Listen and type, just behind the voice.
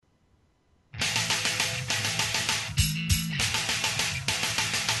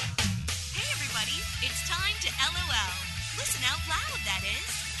Listen out loud, that is.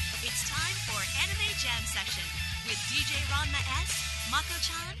 It's time for Anime Jam Session with DJ Ranma S,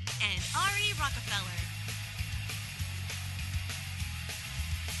 Mako-chan, and Ari Rockefeller.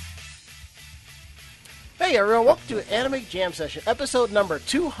 Hey everyone, welcome to Anime Jam Session, episode number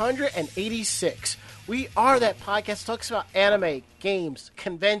 286. We are that podcast that talks about anime, games,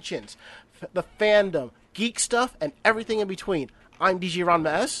 conventions, the fandom, geek stuff, and everything in between. I'm DJ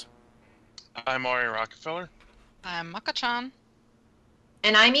Ranma S. I'm Ari Rockefeller. I'm Mako-chan.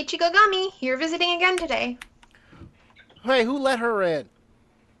 And I'm Ichigo Gami, here visiting again today. Hey, who let her in?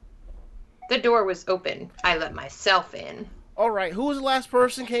 The door was open. I let myself in. Alright, who was the last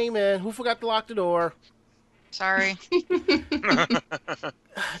person came in? Who forgot to lock the door? Sorry.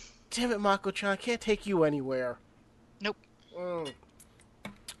 Damn it, Mako-chan, I can't take you anywhere. Nope.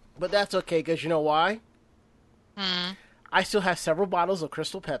 But that's okay, because you know why? Hmm. I still have several bottles of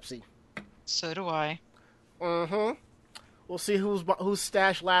Crystal Pepsi. So do I. Mm-hmm. We'll see whose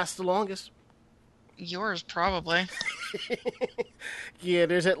stash lasts the longest. Yours, probably. Yeah,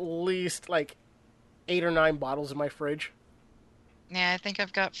 there's at least, 8 or 9 bottles in my fridge. Yeah, I think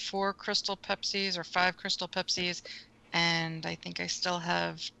I've got 4 Crystal Pepsis or 5 Crystal Pepsis, and I think I still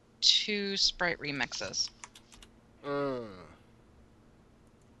have 2 Sprite remixes. Well,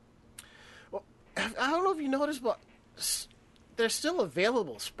 I don't know if you noticed, but they're still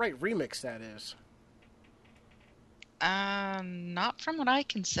available. Sprite Remix, that is. Not from what I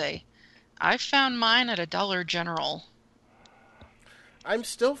can say. I found mine at a Dollar General. I'm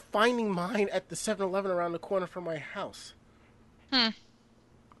still finding mine at the 7-Eleven around the corner from my house. You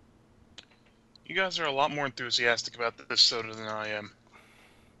guys are a lot more enthusiastic about this soda than I am.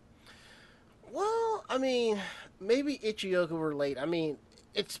 Well, I mean, maybe Ichigo can relate. I mean,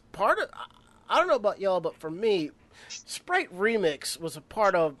 it's part of... I don't know about y'all, but for me, Sprite Remix was a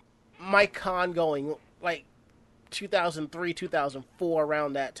part of my con going, 2003, 2004,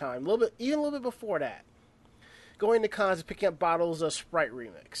 around that time. Even a little bit before that. Going to cons and picking up bottles of Sprite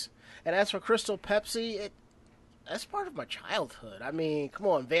Remix. And as for Crystal Pepsi, that's part of my childhood. I mean, come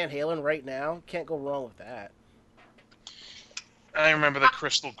on, Van Halen right now. Can't go wrong with that. I remember the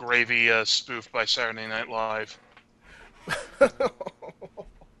Crystal Gravy spoof by Saturday Night Live.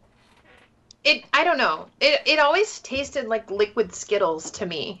 I don't know. It always tasted like liquid Skittles to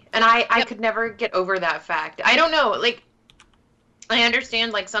me. And I could never get over that fact. I don't know. I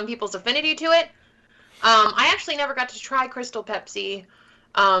understand, some people's affinity to it. I actually never got to try Crystal Pepsi.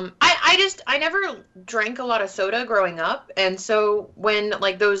 I never drank a lot of soda growing up. And so when,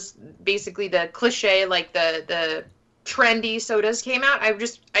 those, basically the cliche, the trendy sodas came out, I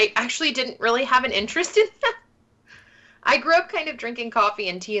actually didn't really have an interest in them. I grew up kind of drinking coffee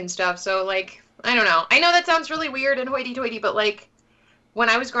and tea and stuff, so, I don't know. I know that sounds really weird and hoity-toity, but, when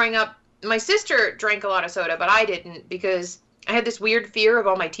I was growing up, my sister drank a lot of soda, but I didn't, because I had this weird fear of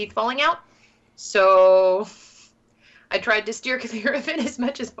all my teeth falling out. So I tried to steer clear of it as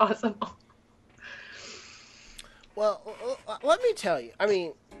much as possible. Well, let me tell you. I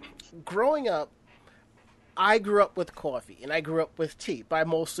mean, growing up, I grew up with coffee, and I grew up with tea, but I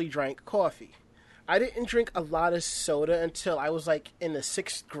mostly drank coffee. I didn't drink a lot of soda until I was, in the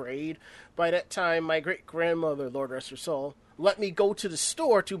 6th grade. By that time, my great-grandmother, Lord rest her soul, let me go to the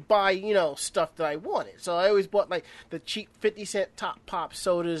store to buy, stuff that I wanted. So I always bought, the cheap 50-cent Top Pop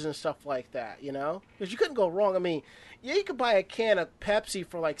sodas and stuff like that, Because you couldn't go wrong. I mean, yeah, you could buy a can of Pepsi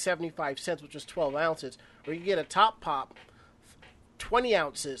for, 75 cents, which is 12 ounces. Or you could get a Top Pop, 20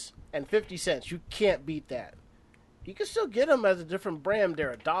 ounces, and 50 cents. You can't beat that. You can still get them as a different brand.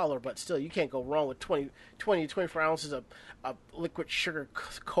 They're $1, but still, you can't go wrong with 20 to 24 ounces of liquid sugar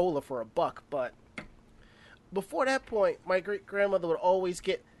cola for $1. But before that point, my great-grandmother would always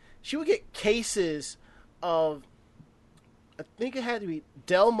get cases of, I think it had to be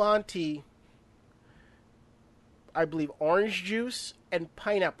Del Monte, I believe, orange juice and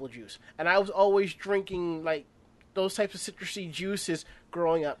pineapple juice. And I was always drinking, those types of citrusy juices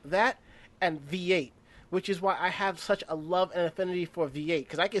growing up. That and V8. Which is why I have such a love and affinity for V8.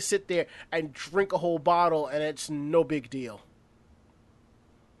 Because I can sit there and drink a whole bottle and it's no big deal.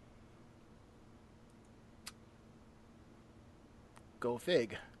 Go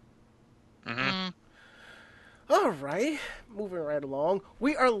fig. Mm-hmm. All right. Moving right along.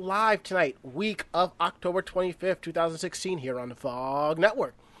 We are live tonight, week of October 25th, 2016, here on the Fog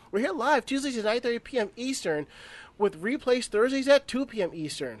Network. We're here live Tuesdays at 9:30 p.m. Eastern, with replays Thursdays at 2 p.m.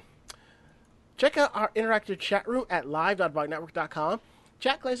 Eastern. Check out our interactive chat room at live.vognetwork.com.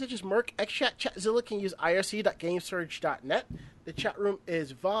 Chat clients such as Merc, XChat, Chatzilla can use irc.gamesurge.net. The chat room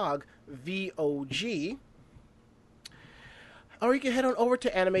is VOG, V-O-G. Or you can head on over to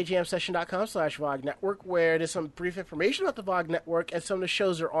animejamsession.com/VOG Network, where there's some brief information about the VOG Network and some of the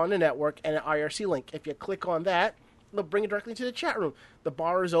shows that are on the network and an IRC link. If you click on that, it'll bring you directly to the chat room. The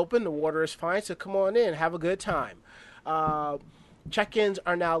bar is open, the water is fine, so come on in, have a good time. Check-ins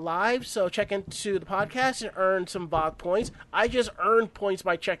are now live, so check into the podcast and earn some VOG points. I just earned points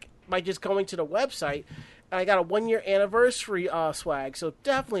by just going to the website. I got a 1-year anniversary swag, so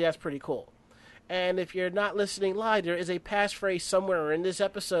definitely that's pretty cool. And if you're not listening live, there is a passphrase somewhere in this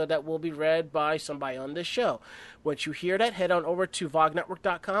episode that will be read by somebody on this show. Once you hear that, head on over to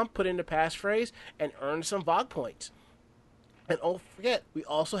VOGnetwork.com, put in the passphrase, and earn some VOG points. And don't forget, we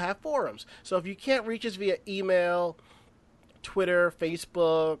also have forums. So if you can't reach us via email, Twitter,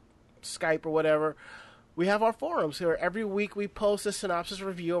 Facebook, Skype, or whatever, we have our forums here. Every week we post a synopsis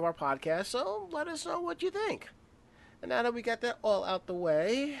review of our podcast, so let us know what you think. And now that we got that all out the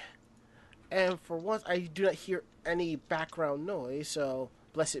way, and for once I do not hear any background noise, so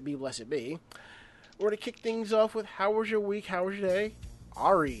blessed be, blessed be. We're going to kick things off with how was your week, how was your day?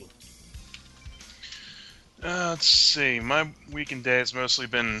 Ari. Let's see. My week and day has mostly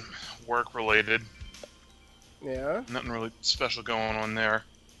been work-related. Yeah? Nothing really special going on there.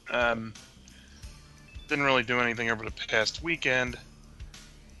 Didn't really do anything over the past weekend.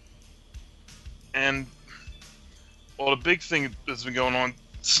 And, well, the big thing that's been going on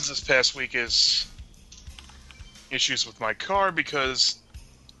since this past week is issues with my car, because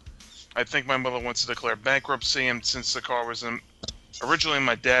I think my mother wants to declare bankruptcy, and since the car was originally in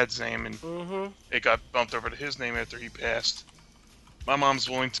my dad's name, and it got bumped over to his name after he passed, my mom's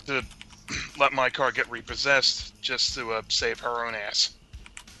willing to let my car get repossessed just to save her own ass.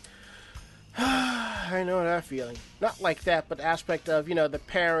 I know that feeling. Not like that, but the aspect of, the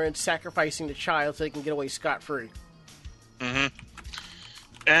parents sacrificing the child so they can get away scot-free. Mm-hmm.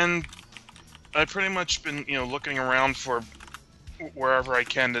 And I've pretty much been, looking around for wherever I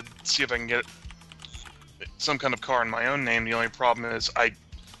can to see if I can get some kind of car in my own name. The only problem is I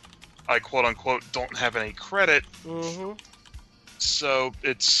quote-unquote don't have any credit. Mm-hmm. So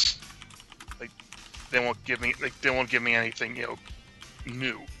it's like they won't give me anything,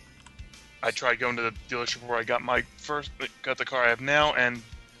 new. I tried going to the dealership where I got the car I have now, and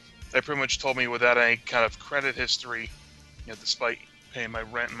they pretty much told me without any kind of credit history, despite paying my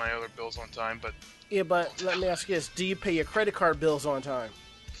rent and my other bills on time, but... Yeah, but let me ask you this. Do you pay your credit card bills on time?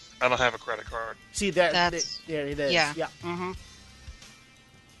 I don't have a credit card. See, that's... There it is. Yeah. Mm-hmm.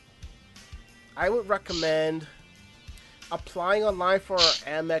 I would recommend applying online for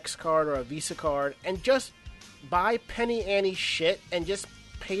an Amex card or a Visa card and just buy penny ante shit and just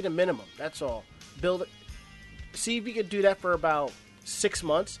pay the minimum. That's all. Build it. See if you can do that for about 6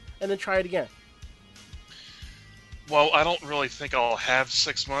 months and then try it again. Well, I don't really think I'll have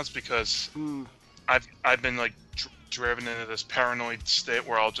 6 months because I've been driven into this paranoid state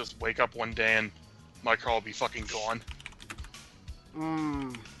where I'll just wake up one day and my car will be fucking gone.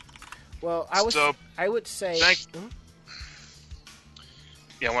 Well, I would say.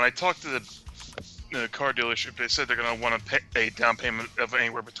 Yeah, when I talked to the car dealership, they said they're going to want to pay a down payment of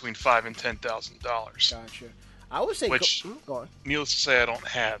anywhere between $5,000 and $10,000. Gotcha. I would say, which, go on. Needless to say, I don't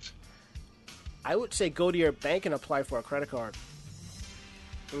have. I would say go to your bank and apply for a credit card.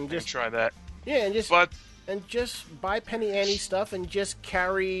 And just try that. Yeah, and just buy penny ante stuff and just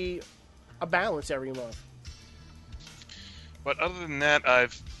carry a balance every month. But other than that,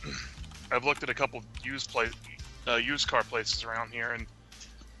 I've looked at a couple of used car places around here, and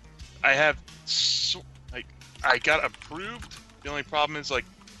I have I got approved. The only problem is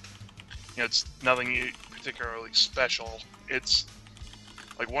it's nothing particularly special. It's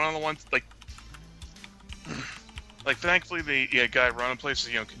one of the ones thankfully the guy running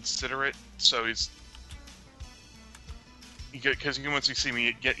places consider it, so because he wants to see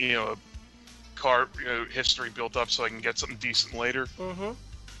me get a car history built up so I can get something decent later. Mm-hmm.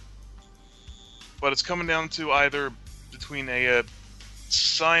 But it's coming down to either between a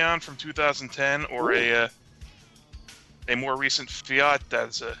Scion from 2010 or a more recent Fiat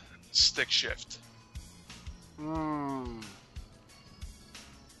that's a stick shift. The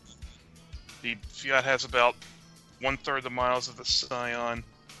Fiat has about 1/3 the miles of the Scion.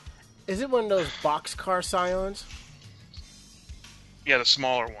 Is it one of those boxcar Scions? Yeah, the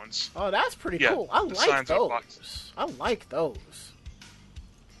smaller ones. Oh, that's pretty cool. I like those. I like those.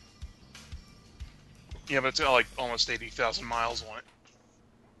 Yeah, but it's got almost 80,000 miles on it.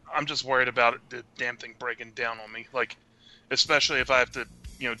 I'm just worried about the damn thing breaking down on me. Especially if I have to,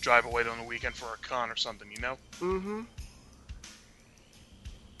 drive away on the weekend for a con or something, Mm-hmm.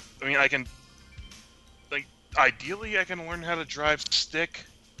 I mean, I can... ideally, I can learn how to drive stick.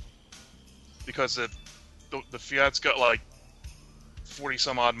 Because the Fiat's got, 40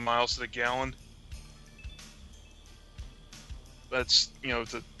 some odd miles to the gallon. That's,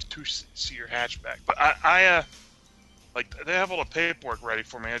 the two-seater hatchback. But I they have all the paperwork ready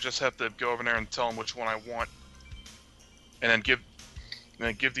for me. I just have to go over there and tell them which one I want, and then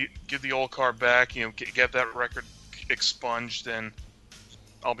give the old car back. Get that record expunged, and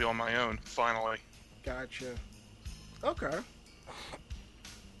I'll be on my own finally. Gotcha. Okay.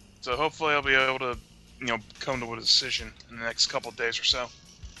 So hopefully I'll be able to, come to a decision in the next couple of days or so.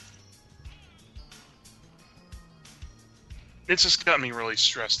 It's just got me really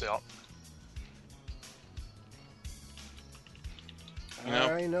stressed out.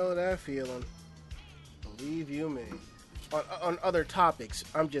 I know that feeling. Believe you me. On other topics,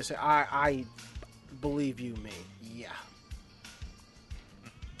 I'm just saying, I believe you me. Yeah.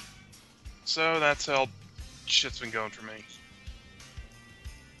 So that's how shit's been going for me.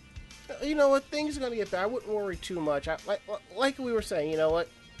 You know what? Things are going to get better. I wouldn't worry too much. Like we were saying, you know what?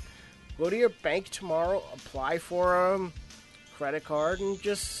 Go to your bank tomorrow, apply for a credit card, and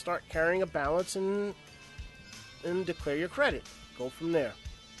just start carrying a balance and declare your credit. Go from there.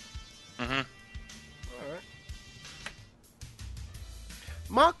 Mm-hmm. All right.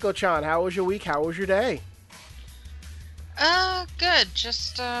 Mako-chan, how was your week? How was your day? Good.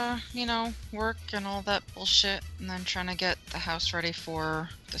 Just, work and all that bullshit, and then trying to get the house ready for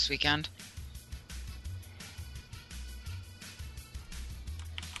this weekend.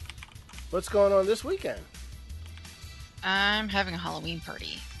 What's going on this weekend? I'm having a Halloween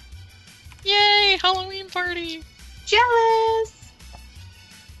party. Yay! Halloween party! Jealous!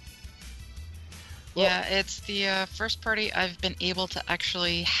 Well, Yeah, it's the first party I've been able to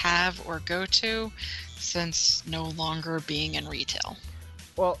actually have or go to since no longer being in retail.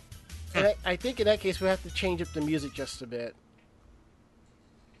 Well, I think in that case we have to change up the music just a bit.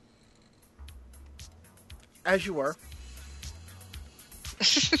 As you were.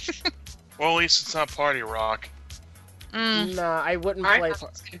 Well, at least it's not party rock. Nah, I wouldn't I play. thought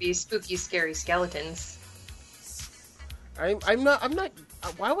it was going to be spooky, scary skeletons. I'm not.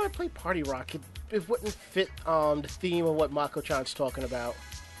 Why would I play party rock? It wouldn't fit the theme of what Mako-chan's talking about.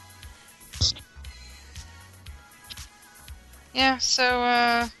 Yeah,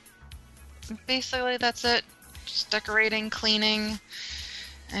 so basically that's it. Just decorating, cleaning,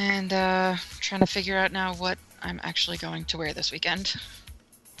 and trying to figure out now what I'm actually going to wear this weekend.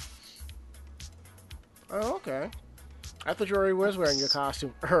 Oh, okay. I thought you already was wearing your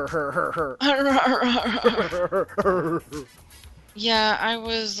costume. Yeah, I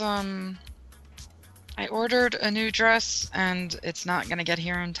was, I ordered a new dress, and it's not gonna get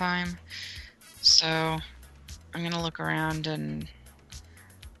here in time. So, I'm gonna look around and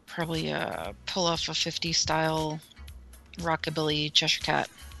probably, pull off a 50s style rockabilly Cheshire Cat.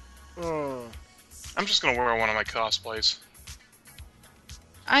 I'm just gonna wear one of my cosplays.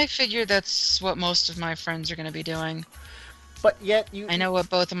 I figure that's what most of my friends are gonna be doing. But yet you. I know what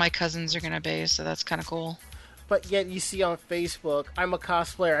both of my cousins are gonna be, so that's kind of cool. But yet you see on Facebook, I'm a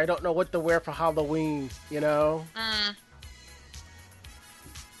cosplayer. I don't know what to wear for Halloween. You know.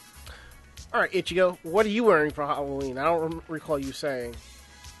 All right, Ichigo, what are you wearing for Halloween? I don't recall you saying.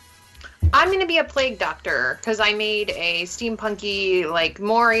 I'm going to be a plague doctor because I made a steampunky,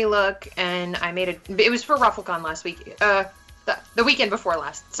 Mori look, and I made it was for RuffleCon last week. The weekend before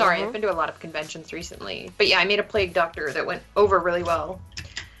last. Sorry, I've been to a lot of conventions recently. But yeah, I made a plague doctor that went over really well.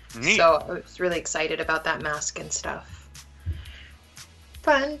 Neat. So I was really excited about that mask and stuff.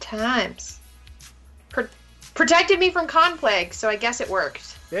 Fun times. Protected me from con plague, so I guess it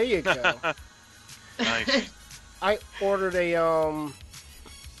worked. There you go. Nice. I ordered a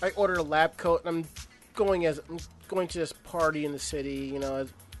lab coat, and I'm going to this party in the city, you know,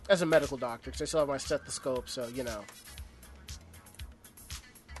 as a medical doctor, because I still have my stethoscope, so you know,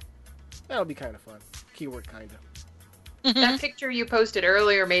 that'll be kind of fun. Keyword kind of. That picture you posted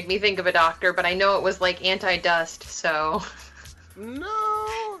earlier made me think of a doctor, but I know it was like anti-dust, so.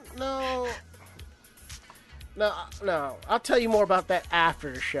 No. I'll tell you more about that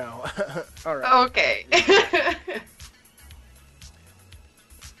after the show. All right. Okay.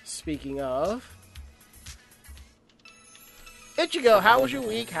 Speaking of, Ichigo, how was your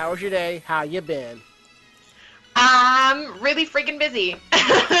week? How was your day? How you been? Really freaking busy.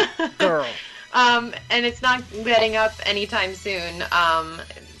 Girl. And it's not letting up anytime soon.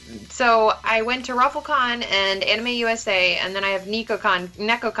 So I went to RuffleCon and Anime USA, and then I have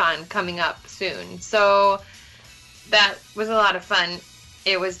NecoCon coming up soon. So that was a lot of fun.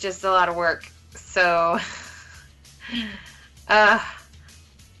 It was just a lot of work. So,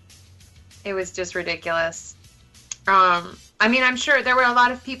 it was just ridiculous. I mean, I'm sure there were a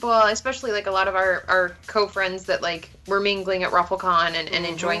lot of people, especially like a lot of our co-friends that like were mingling at RuffleCon and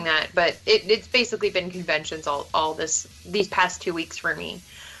enjoying that. But it's basically been conventions all these past 2 weeks for me.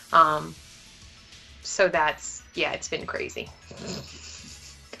 So it's been crazy.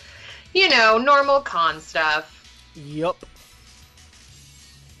 You know, normal con stuff. Yup.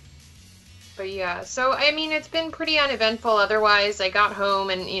 But yeah, so I mean, it's been pretty uneventful otherwise. I got home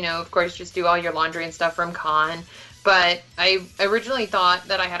and, you know, of course, just do all your laundry and stuff from con. But I originally thought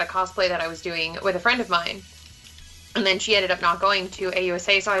that I had a cosplay that I was doing with a friend of mine. And then she ended up not going to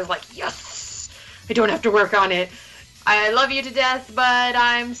AUSA, so I was like, yes! I don't have to work on it. I love you to death, but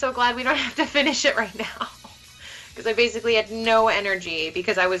I'm so glad we don't have to finish it right now. Because I basically had no energy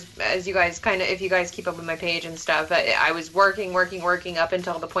because I was, as you guys kind of, if you guys keep up with my page and stuff, I was working up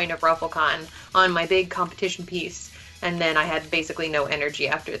until the point of RuffleCon on my big competition piece. And then I had basically no energy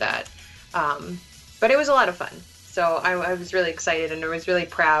after that. But it was a lot of fun. So I was really excited and I was really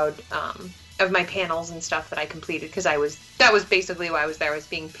proud of my panels and stuff that I completed because that was basically why I was there, was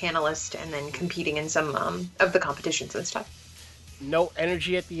being panelist and then competing in some of the competitions and stuff. No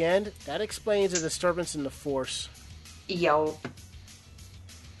energy at the end? That explains a disturbance in the force. Yo.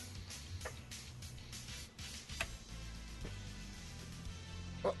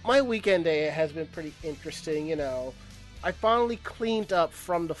 Well, my weekend day has been pretty interesting, you know. I finally cleaned up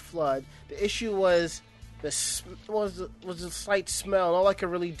from the flood. The issue was a slight smell. And all I could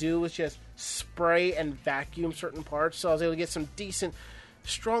really do was just spray and vacuum certain parts. So I was able to get some decent,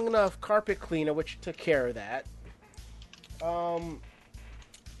 strong enough carpet cleaner, which took care of that.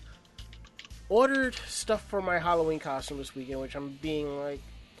 Ordered stuff for my Halloween costume this weekend, which I'm being like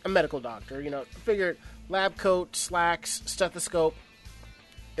a medical doctor. You know, figured lab coat, slacks, stethoscope,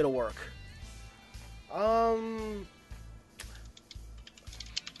 it'll work. I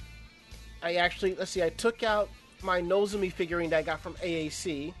took out my Nozomi figurine that I got from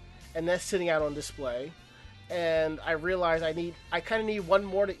AAC, and that's sitting out on display. And I realized I kind of need one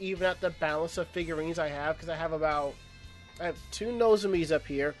more to even out the balance of figurines I have, because I have 2 Nozomis up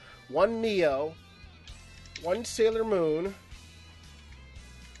here, 1 Mio, 1 Sailor Moon,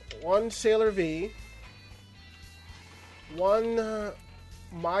 1 Sailor V, 1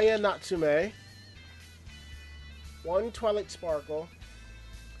 Maya Natsume, 1 Twilight Sparkle,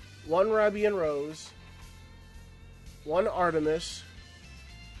 1 Rabi and Rose, 1 Artemis,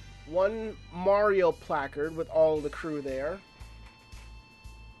 1 Mario placard with all the crew there,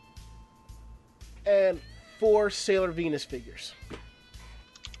 and 4 Sailor Venus figures.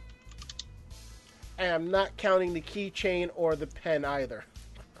 And I'm not counting the keychain or the pen either.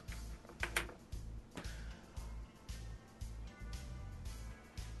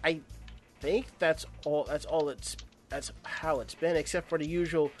 I think that's how it's been, except for the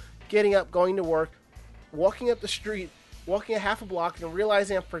usual getting up, going to work, walking up the street, walking a half a block, and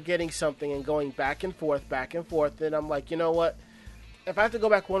realizing I'm forgetting something and going back and forth. Then I'm like, you know what? If I have to go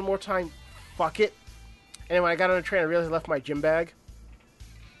back one more time, fuck it. And when I got on the train, I realized I left my gym bag.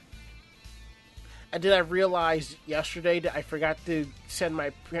 And then I realized yesterday that I forgot to send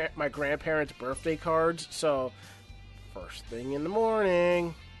my grandparents' birthday cards. So, first thing in the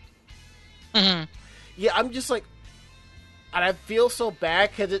morning. Mm-hmm. Yeah, I'm just like... And I feel so bad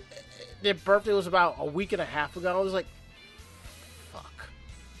because their birthday was about a week and a half ago. I was like, fuck.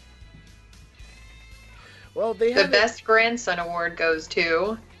 Well, they have... The best grandson award goes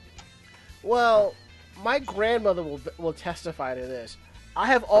to... Well, my grandmother will testify to this. I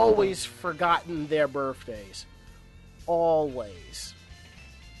have always forgotten their birthdays. Always.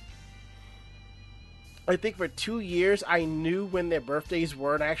 I think for 2 years I knew when their birthdays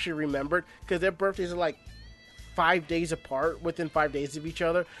were and I actually remembered because their birthdays are like 5 days apart, within 5 days of each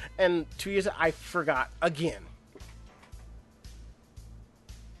other. And 2 years I forgot again.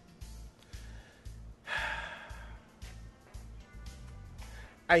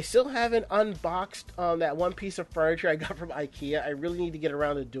 I still haven't unboxed that one piece of furniture I got from IKEA. I really need to get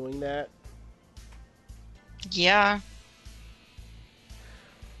around to doing that. Yeah.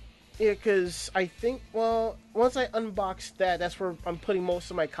 Yeah, because I think, well, once I unbox that, that's where I'm putting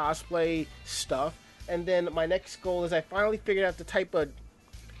most of my cosplay stuff. And then my next goal is I finally figured out the type of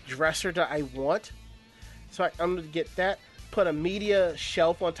dresser that I want. So I'm going to get that, put a media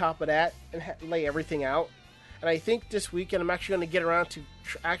shelf on top of that, and lay everything out. And I think this weekend I'm actually going to get around to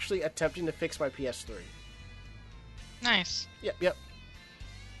actually attempting to fix my PS3. Nice. Yep.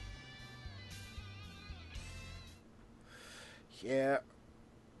 Yeah.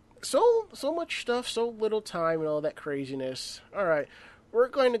 So much stuff, so little time and all that craziness. Alright, we're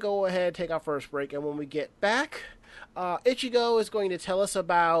going to go ahead and take our first break, and when we get back, Ichigo is going to tell us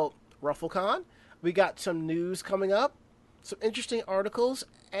about RuffleCon. We got some news coming up. some interesting articles,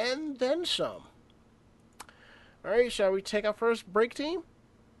 and then some. All right, shall we take our first break, team?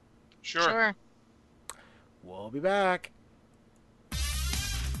 Sure. We'll be back.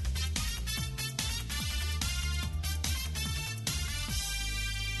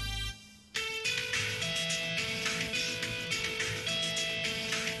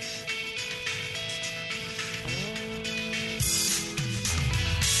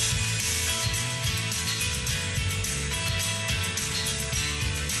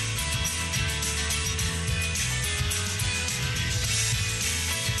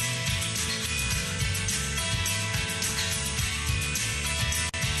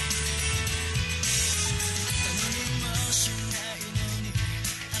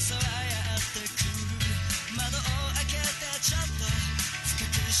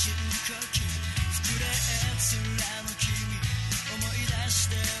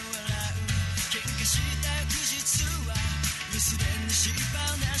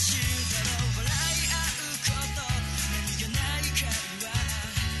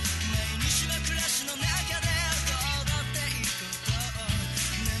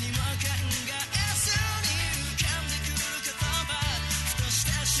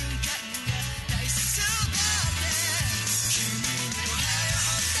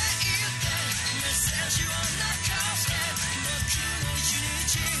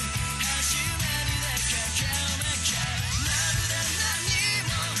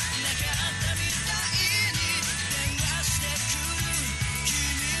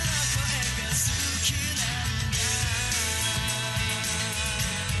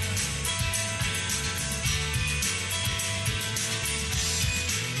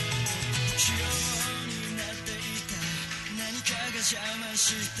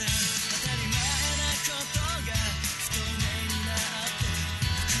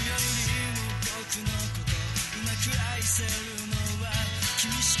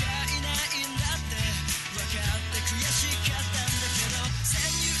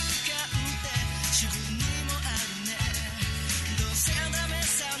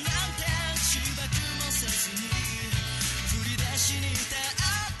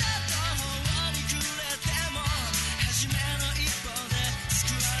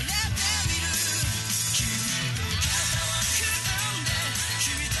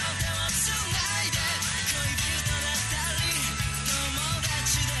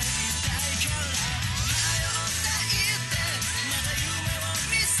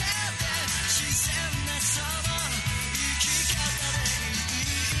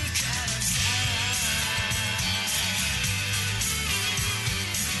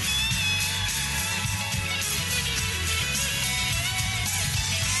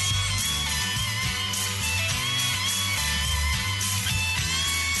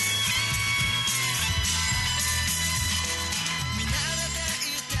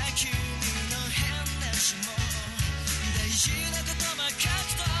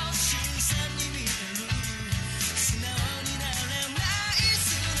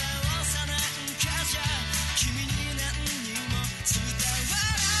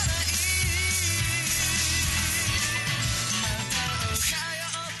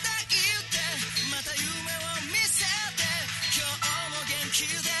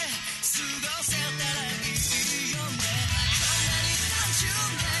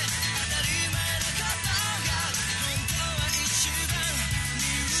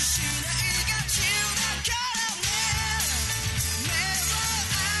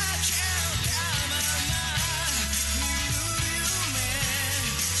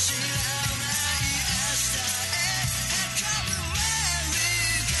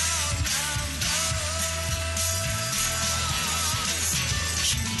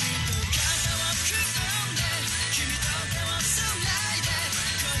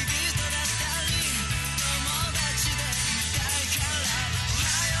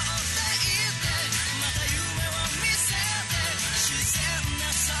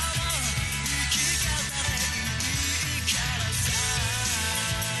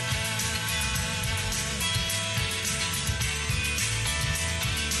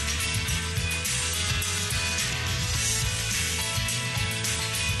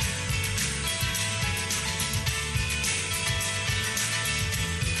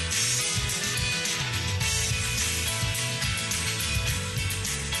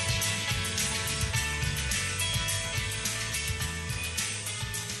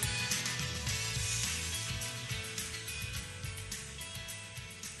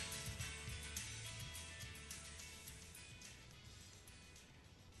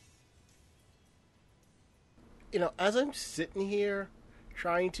 As I'm sitting here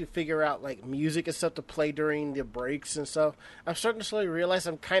trying to figure out like music and stuff to play during the breaks and stuff, I'm starting to slowly realize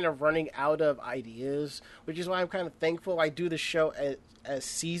I'm kind of running out of ideas, which is why I'm kind of thankful I do the show as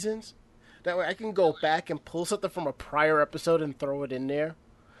seasons. That way I can go back and pull something from a prior episode and throw it in there.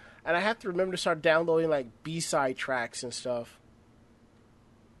 And I have to remember to start downloading like B-side tracks and stuff.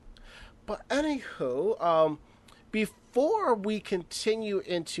 But anywho, before we continue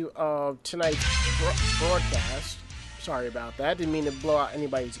into tonight's broadcast, sorry about that, didn't mean to blow out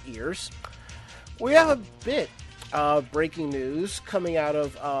anybody's ears. We have a bit of breaking news coming out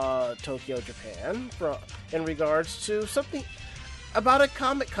of Tokyo, Japan, in regards to something about a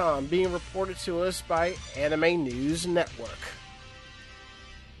Comic-Con being reported to us by Anime News Network.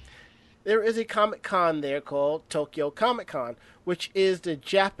 There is a Comic-Con there called Tokyo Comic-Con, which is the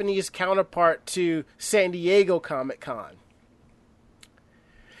Japanese counterpart to San Diego Comic-Con.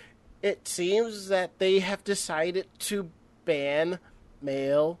 It seems that they have decided to ban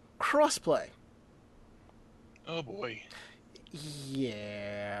male crossplay. Oh boy.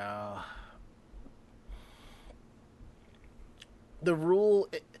 Yeah. The rule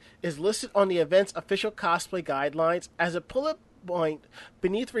is listed on the event's official cosplay guidelines as a bullet point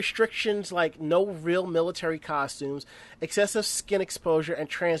beneath restrictions like no real military costumes, excessive skin exposure, and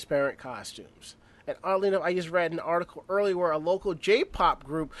transparent costumes. And oddly enough, I just read an article earlier where a local J-pop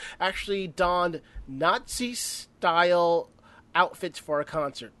group actually donned Nazi-style outfits for a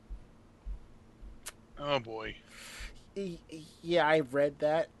concert. Oh boy. Yeah, I read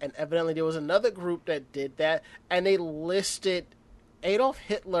that, and evidently there was another group that did that, and they listed Adolf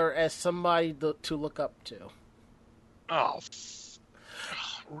Hitler as somebody to look up to. Oh,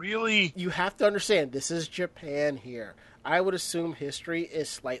 really? You have to understand, this is Japan here. I would assume history is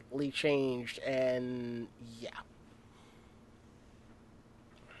slightly changed, and yeah.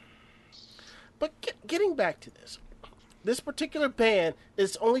 But getting back to this particular ban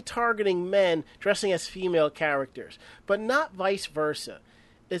is only targeting men dressing as female characters, but not vice versa.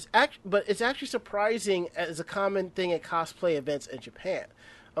 But it's actually surprising as a common thing at cosplay events in Japan.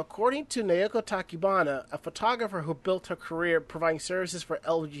 According to Naoko Takibana, a photographer who built her career providing services for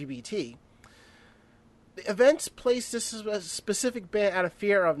LGBT, the events placed this as a specific ban out of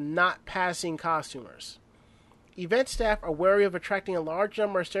fear of not passing costumers. Event staff are wary of attracting a large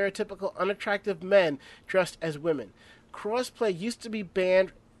number of stereotypical unattractive men dressed as women. Crossplay used to be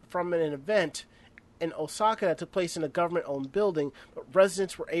banned from an event in Osaka that took place in a government-owned building, but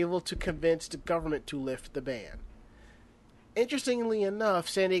residents were able to convince the government to lift the ban. Interestingly enough,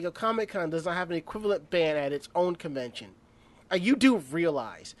 San Diego Comic-Con does not have an equivalent ban at its own convention. You do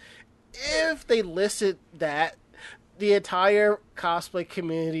realize, if they listed that, the entire cosplay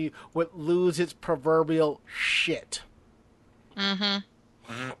community would lose its proverbial shit.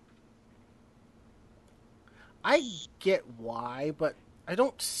 Mm-hmm. I get why, but I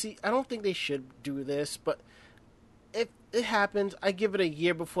don't think they should do this, but if it happens, I give it a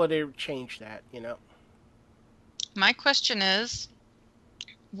year before they change that, you know? My question is,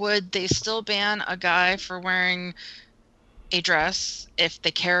 would they still ban a guy for wearing a dress if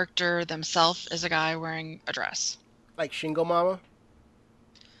the character themselves is a guy wearing a dress? Like Shingo Mama?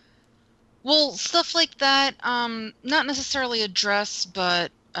 Well, stuff like that. Not necessarily a dress,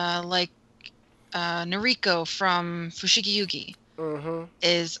 but like Noriko from Fushigi Yugi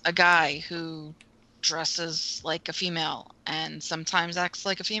is a guy who dresses like a female and sometimes acts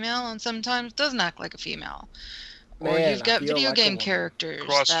like a female and sometimes doesn't act like a female. Or you've got video game characters.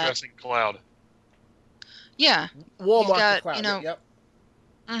 Cross-dressing Cloud. Yeah. Walmart the Cloud, you know, yep.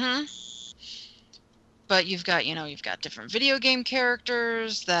 Mm-hmm. But you've got different video game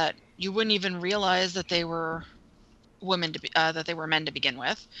characters that you wouldn't even realize that they were women that they were men to begin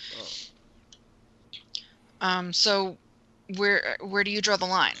with. Oh. So where do you draw the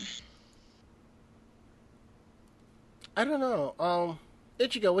line? I don't know.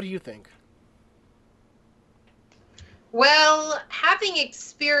 Ichigo, what do you think? Well, having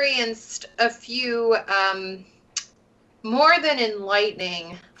experienced a few more than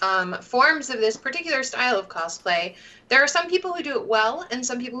enlightening forms of this particular style of cosplay, there are some people who do it well and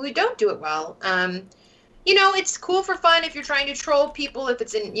some people who don't do it well. You know, it's cool for fun if you're trying to troll people, if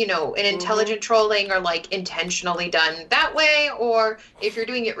it's an intelligent trolling or like intentionally done that way, or if you're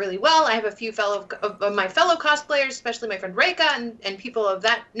doing it really well. I have a few of my fellow cosplayers, especially my friend Reika and people of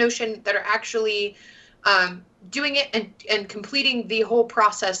that notion that are actually doing it and completing the whole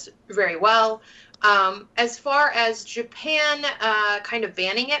process very well. As far as Japan kind of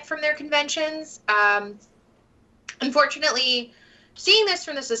banning it from their conventions, unfortunately, seeing this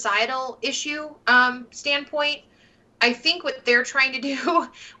from the societal issue standpoint, I think what they're trying to do,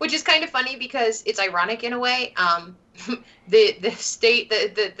 which is kind of funny because it's ironic in a way, the state,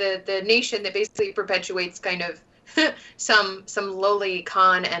 the nation that basically perpetuates kind of some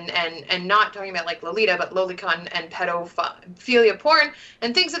lolicon and not talking about like Lolita, but lolicon and pedophilia porn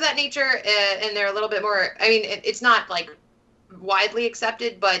and things of that nature, and they're a little bit more. I mean, it's not like widely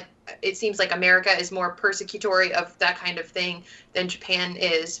accepted, but it seems like America is more persecutory of that kind of thing than Japan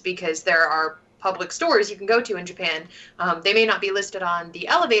is, because there are public stores you can go to in Japan. They may not be listed on the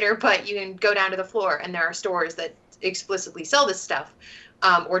elevator, but you can go down to the floor and there are stores that explicitly sell this stuff,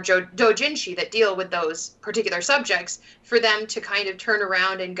 or doujinshi that deal with those particular subjects, for them to kind of turn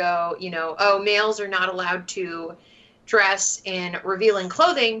around and go, oh, males are not allowed to dress in revealing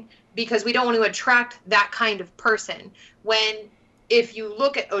clothing because we don't want to attract that kind of person. When if you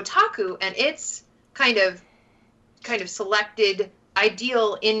look at otaku and its kind of selected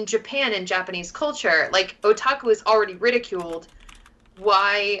ideal in Japan and Japanese culture, like otaku is already ridiculed.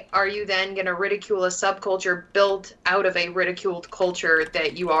 Why are you then going to ridicule a subculture built out of a ridiculed culture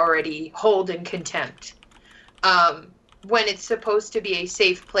that you already hold in contempt? When it's supposed to be a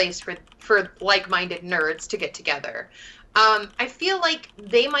safe place for like-minded nerds to get together. I feel like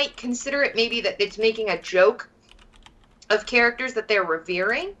they might consider it maybe that it's making a joke of characters that they're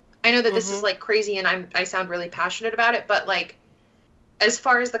revering. I know that this is like crazy and I sound really passionate about it, but like, as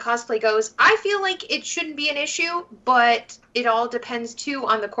far as the cosplay goes, I feel like it shouldn't be an issue, but it all depends too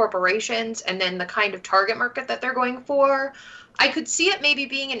on the corporations and then the kind of target market that they're going for. I could see it maybe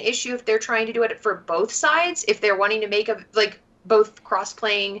being an issue if they're trying to do it for both sides, if they're wanting to make both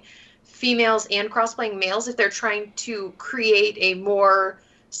cross-playing females and cross-playing males, if they're trying to create a more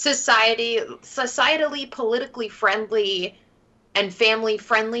societally, politically friendly and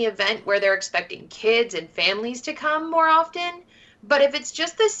family-friendly event where they're expecting kids and families to come more often. But if it's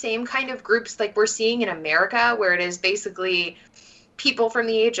just the same kind of groups like we're seeing in America, where it is basically people from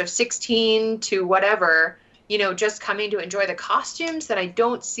the age of 16 to whatever, just coming to enjoy the costumes, then I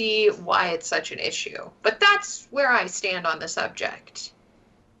don't see why it's such an issue. But that's where I stand on the subject.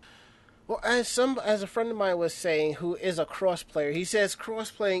 Well, as a friend of mine was saying, who is a cross player, he says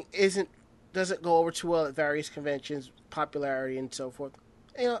cross-playing doesn't go over too well at various conventions, popularity and so forth.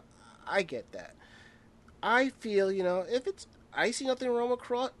 I get that. I feel, if it's, I see nothing wrong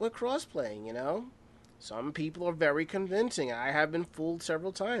with cross-playing, Some people are very convincing. I have been fooled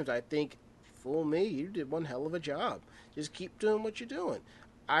several times. I think, fool me, you did one hell of a job. Just keep doing what you're doing.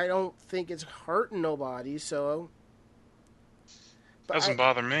 I don't think it's hurting nobody, so... Doesn't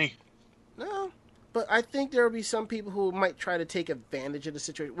bother me. No, but I think there will be some people who might try to take advantage of the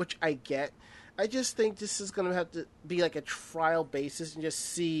situation, which I get. I just think this is going to have to be like a trial basis and just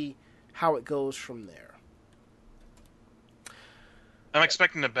see how it goes from there. I'm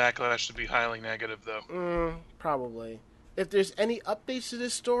expecting the backlash to be highly negative, though. Probably. If there's any updates to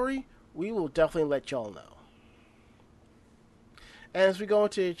this story, we will definitely let y'all know. And as we go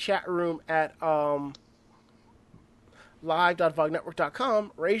into the chat room at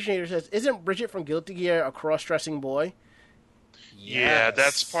live.vognetwork.com, Raginator says, isn't Bridget from Guilty Gear a cross-dressing boy? Yes. Yeah,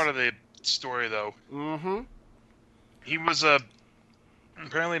 that's part of the story, though. Mm-hmm. He was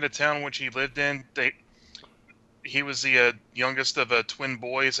apparently in the town in which he lived in, he was the youngest of twin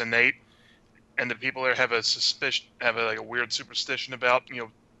boys, and the people there have a weird superstition about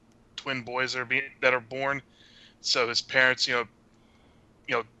twin boys that are born. So his parents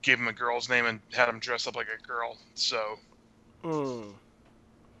gave him a girl's name and had him dress up like a girl. So.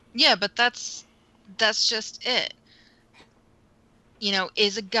 Yeah, but that's just it.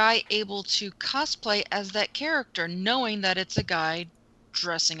 Is a guy able to cosplay as that character knowing that it's a guy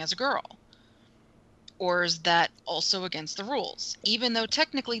dressing as a girl? Or is that also against the rules, even though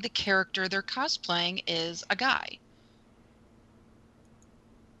technically the character they're cosplaying is a guy?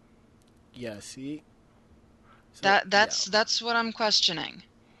 Yeah, see? So, that's what I'm questioning.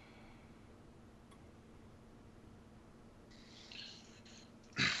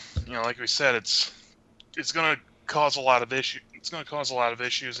 Like we said, it's going to cause a lot of issues. It's going to cause a lot of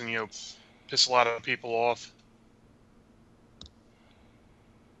issues and piss a lot of people off.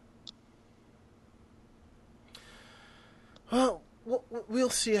 Well, we'll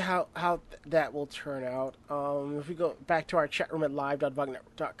see how that will turn out. If we go back to our chat room at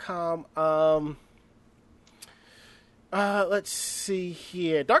live.vognetwork.com, let's see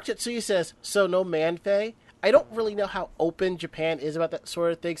here. Dark Tetsuya says, so no man-fae? I don't really know how open Japan is about that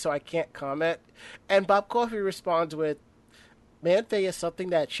sort of thing, so I can't comment. And Bob Coffee responds with, man-fae is something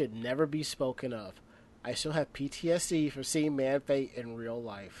that should never be spoken of. I still have PTSD from seeing man-fae in real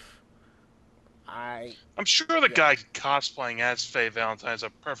life. I'm sure the guy cosplaying as Faye Valentine is a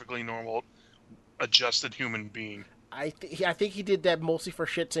perfectly normal, adjusted human being. I think he did that mostly for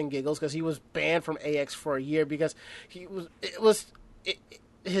shits and giggles because he was banned from AX for a year because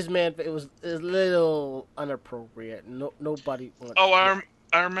his man, it was a little inappropriate. Nobody. I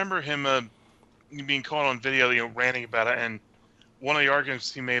remember him being caught on video, ranting about it, and one of the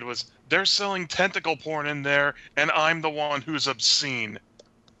arguments he made was, "They're selling tentacle porn in there, and I'm the one who's obscene."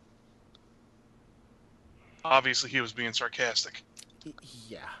 Obviously, he was being sarcastic.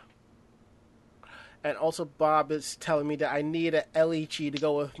 Yeah. And also, Bob is telling me that I need a L.E.G. to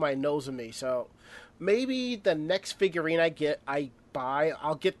go with my Nozomi. So maybe the next figurine I buy,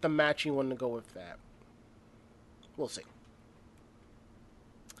 I'll get the matching one to go with that. We'll see.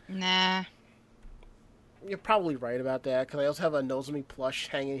 Nah. You're probably right about that, because I also have a Nozomi plush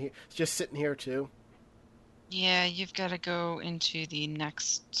hanging here, just sitting here too. Yeah, you've got to go into the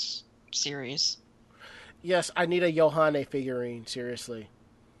next series. Yes, I need a Yohane figurine, seriously.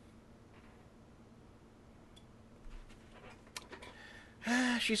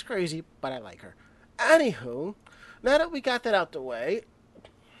 She's crazy, but I like her. Anywho, now that we got that out the way,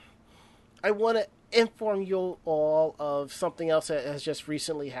 I want to inform you all of something else that has just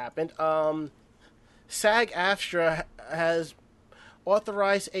recently happened. SAG-AFTRA has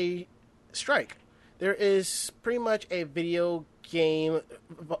authorized a strike. There is pretty much a video game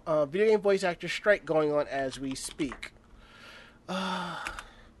voice actor strike going on as we speak.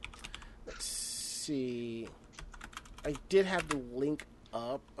 Let's see. I did have the link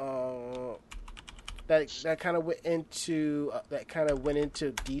up. That kind of went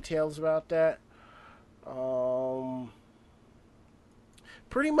into details about that.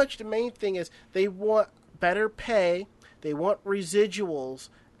 Pretty much the main thing is they want better pay, they want residuals,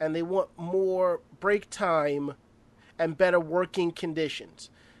 and they want more break time and better working conditions.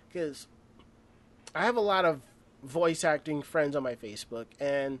 Because I have a lot of voice acting friends on my Facebook,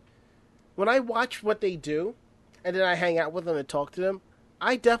 and when I watch what they do, and then I hang out with them and talk to them,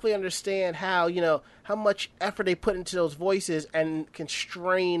 I definitely understand how much effort they put into those voices and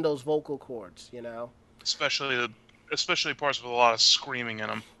constrain those vocal cords, Especially parts with a lot of screaming in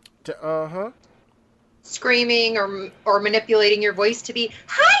them. Screaming or manipulating your voice to be,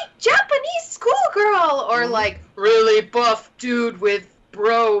 "Hi, Japanese schoolgirl," or like really buff dude with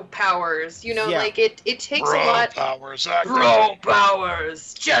bro powers. Like it takes a lot. Bro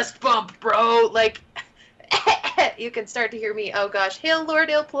powers. Just bump, bro. Like you can start to hear me. Oh gosh, hail Lord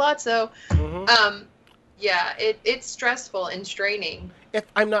Il Palazzo. Yeah, it's stressful and straining. If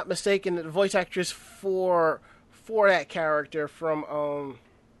I'm not mistaken, the voice actress for that character from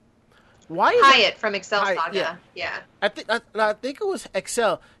Hyatt from Excel Saga. Yeah. I think it was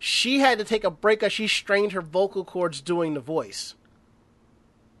Excel. She had to take a break as she strained her vocal cords doing the voice.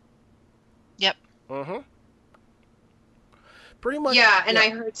 Yep. Pretty much. Yeah, and I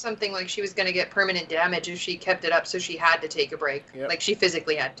heard something like she was going to get permanent damage if she kept it up, so she had to take a break. Yep. Like she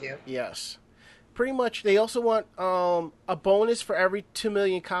physically had to. Yes. Pretty much, they also want a bonus for every 2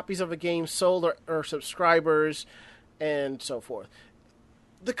 million copies of a game sold or subscribers and so forth.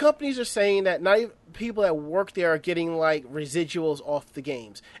 The companies are saying that not even people that work there are getting like residuals off the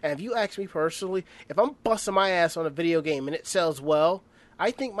games. And if you ask me personally, if I'm busting my ass on a video game and it sells well,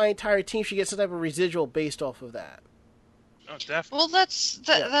 I think my entire team should get some type of residual based off of that. Oh, definitely. Well,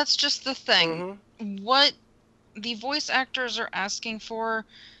 that's just the thing. What the voice actors are asking for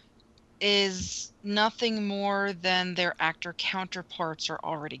is nothing more than their actor counterparts are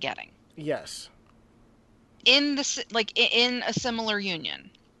already getting. Yes. In a similar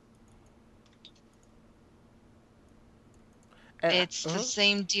union. It's the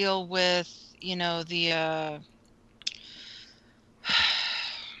same deal with, the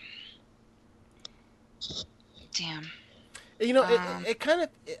damn. It kind of,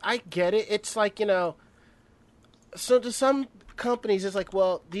 I get it. It's like, so to some companies, it's like,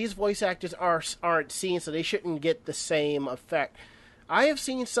 well, these voice actors aren't seen, so they shouldn't get the same effect. I have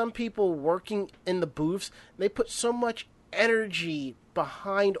seen some people working in the booths, and they put so much energy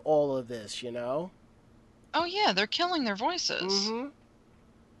behind all of this, Oh, yeah, they're killing their voices.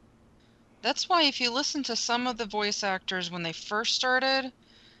 That's why if you listen to some of the voice actors when they first started,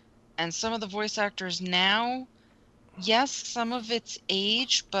 and some of the voice actors now, yes, some of it's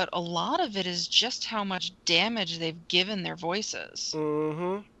age, but a lot of it is just how much damage they've given their voices.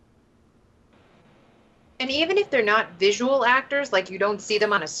 And even if they're not visual actors, like you don't see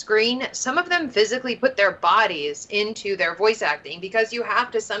them on a screen, some of them physically put their bodies into their voice acting because you have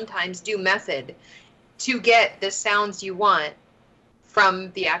to sometimes do method to get the sounds you want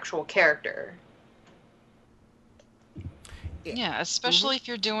from the actual character. Yeah, especially if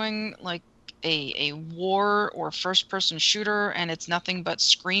you're doing like a war or first person shooter and it's nothing but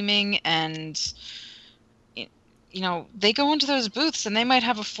screaming and they go into those booths and they might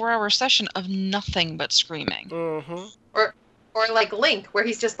have a 4-hour session of nothing but screaming. Mm-hmm. Or like Link, where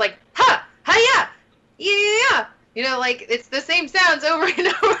he's just like, ha, hi-ya, yeah. It's the same sounds over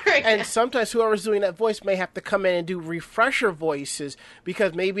and over again. And sometimes whoever's doing that voice may have to come in and do refresher voices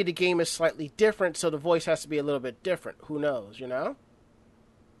because maybe the game is slightly different, so the voice has to be a little bit different. Who knows,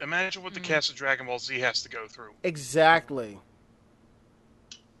 Imagine what the cast of Dragon Ball Z has to go through. Exactly.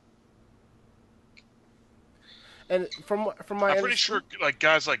 And from my I'm pretty sure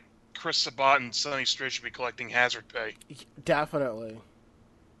guys like Chris Sabat and Sonny Strait should be collecting hazard pay. Definitely.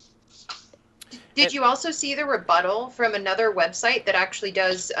 Did you also see the rebuttal from another website that actually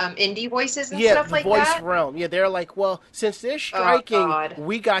does indie voices and stuff like that? Yeah, the Voice Realm. Yeah, they're like, well, since they're striking,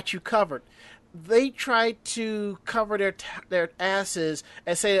 we got you covered. They tried to cover their asses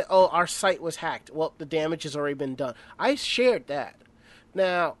and say that, oh, our site was hacked. Well, the damage has already been done. I shared that.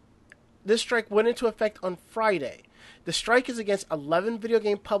 Now, this strike went into effect on Friday. The strike is against 11 video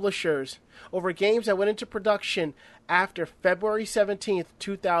game publishers over games that went into production after February 17th,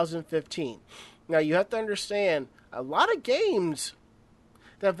 2015. Now, you have to understand, a lot of games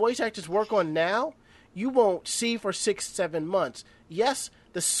that voice actors work on now, you won't see for 6-7 months. Yes,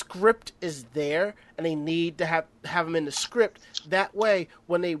 the script is there, and they need to have them in the script. That way,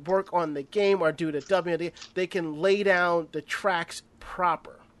 when they work on the game or do the dubbing, they can lay down the tracks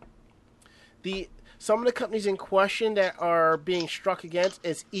proper. Some of the companies in question that are being struck against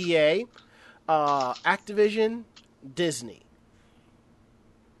is EA, Activision, Disney.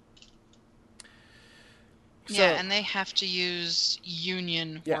 Yeah, and they have to use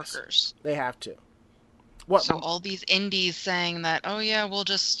union workers. They have to. So all these indies saying that, oh yeah, we'll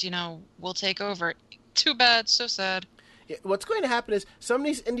just, we'll take over. Too bad, so sad. Yeah, what's going to happen is some of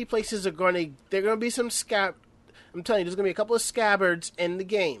these indie places they're going to be some I'm telling you, there's going to be a couple of scabbards in the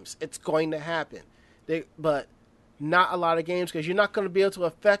games. It's going to happen. But not a lot of games because you're not going to be able to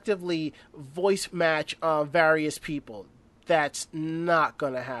effectively voice match various people. That's not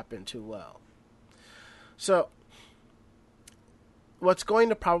going to happen too well. So, what's going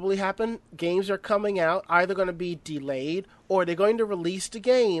to probably happen, games are coming out, either going to be delayed or they're going to release the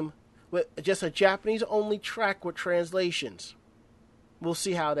game with just a Japanese-only track with translations. We'll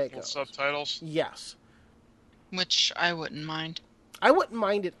see how that goes. Subtitles? Yes. Which I wouldn't mind. I wouldn't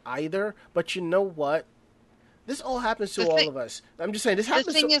mind it either, but you know what? This all happens to all of us. I'm just saying, this happens.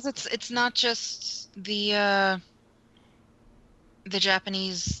 The thing is, it's not just the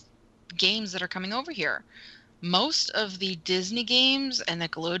Japanese games that are coming over here. Most of the Disney games and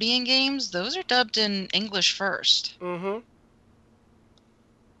Nickelodeon games, those are dubbed in English first. Mm-hmm.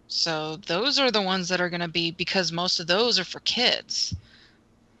 So those are the ones that are going to be, because most of those are for kids.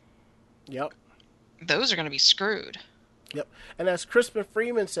 Yep. Those are going to be screwed. Yep. And as Crispin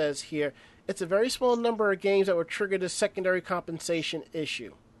Freeman says here, it's a very small number of games that will trigger this secondary compensation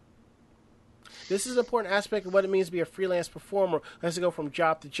issue. This is an important aspect of what it means to be a freelance performer who has to go from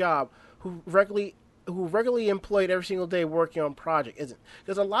job to job, who regularly employed every single day working on project, isn't?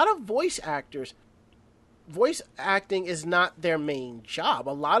 Because a lot of voice actors, voice acting is not their main job.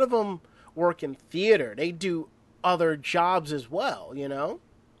 A lot of them work in theater. They do other jobs as well, Mm-hmm.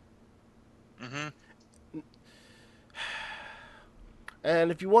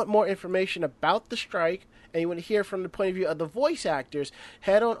 And if you want more information about the strike and you want to hear from the point of view of the voice actors,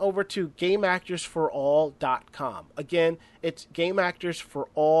 head on over to GameActorsForAll.com. Again, it's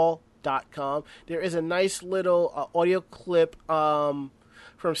GameActorsForAll.com. There is a nice little audio clip from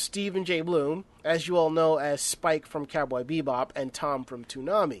Stephen J. Bloom, as you all know as Spike from Cowboy Bebop and Tom from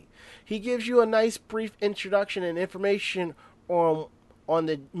Toonami. He gives you a nice brief introduction and information on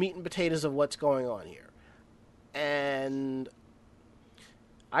the meat and potatoes of what's going on here. And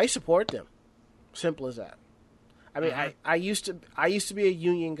I support them. Simple as that. I mean, I used to be a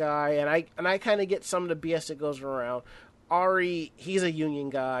union guy, and I kind of get some of the BS that goes around. Ari, he's a union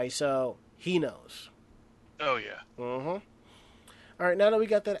guy, so he knows. Oh yeah. All right, now that we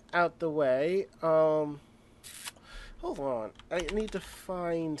got that out the way, hold on. I need to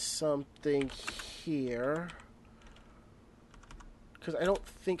find something here because I don't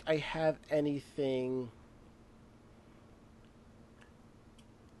think I have anything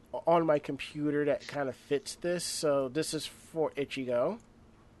on my computer that kind of fits this, so this is for Ichigo.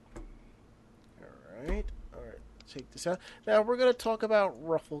 Alright, take this out. Now we're going to talk about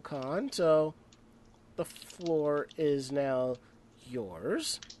RuffleCon, so the floor is now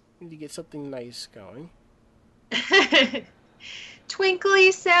yours. Need to get something nice going.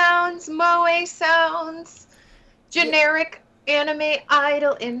 Twinkly sounds, moe sounds, generic anime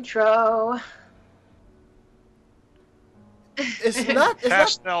idol intro. It's not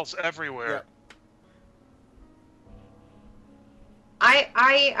pastels everywhere. Yeah.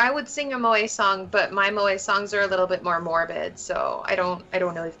 I would sing a Moe song, but my Moe songs are a little bit more morbid, so I don't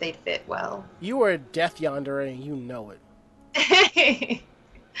know if they'd fit well. You are a Death Yonder, and you know it.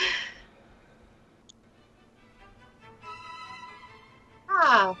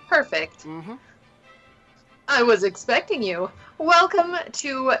 Ah, perfect. Mm-hmm. I was expecting you. Welcome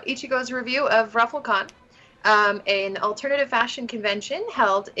to Ichigo's review of RuffleCon, an alternative fashion convention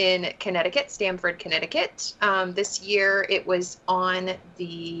held in Connecticut, Stamford, Connecticut. This year it was on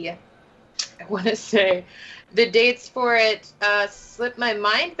the, I want to say, the dates for it slipped my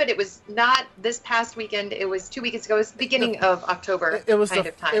mind, but it was not this past weekend. It was 2 weeks ago. It was the beginning of October. It was kind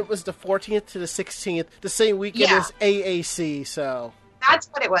of time. It was the 14th to the 16th, the same weekend as AAC. So that's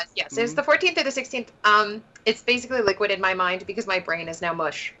what it was. Yes, it was the 14th or the 16th. It's basically liquid in my mind because my brain is now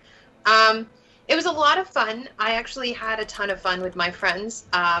mush. It was a lot of fun. I actually had a ton of fun with my friends,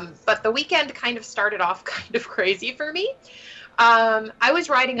 but the weekend kind of started off kind of crazy for me. I was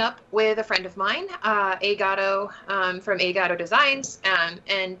riding up with a friend of mine, Agato, from Agato Designs,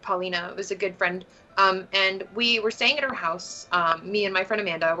 and Paulina was a good friend. And we were staying at her house. Me and my friend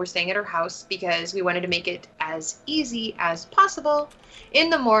Amanda were staying at her house because we wanted to make it as easy as possible in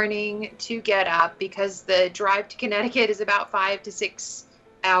the morning to get up, because the drive to Connecticut is about 5 to 6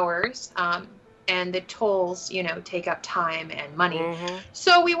 hours. And the tolls, take up time and money. Mm-hmm.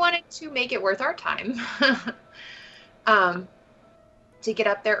 So we wanted to make it worth our time. To get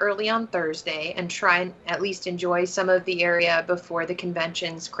up there early on Thursday and try and at least enjoy some of the area before the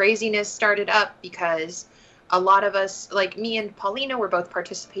convention's craziness started up, because a lot of us, like me and Paulina, were both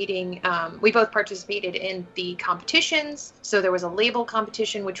participating. We both participated in the competitions. So there was a label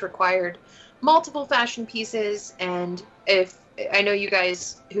competition, which required multiple fashion pieces. And if I know you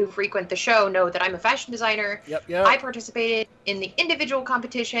guys who frequent the show know that I'm a fashion designer. Yep. I participated in the individual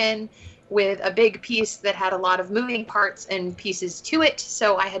competition with a big piece that had a lot of moving parts and pieces to it,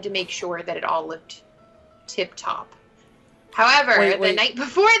 so I had to make sure that it all looked tip-top. However, the night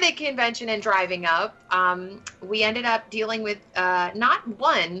before the convention and driving up, we ended up dealing with not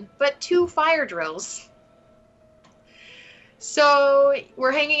one, but 2 fire drills. So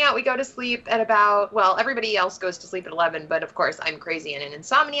we're hanging out, we go to sleep at about, well, everybody else goes to sleep at 11, but of course I'm crazy and an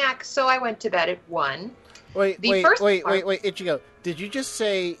insomniac, so I went to bed at 1. Wait, Ichigo, did you just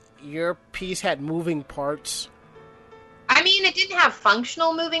say your piece had moving parts? I mean, it didn't have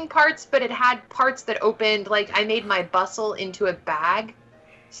functional moving parts, but it had parts that opened, like I made my bustle into a bag.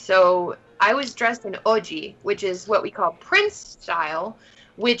 So I was dressed in oji, which is what we call prince style,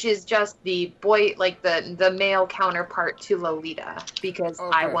 which is just the boy, like the male counterpart to Lolita, because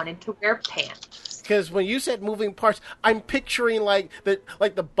I wanted to wear pants. Because when you said moving parts, I'm picturing like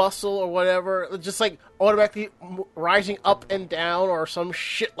the bustle or whatever, just like automatically rising up and down or some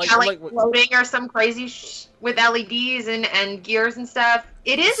shit like floating or some crazy with LEDs and gears and stuff.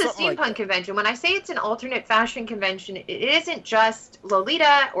 It is a steampunk convention. When I say it's an alternate fashion convention, it isn't just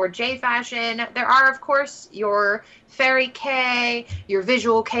Lolita or J fashion. There are, of course, your Fairy K, your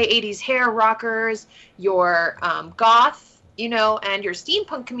Visual K 80s hair rockers, your goth, and your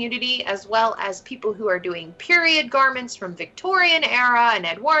steampunk community, as well as people who are doing period garments from Victorian era and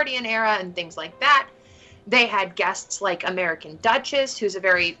Edwardian era and things like that. They had guests like American Duchess, who's a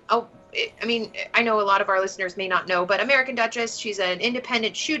very, I know a lot of our listeners may not know, but American Duchess, she's an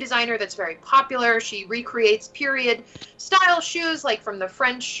independent shoe designer that's very popular. She recreates period style shoes, like from the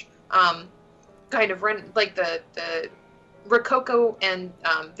French kind of like the Rococo and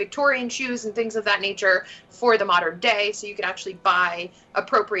Victorian shoes and things of that nature for the modern day. So you could actually buy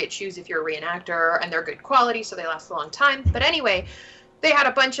appropriate shoes if you're a reenactor, and they're good quality, so they last a long time. But anyway, they had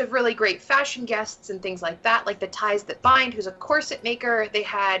a bunch of really great fashion guests and things like that, like the Ties That Bind, who's a corset maker. They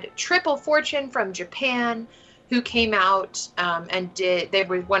had Triple Fortune from Japan, who came out and they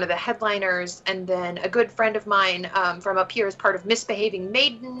were one of the headliners. And then a good friend of mine from up here is part of Misbehaving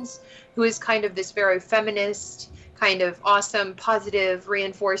Maidens, who is kind of this very feminist, kind of awesome, positive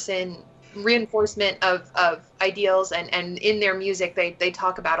reinforcement of ideals, and in their music they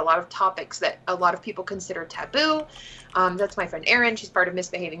talk about a lot of topics that a lot of people consider taboo. That's my friend Erin. She's part of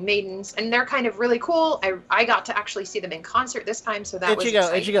Misbehaving Maidens, and they're kind of really cool. I got to actually see them in concert this time, so that was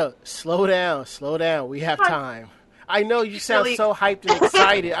exciting. Ichigo, slow down. We have time. I know you sound so hyped and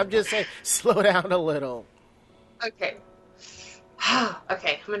excited. I'm just saying, slow down a little. Okay.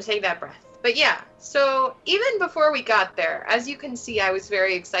 Okay, I'm going to take that breath. But yeah, so even before we got there, as you can see, I was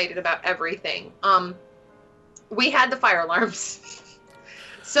very excited about everything. We had the fire alarms.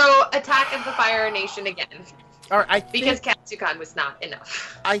 So Attack of the Fire Nation again. All right, because Katsucon was not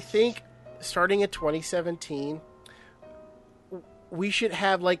enough. I think starting in 2017, we should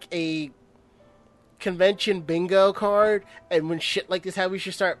have like a convention bingo card, and when shit like this happens, we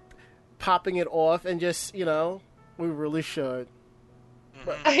should start popping it off and just, we really should.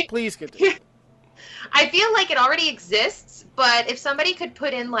 But please continue. I feel like it already exists, but if somebody could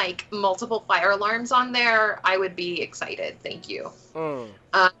put in like multiple fire alarms on there, I would be excited. Thank you.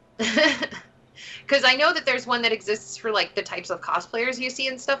 Because I know that there's one that exists for like the types of cosplayers you see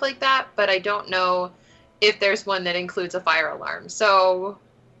and stuff like that, but I don't know if there's one that includes a fire alarm. So,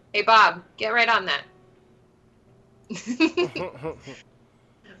 hey Bob, get right on that.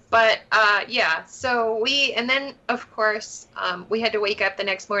 But yeah, so and then of course we had to wake up the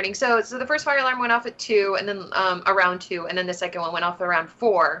next morning. So the first fire alarm went off at 2, and then around 2, and then the second one went off around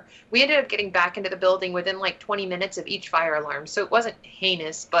 4. We ended up getting back into the building within like 20 minutes of each fire alarm, so it wasn't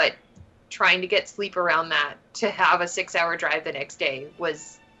heinous, but trying to get sleep around that to have a 6-hour drive the next day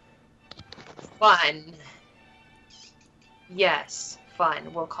was fun. Yes,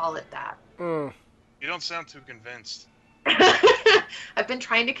 fun. We'll call it that. You don't sound too convinced. I've been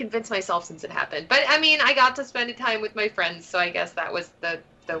trying to convince myself since it happened. But, I mean, I got to spend time with my friends, so I guess that was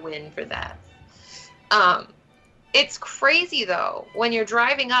the win for that. It's crazy, though, when you're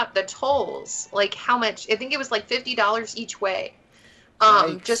driving up, the tolls, like how much, I think it was like $50 each way,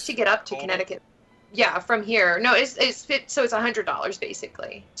 just to get up to Connecticut. Yeah, from here. No, so it's $100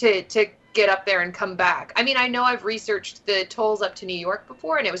 basically to get up there and come back. I mean, I know I've researched the tolls up to New York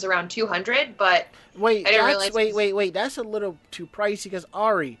before, and it was around $200, but wait, that's a little too pricey. Because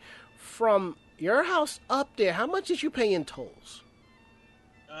Ari, from your house up there, how much did you pay in tolls?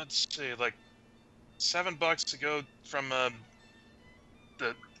 Let's see, like $7 to go from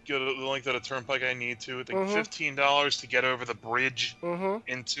go to the length of the turnpike I need to. I think $15 to get over the bridge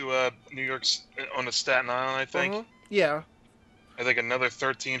into New York's on the Staten Island. I think. Yeah. I think another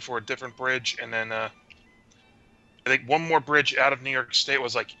 $13 for a different bridge, and then I think one more bridge out of New York State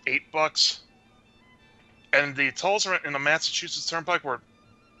was like $8. And the tolls in the Massachusetts Turnpike were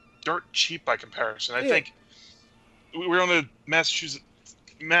dirt cheap by comparison. I think we were on the Massachusetts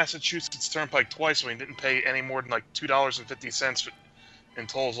Turnpike twice, and we didn't pay any more than like $2.50 in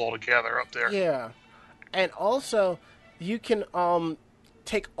tolls altogether up there. Yeah, and also you can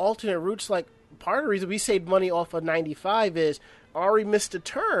take alternate routes. Like part of the reason we saved money off of 95 is Ari missed a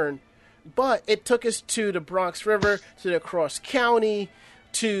turn, but it took us to the Bronx River, to the Cross County,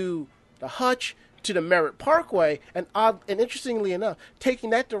 to the Hutch, to the Merritt Parkway, and interestingly enough, taking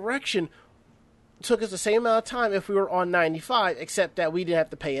that direction took us the same amount of time if we were on 95, except that we didn't have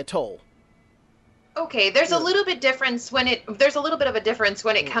to pay a toll. Okay, there's a little bit there's a little bit of a difference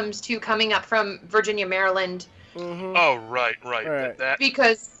when it comes to coming up from Virginia, Maryland. Oh, right. That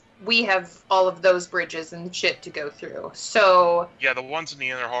because we have all of those bridges and shit to go through. So yeah, the ones in the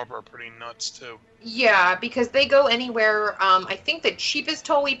Inner Harbor are pretty nuts too. Yeah, because they go anywhere. I think the cheapest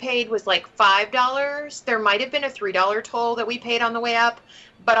toll we paid was like $5. There might have been a $3 toll that we paid on the way up,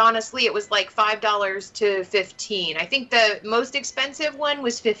 but honestly, it was like $5 to $15. I think the most expensive one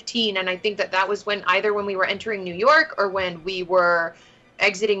was $15, and I think that was either when we were entering New York or when we were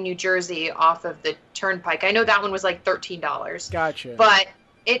exiting New Jersey off of the turnpike. I know that one was like $13. Gotcha. But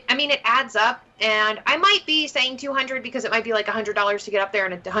it adds up, and I might be saying $200 because it might be like $100 to get up there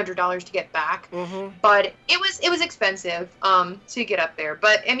and $100 to get back. But it was expensive to get up there.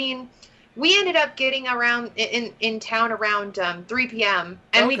 But I mean, we ended up getting around in town around 3 p.m.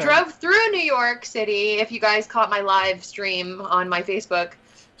 and we drove through New York City. If you guys caught my live stream on my Facebook,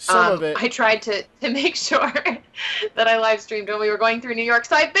 some of it. I tried to make sure that I live streamed when we were going through New York.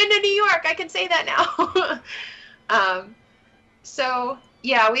 So I've been to New York. I can say that now. So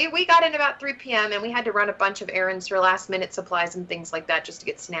yeah, we got in about 3 p.m. and we had to run a bunch of errands for last minute supplies and things like that just to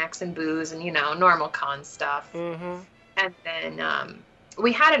get snacks and booze and, normal con stuff. And then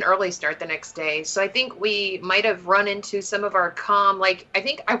we had an early start the next day. So I think we might have run into some of our comm. Like, I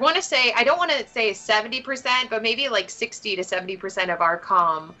don't want to say 70%, but maybe like 60 to 70% of our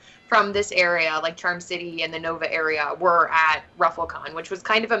comm from this area, like Charm City and the Nova area, were at RuffleCon, which was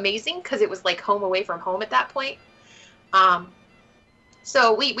kind of amazing because it was like home away from home at that point.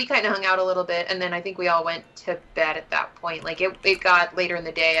 So we kind of hung out a little bit, and then I think we all went to bed at that point. Like, it got later in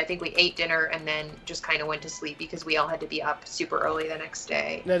the day. I think we ate dinner and then just kind of went to sleep because we all had to be up super early the next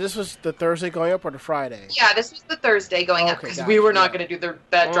day. Now, this was the Thursday going up or the Friday? Yeah, this was the Thursday going up because we were not going to do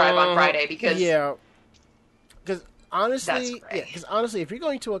that drive on Friday because... Yeah. Because honestly, if you're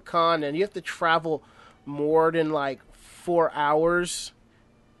going to a con and you have to travel more than like 4 hours,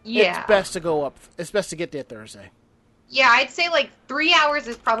 it's best to go up. It's best to get there Thursday. Yeah, I'd say like 3 hours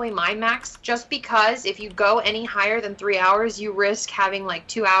is probably my max, just because if you go any higher than 3 hours, you risk having like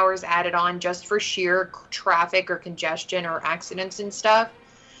 2 hours added on just for sheer traffic or congestion or accidents and stuff.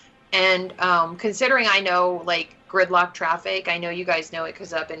 And considering I know like gridlock traffic, I know you guys know it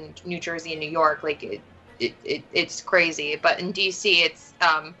because up in New Jersey and New York, like it's crazy. But in DC, it's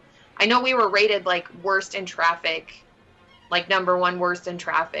I know we were rated like worst in traffic, like #1 worst in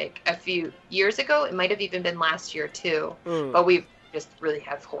traffic a few years ago. It might have even been last year too. But we just really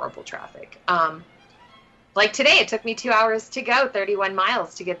have horrible traffic. Like today, it took me 2 hours to go 31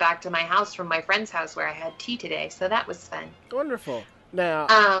 miles to get back to my house from my friend's house where I had tea today. So that was fun. Wonderful.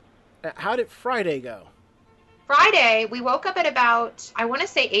 Now, how did Friday go? Friday, we woke up at about, I want to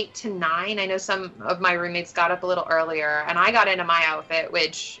say 8 to 9. I know some of my roommates got up a little earlier, and I got into my outfit,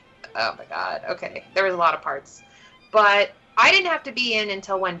 which, oh my God, okay, there was a lot of parts. But I didn't have to be in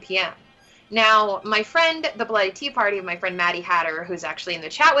until 1 p.m. Now, my friend, the Bloody Tea Party, my friend Maddie Hatter, who's actually in the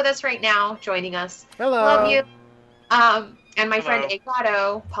chat with us right now, joining us. Hello. Love you. And my Hello. friend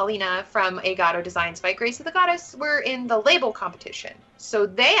Agato, Paulina from Agato Designs by Grace of the Goddess, were in the label competition. So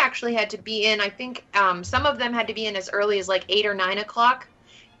they actually had to be in, I think some of them had to be in as early as like 8 or 9 o'clock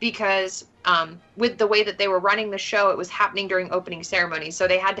because with the way that they were running the show, it was happening during opening ceremony. So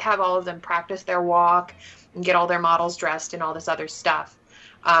they had to have all of them practice their walk and get all their models dressed and all this other stuff.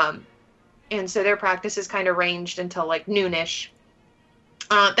 And so their practices kind of ranged until like noonish.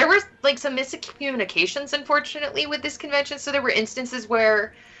 There were like some miscommunications, unfortunately, with this convention. So there were instances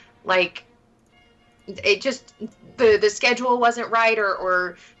where, like, it just the schedule wasn't right,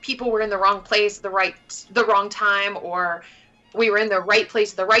 or people were in the wrong place the wrong time, or we were in the right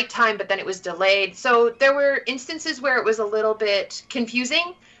place at the right time, but then it was delayed. So there were instances where it was a little bit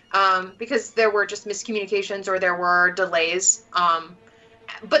confusing because there were just miscommunications or there were delays.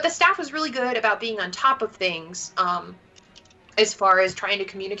 But the staff was really good about being on top of things. As far as trying to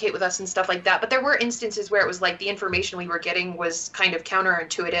communicate with us and stuff like that. But there were instances where it was like the information we were getting was kind of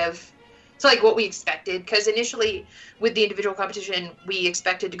counterintuitive to like what we expected. Because initially with the individual competition, we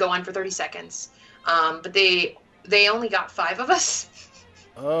expected to go on for 30 seconds. But they only got 5 of us.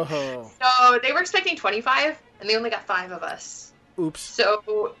 Oh. So they were expecting 25 and they only got 5 of us. Oops.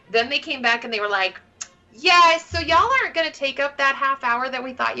 So then they came back and they were like, yeah, so y'all aren't going to take up that half hour that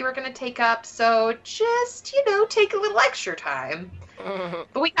we thought you were going to take up, so just, take a little extra time.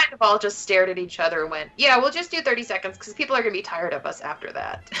 But we kind of all just stared at each other and went, yeah, we'll just do 30 seconds because people are going to be tired of us after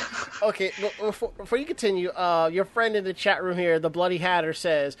that. Okay, well, before you continue, your friend in the chat room here, the Bloody Hatter,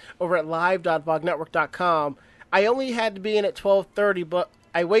 says over at live.vognetwork.com, I only had to be in at 12:30, but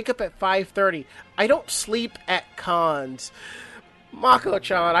I wake up at 5:30. I don't sleep at cons.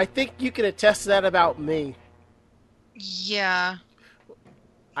 Mako-chan, I think you can attest to that about me. Yeah.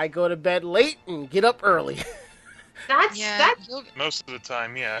 I go to bed late and get up early. That's Most of the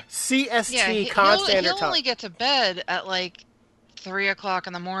time, yeah. CST, Con Standard he'll Time. only get to bed at like 3 o'clock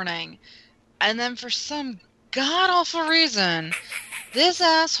in the morning. And then for some god-awful reason, this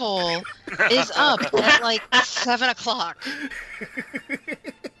asshole is up at like 7 o'clock.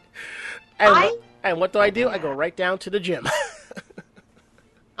 And what do? I go right down to the gym.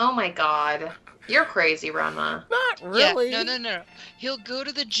 Oh my God. You're crazy, Rama. Not really. Yeah, no. He'll go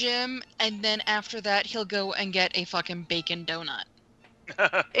to the gym, and then after that, he'll go and get a fucking bacon donut.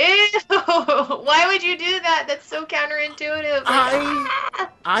 Ew! Why would you do that? That's so counterintuitive.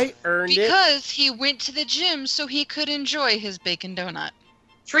 I earned it. Because he went to the gym so he could enjoy his bacon donut.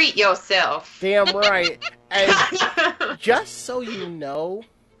 Treat yourself. Damn right. And just so you know,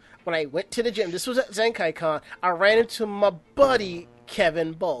 when I went to the gym, this was at Zenkai Con, I ran into my buddy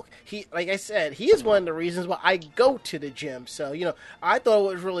Kevin Bulk. He, like I said, he is one of the reasons why I go to the gym. So, I thought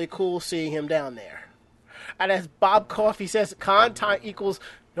it was really cool seeing him down there. And as Bob Coffey says, con time equals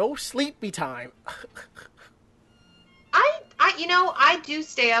no sleepy time. I do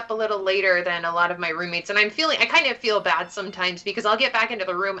stay up a little later than a lot of my roommates, and I kind of feel bad sometimes because I'll get back into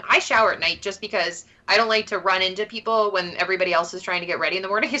the room. I shower at night just because I don't like to run into people when everybody else is trying to get ready in the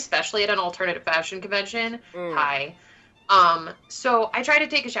morning, especially at an alternative fashion convention. Hi. So I try to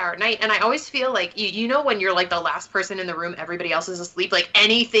take a shower at night, and I always feel like, when you're like the last person in the room, everybody else is asleep, like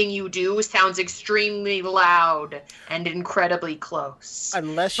anything you do sounds extremely loud and incredibly close.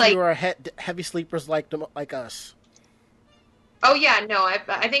 Unless you are heavy sleepers like us. Oh yeah, no,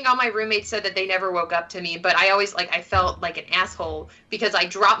 I think all my roommates said that they never woke up to me, but I always, I felt like an asshole because I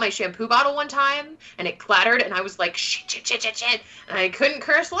dropped my shampoo bottle one time, and it clattered, and I was like, shit, and I couldn't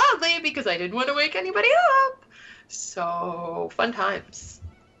curse loudly because I didn't want to wake anybody up. So, fun times.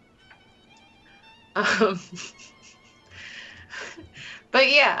 But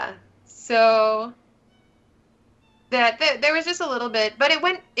yeah, so there was just a little bit, but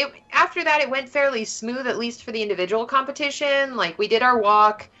after that it went fairly smooth, at least for the individual competition. Like, we did our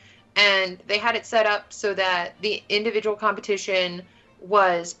walk, and they had it set up so that the individual competition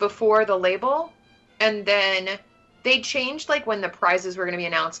was before the label, and then they changed like when the prizes were going to be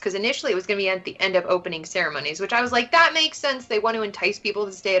announced, because initially it was going to be at the end of opening ceremonies, which I was like, that makes sense. They want to entice people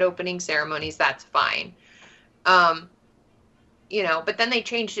to stay at opening ceremonies. That's fine. You know, but then they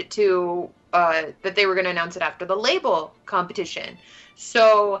changed it to that they were going to announce it after the label competition.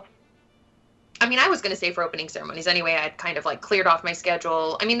 So, I mean, I was going to stay for opening ceremonies anyway. I'd kind of like cleared off my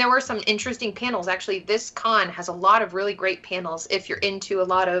schedule. I mean, there were some interesting panels. Actually, this con has a lot of really great panels if you're into a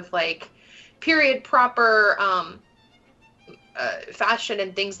lot of like period proper fashion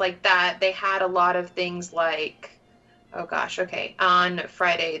and things like that. They had a lot of things like, oh gosh, okay, on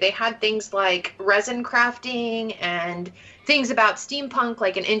Friday, they had things like resin crafting and things about steampunk,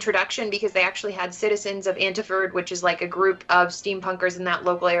 like an introduction, because they actually had Citizens of Antiford, which is like a group of steampunkers in that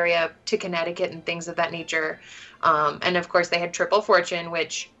local area, to Connecticut and things of that nature. And of course they had Triple Fortune,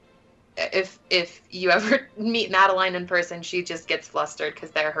 which if you ever meet Madeline in person, she just gets flustered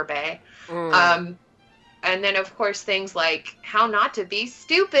because they're her bae. And then of course things like how not to be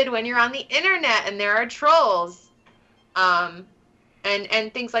stupid when you're on the internet and there are trolls.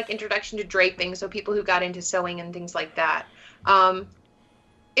 And things like introduction to draping, so people who got into sewing and things like that.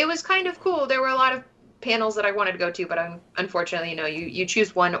 It was kind of cool. There were a lot of panels that I wanted to go to, but unfortunately, you know, you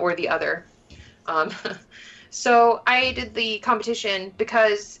choose one or the other. So I did the competition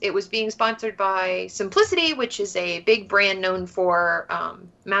because it was being sponsored by Simplicity, which is a big brand known for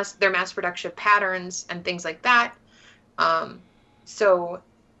their mass production patterns and things like that. So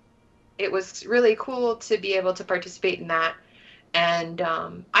it was really cool to be able to participate in that. And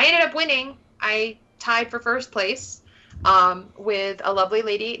I ended up winning. I tied for first place with a lovely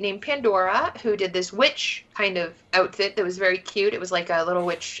lady named Pandora, who did this witch kind of outfit that was very cute. It was like a little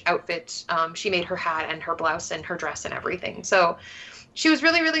witch outfit. She made her hat and her blouse and her dress and everything. So she was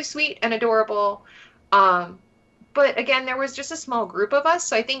really, really sweet and adorable. But again, there was just a small group of us.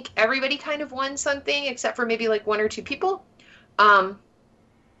 So I think everybody kind of won something except for maybe like one or two people.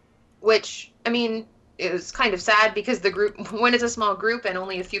 Which, I mean, it was kind of sad because the group, when it's a small group and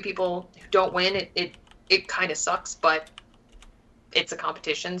only a few people don't win, it kind of sucks, but it's a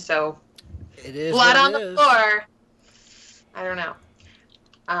competition, so it is blood on the floor. I don't know.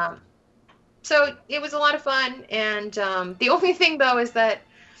 So it was a lot of fun, and the only thing though is that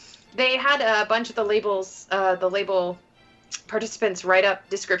they had a bunch of the label participants write up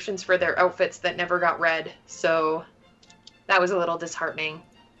descriptions for their outfits that never got read, so that was a little disheartening.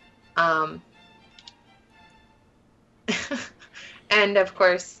 And of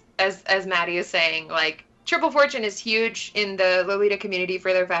course, as Maddie is saying, like, Triple Fortune is huge in the Lolita community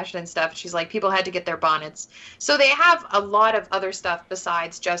for their fashion and stuff. She's like, people had to get their bonnets. So they have a lot of other stuff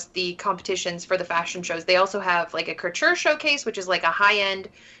besides just the competitions for the fashion shows. They also have like a couture showcase, which is like a high-end,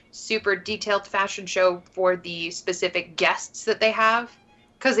 super detailed fashion show for the specific guests that they have.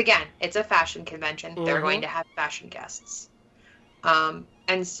 Because again, it's a fashion convention. Mm-hmm. They're going to have fashion guests.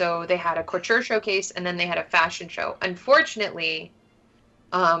 And so they had a couture showcase, and then they had a fashion show. Unfortunately,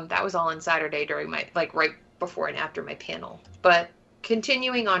 that was all on Saturday during my, like, right before and after my panel. But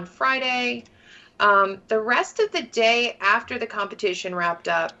continuing on Friday, the rest of the day after the competition wrapped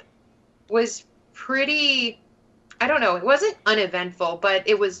up was pretty, I don't know, it wasn't uneventful, but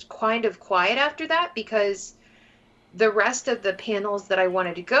it was kind of quiet after that because the rest of the panels that I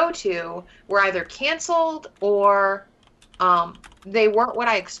wanted to go to were either canceled or they weren't what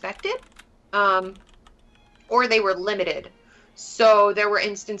I expected, or they were limited. So there were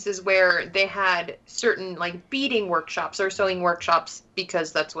instances where they had certain like beading workshops or sewing workshops,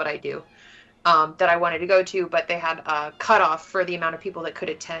 because that's what I do, that I wanted to go to, but they had a cutoff for the amount of people that could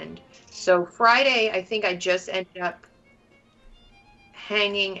attend. So Friday, I think I just ended up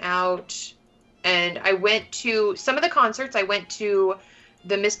hanging out, and I went to some of the concerts. I went to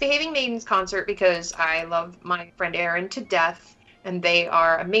the Misbehaving Maidens concert because I love my friend Erin to death, and they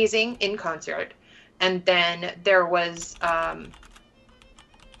are amazing in concert. And then there was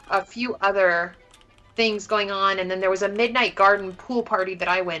a few other things going on, and then there was a Midnight Garden pool party that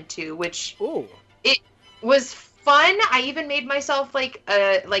I went to, which it was fun. I even made myself like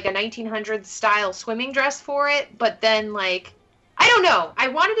a 1900s style swimming dress for it, but then like, I don't know, I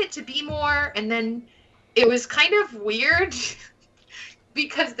wanted it to be more, and then it was kind of weird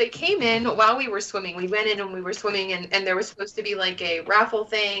because they came in while we were swimming. We went in and we were swimming, and there was supposed to be like a raffle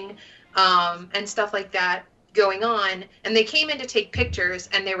thing and stuff like that going on, and they came in to take pictures,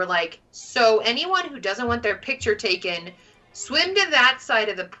 and they were like, so anyone who doesn't want their picture taken, swim to that side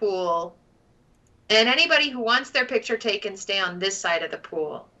of the pool, and anybody who wants their picture taken, stay on this side of the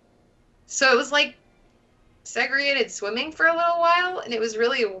pool. So it was like segregated swimming for a little while, and it was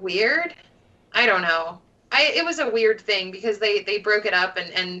really weird. I don't know. it was a weird thing because they broke it up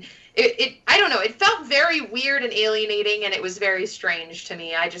and it I don't know, it felt very weird and alienating, and it was very strange to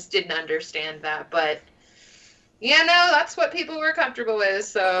me. I just didn't understand that, but yeah, no, that's what people were comfortable with,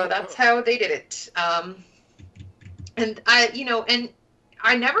 so that's how they did it. And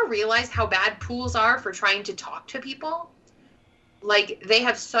I never realized how bad pools are for trying to talk to people. Like, they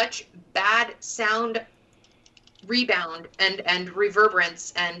have such bad sound rebound and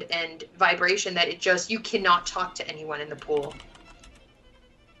reverberance and vibration that you cannot talk to anyone in the pool.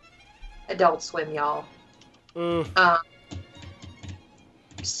 Adult Swim, y'all.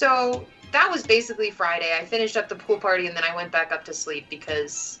 So that was basically Friday. I finished up the pool party and then I went back up to sleep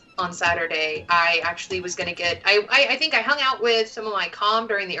because on Saturday I actually was going to I think I hung out with some of my comm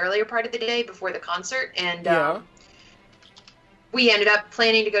during the earlier part of the day before the concert, and we ended up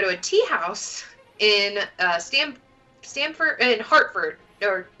planning to go to a tea house in Stamford, in Hartford,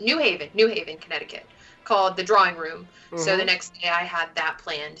 or New Haven, Connecticut, called the Drawing Room. So the next day I had that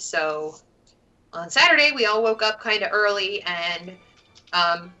planned. So on Saturday we all woke up kind of early, and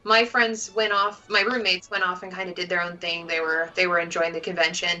my roommates went off and kind of did their own thing. They were enjoying the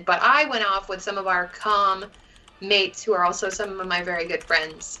convention, but I went off with some of our comm mates who are also some of my very good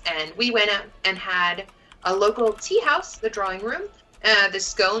friends, and we went out and had a local tea house, the Drawing Room. The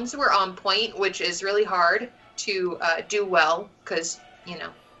scones were on point, which is really hard to do well because,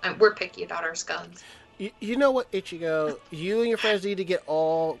 we're picky about our scones. You know what, Ichigo? You and your friends need to get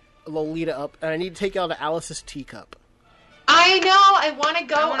all Lolita up, and I need to take you all to Alice's Teacup. I know! I want to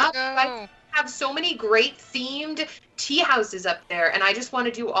go up. Go. I have so many great themed tea houses up there, and I just want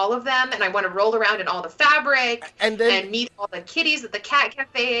to do all of them, and I want to roll around in all the fabric, and meet all the kitties at the cat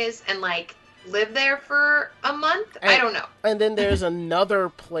cafes, and, live there for a month? I don't know. And then there's another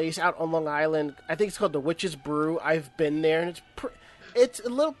place out on Long Island. I think it's called the Witch's Brew. I've been there, and it's a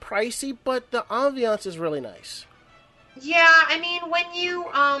little pricey, but the ambiance is really nice. Yeah, I mean, when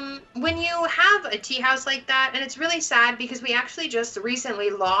you have a tea house like that, and it's really sad because we actually just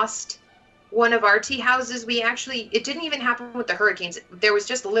recently lost one of our tea houses. It didn't even happen with the hurricanes. There was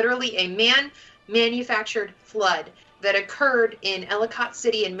just literally a manufactured flood that occurred in Ellicott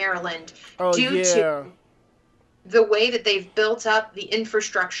City in Maryland due to the way that they've built up the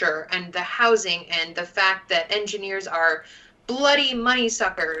infrastructure and the housing, and the fact that engineers are bloody money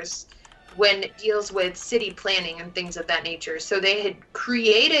suckers when it deals with city planning and things of that nature. So they had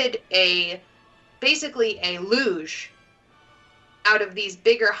created basically a luge out of these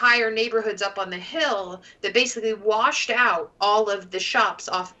bigger, higher neighborhoods up on the hill that basically washed out all of the shops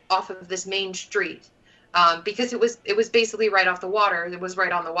off of this main street. Because it was basically right off the water. It was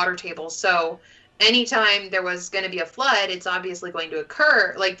right on the water table. So anytime there was going to be a flood, it's obviously going to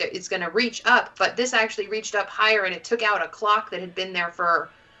occur. It's going to reach up. But this actually reached up higher, and it took out a clock that had been there for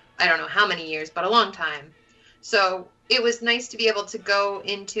I don't know how many years, but a long time. So it was nice to be able to go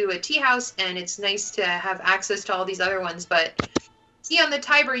into a tea house, and it's nice to have access to all these other ones. But tea on the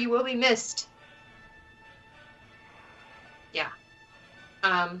Tiber, you will be missed. Yeah.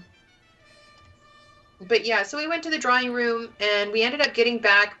 But yeah, so we went to the Drawing Room, and we ended up getting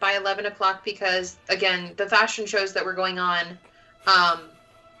back by 11 o'clock because, again, the fashion shows that were going on, and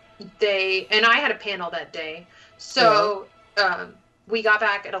I had a panel that day. So we got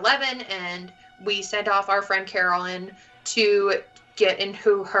back at 11, and we sent off our friend Carolyn to get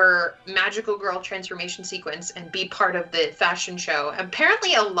into her magical girl transformation sequence and be part of the fashion show.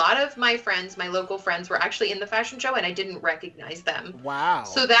 Apparently, a lot of my friends, my local friends, were actually in the fashion show, and I didn't recognize them. Wow.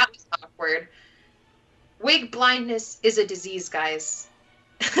 So that was awkward. Wig blindness is a disease, guys.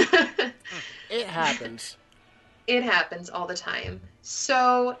 It happens. It happens all the time.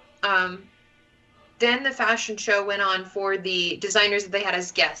 So, then the fashion show went on for the designers that they had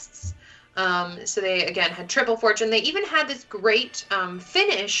as guests. So they, again, had Triple Fortune. They even had this great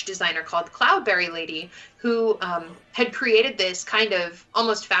Finnish designer called Cloudberry Lady who had created this kind of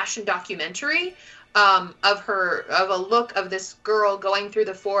almost fashion documentary of a look of this girl going through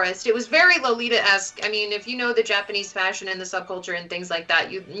the forest. It was very Lolita-esque. I mean, if you know the Japanese fashion and the subculture and things like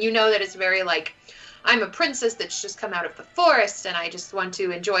that, you know that it's very like, I'm a princess that's just come out of the forest and I just want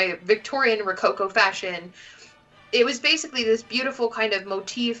to enjoy Victorian Rococo fashion. It was basically this beautiful kind of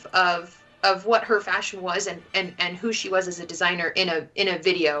motif of what her fashion was and who she was as a designer in a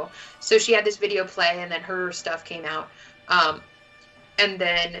video. So she had this video play, and then her stuff came out. And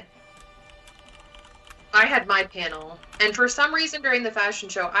then I had my panel, and for some reason during the fashion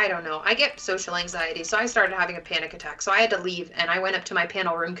show, I don't know, I get social anxiety, so I started having a panic attack. So I had to leave, and I went up to my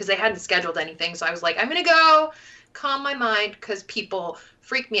panel room because they hadn't scheduled anything. So I was like, I'm going to go calm my mind because people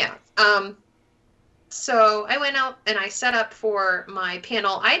freak me out. So I went out and I set up for my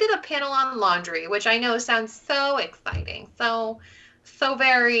panel. I did a panel on laundry, which I know sounds so exciting, so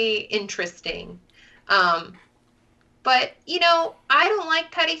very interesting. But, you know, I don't like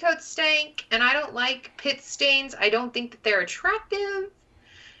petticoat stank, and I don't like pit stains. I don't think that they're attractive.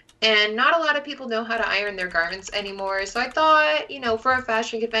 And not a lot of people know how to iron their garments anymore. So I thought, you know, for a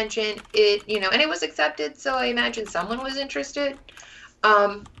fashion convention, and it was accepted, so I imagine someone was interested.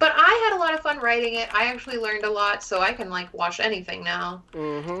 But I had a lot of fun writing it. I actually learned a lot, so I can, like, wash anything now.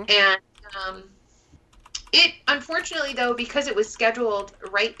 Mm-hmm. And it, unfortunately, though, because it was scheduled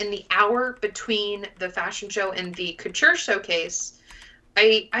right in the hour between the fashion show and the couture showcase,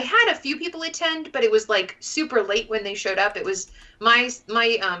 I had a few people attend, but it was, like, super late when they showed up. It was I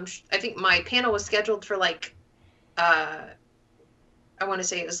think my panel was scheduled for, like, I want to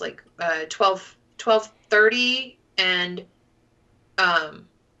say it was, like, 12:30, and,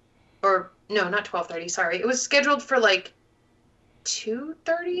 or, no, not 12:30, sorry. It was scheduled for, like,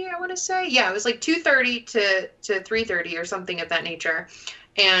 2:30, I want to say. Yeah, it was like 2:30 to 3:30 or something of that nature.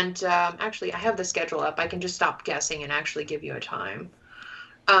 And actually, I have the schedule up. I can just stop guessing and actually give you a time.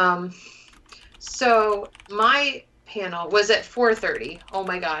 So my panel was at 4:30. Oh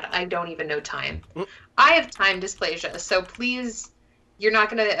my God, I don't even know time. I have time dysplasia, so please, you're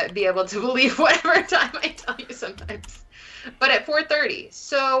not going to be able to believe whatever time I tell you sometimes. But at 4:30.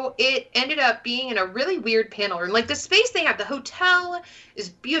 So it ended up being in a really weird panel room. Like, the space they have, the hotel is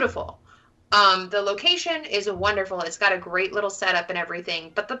beautiful. The location is wonderful. It's got a great little setup and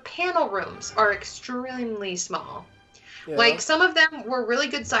everything. But the panel rooms are extremely small. Yeah. Like, some of them were really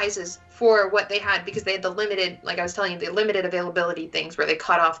good sizes for what they had, because they had the limited, like I was telling you, the limited availability things where they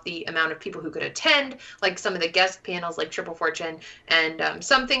cut off the amount of people who could attend, like some of the guest panels like Triple Fortune, and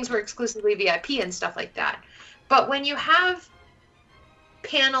some things were exclusively VIP and stuff like that. But when you have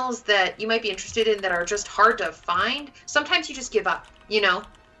panels that you might be interested in that are just hard to find, sometimes you just give up, you know,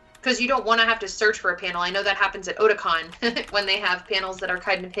 because you don't want to have to search for a panel. I know that happens at Otakon when they have panels that are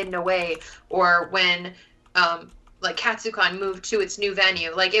kind of hidden away, or when like Katsucon moved to its new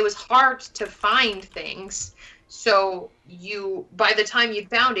venue. Like, it was hard to find things. So by the time you'd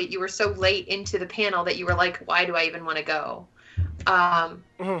found it, you were so late into the panel that you were like, why do I even want to go?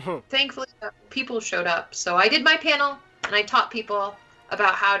 Thankfully, people showed up. So I did my panel, and I taught people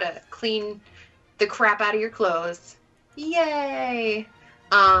about how to clean the crap out of your clothes. Yay!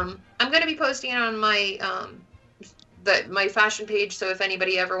 I'm going to be posting it on my my fashion page, so if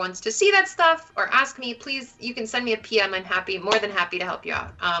anybody ever wants to see that stuff or ask me, please, you can send me a PM. I'm more than happy to help you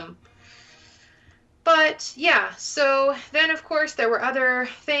out. But yeah, so then of course there were other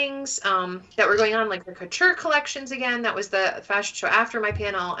things that were going on, like the couture collections again. That was the fashion show after my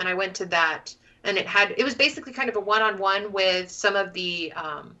panel, and I went to that, and it was basically kind of a one-on-one with some of the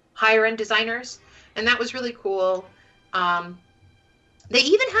higher end designers, and that was really cool. They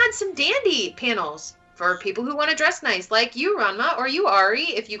even had some dandy panels for people who want to dress nice, like you, Ranma, or you, Ari.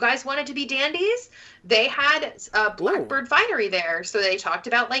 If you guys wanted to be dandies, they had Blackbird Finery there. So they talked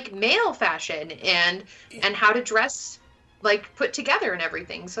about, like, male fashion and how to dress, like, put together and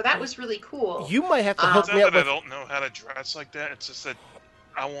everything. So that was really cool. You might have to It's hook not me up that I with... don't know how to dress like that. It's just that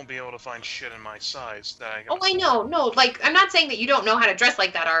I won't be able to find shit in my size that I. Oh, I know. No, like, I'm not saying that you don't know how to dress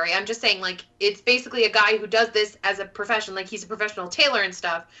like that, Ari. I'm just saying, like, it's basically a guy who does this as a profession. Like, he's a professional tailor and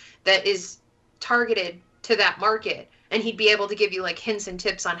stuff that is targeted to that market, and he'd be able to give you, like, hints and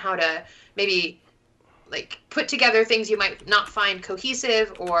tips on how to maybe, like, put together things you might not find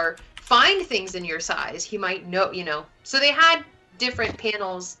cohesive, or find things in your size. He might know, you know. So they had different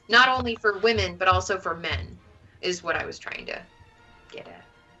panels, not only for women, but also for men, is what I was trying to get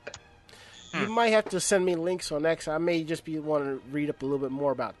at. You might have to send me links on that, 'cause I may just be wanting to read up a little bit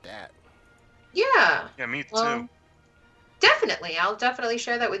more about that. Yeah. Yeah, me too. Definitely. I'll definitely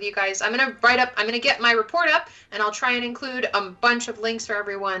share that with you guys. I'm going to get my report up, and I'll try and include a bunch of links for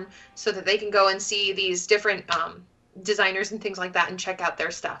everyone so that they can go and see these different designers and things like that and check out their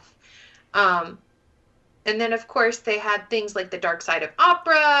stuff. And then, of course, they had things like the dark side of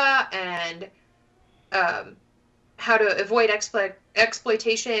opera and how to avoid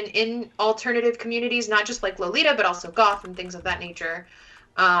exploitation in alternative communities, not just like Lolita, but also goth and things of that nature.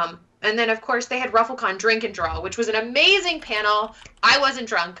 And then, of course, they had RuffleCon Drink and Draw, which was an amazing panel. I wasn't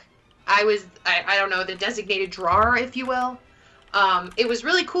drunk. I was, I don't know, the designated drawer, if you will. It was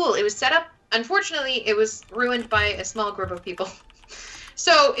really cool. It was set up, unfortunately, it was ruined by a small group of people.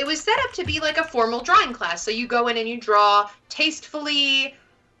 So it was set up to be like a formal drawing class. So you go in and you draw tastefully,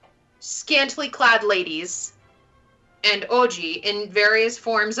 scantily clad ladies and Oji in various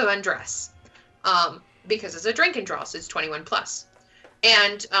forms of undress. Because it's a drink and draw, so it's 21 plus.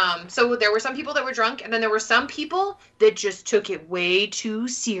 And so there were some people that were drunk, and then there were some people that just took it way too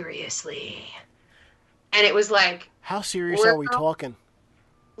seriously. And it was like... How serious are we talking?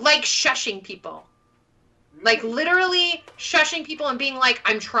 Like shushing people. Like literally shushing people and being like,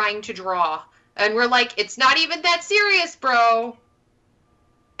 I'm trying to draw. And we're like, it's not even that serious, bro.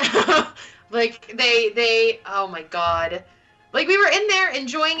 Like they oh my god. Like we were in there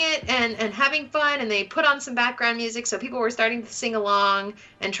enjoying it and having fun, and they put on some background music, so people were starting to sing along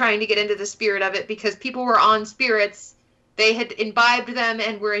and trying to get into the spirit of it, because people were on spirits. They had imbibed them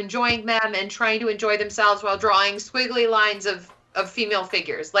and were enjoying them and trying to enjoy themselves while drawing squiggly lines of female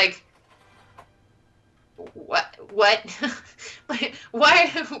figures. Like, what? Like, why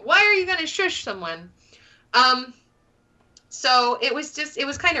are you gonna shush someone? So it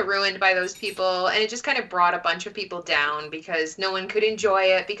was kind of ruined by those people, and it just kind of brought a bunch of people down because no one could enjoy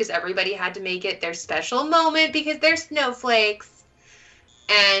it, because everybody had to make it their special moment because they're snowflakes.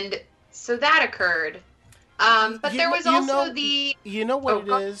 And so that occurred. But there was also the... You know what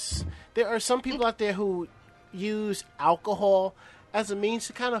it is? There are some people out there who use alcohol as a means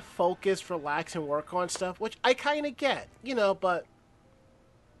to kind of focus, relax, and work on stuff, which I kind of get, but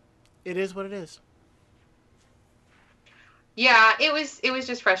it is what it is. Yeah, it was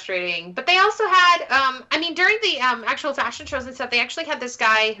just frustrating. But they also had, during the actual fashion shows and stuff, they actually had this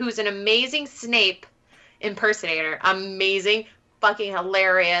guy who's an amazing Snape impersonator. Amazing, fucking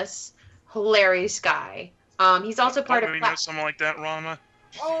hilarious guy. He's also part of... You know someone like that, Rama?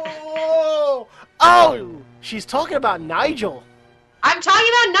 Oh! She's talking about Nigel. I'm talking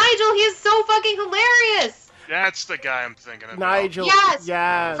about Nigel. He is so fucking hilarious. That's the guy I'm thinking about. Nigel.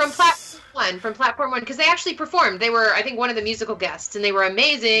 Yes. From Platform 1, because they actually performed. They were, I think, one of the musical guests, and they were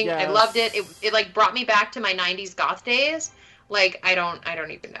amazing. Yes. I loved it. It like brought me back to my 90s goth days. Like, I don't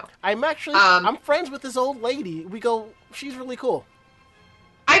even know. I'm friends with this old lady. She's really cool.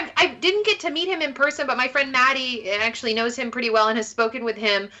 I didn't get to meet him in person, but my friend Maddie actually knows him pretty well and has spoken with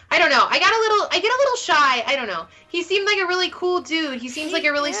him. I don't know. I get a little shy. I don't know. He seemed like a really cool dude. He seems like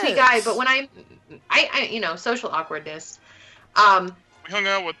a really sweet guy, but when I social awkwardness. We hung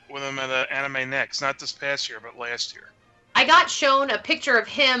out with him at Anime Next, not this past year, but last year. I got shown a picture of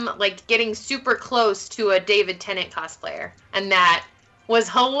him, like, getting super close to a David Tennant cosplayer, and that was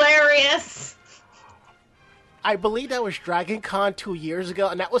hilarious. I believe that was Dragon Con 2 years ago,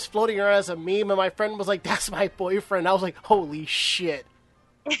 and that was floating around as a meme, and my friend was like, that's my boyfriend. I was like, holy shit.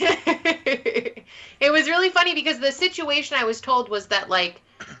 It was really funny because the situation I was told was that, like,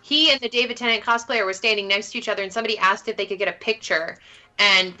 he and the David Tennant cosplayer were standing next to each other, and somebody asked if they could get a picture,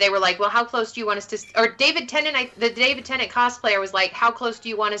 and they were like, well, how close do you want us to... Or the David Tennant cosplayer was like, how close do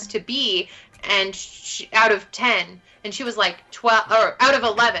you want us to be? And out of 10... And she was like 12, or out of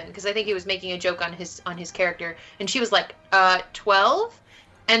 11, because I think he was making a joke on his character. And she was like 12,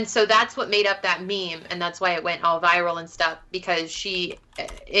 and so that's what made up that meme, and that's why it went all viral and stuff. Because she,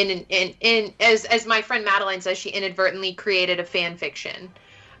 as my friend Madeline says, she inadvertently created a fan fiction.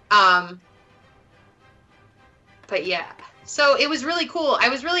 But yeah, so it was really cool. I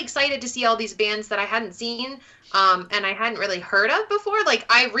was really excited to see all these bands that I hadn't seen, and I hadn't really heard of before. Like,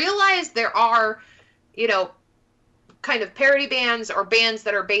 I realized there are, kind of parody bands or bands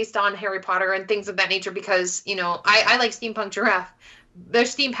that are based on Harry Potter and things of that nature, because, I like Steampunk Giraffe.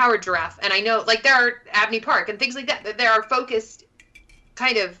 There's Steam Powered Giraffe, and I know, like, there are Abney Park and things like that there are focused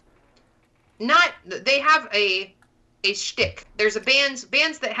kind of they have a shtick. There's bands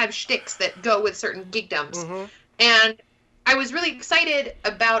that have shticks that go with certain geekdoms. Mm-hmm. And I was really excited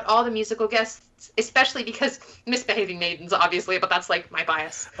about all the musical guests, especially because Misbehaving Maidens, obviously, but that's, like, my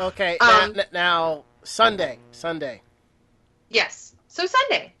bias. Okay, now Sunday. Yes. So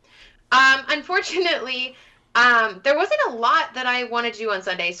Sunday. Unfortunately, there wasn't a lot that I wanted to do on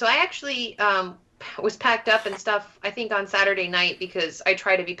Sunday. So I actually was packed up and stuff, I think, on Saturday night, because I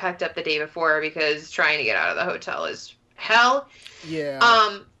try to be packed up the day before, because trying to get out of the hotel is hell.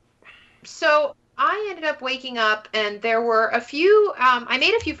 Yeah. So I ended up waking up, and there were a few, I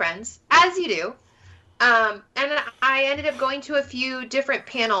made a few friends, as you do. And I ended up going to a few different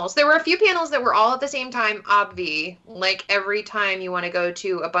panels. There were a few panels that were all at the same time, obvi. Like, every time you want to go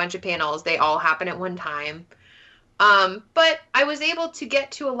to a bunch of panels, they all happen at one time. But I was able to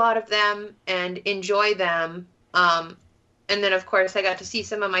get to a lot of them and enjoy them. And then, of course, I got to see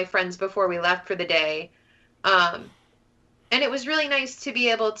some of my friends before we left for the day. And it was really nice to be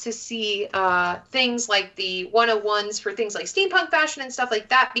able to see things like the 101s for things like steampunk fashion and stuff like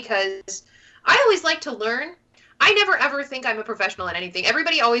that, because I always like to learn. I never ever think I'm a professional at anything.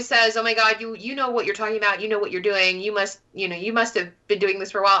 Everybody always says, "Oh my God, you know what you're talking about. You know what you're doing. You must have been doing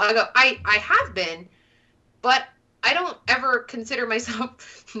this for a while." I go, I have been, but I don't ever consider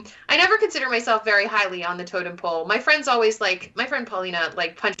myself I never consider myself very highly on the totem pole. My friends always like my friend Paulina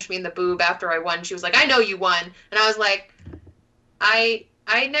like punched me in the boob after I won. She was like, "I know you won." And I was like, I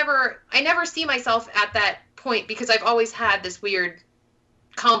never see myself at that point because I've always had this weird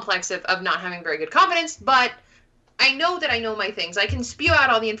complex of not having very good confidence, but I know that I know my things. I can spew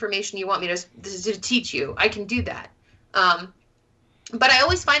out all the information you want me to teach you. I can do that. But I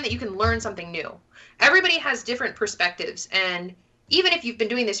always find that you can learn something new. Everybody has different perspectives, and even if you've been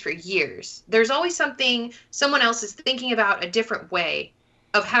doing this for years, there's always something someone else is thinking about a different way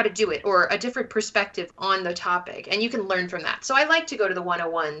of how to do it or a different perspective on the topic, and you can learn from that. So I like to go to the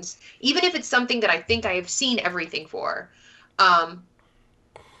 101s, even if it's something that I think I have seen everything for.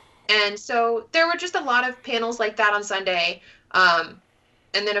 And so there were just a lot of panels like that on Sunday. And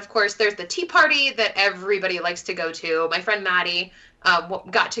then, of course, there's the tea party that everybody likes to go to. My friend Maddie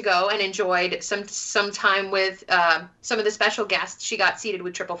got to go and enjoyed some time with some of the special guests. She got seated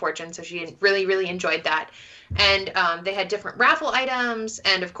with Triple Fortune, so she really, really enjoyed that. And they had different raffle items,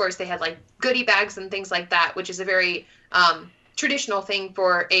 and of course they had like goodie bags and things like that, which is a very traditional thing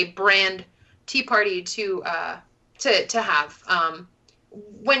for a brand tea party to have.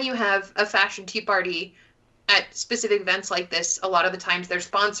 When you have a fashion tea party at specific events like this, a lot of the times they're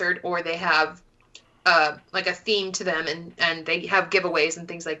sponsored or they have like a theme to them, and they have giveaways and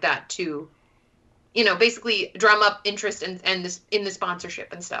things like that to, you know, basically drum up interest in the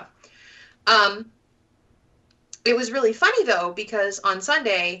sponsorship and stuff. It was really funny though, because on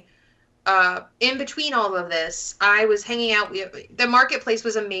Sunday, in between all of this, I was hanging out. The marketplace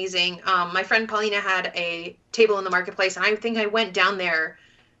was amazing. My friend Paulina had a table in the marketplace, and I think I went down there,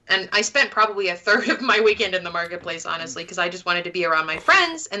 and I spent probably a third of my weekend in the marketplace, honestly, because I just wanted to be around my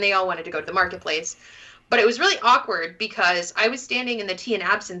friends, and they all wanted to go to the marketplace. But it was really awkward because I was standing in the tea and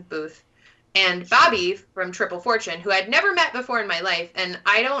absinthe booth, and Bobby from Triple Fortune, who I'd never met before in my life, and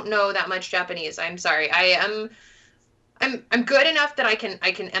I don't know that much Japanese. I'm sorry. I'm good enough that I can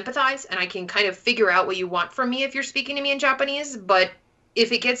empathize and I can kind of figure out what you want from me if you're speaking to me in Japanese. But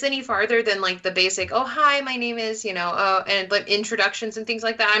if it gets any farther than like the basic, oh hi, my name is, you know, and like introductions and things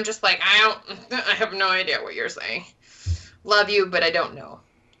like that, I'm just like, I have no idea what you're saying. Love you, but I don't know.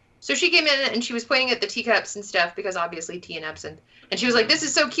 So she came in and she was pointing at the teacups and stuff because obviously tea and absinthe, and she was like, "This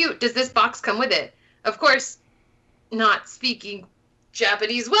is so cute. Does this box come with it?" Of course, not speaking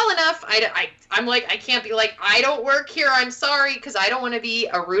Japanese well enough, I'm like, I can't be like, I don't work here, I'm sorry, because I don't want to be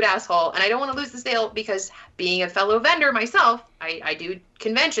a rude asshole, and I don't want to lose the sale, because being a fellow vendor myself, I do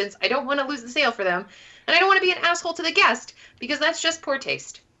conventions, I don't want to lose the sale for them, and I don't want to be an asshole to the guest, because that's just poor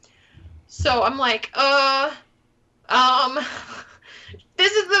taste. So I'm like,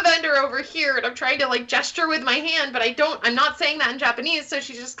 this is the vendor over here, and I'm trying to like gesture with my hand, but I'm not saying that in Japanese, so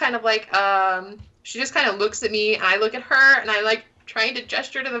she's just kind of like, she just kind of looks at me, and I look at her, and I like, trying to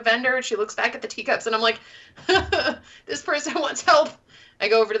gesture to the vendor, and she looks back at the teacups, and I'm like, this person wants help. I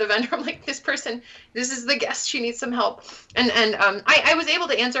go over to the vendor, I'm like, this is the guest, she needs some help. And I was able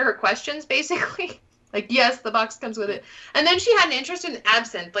to answer her questions, basically. Like, yes, the box comes with it. And then she had an interest in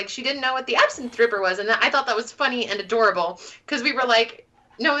absinthe. Like, she didn't know what the absinthe dripper was, and I thought that was funny and adorable, because we were like,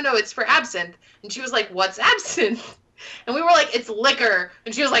 no, it's for absinthe. And she was like, what's absinthe? And we were like, it's liquor.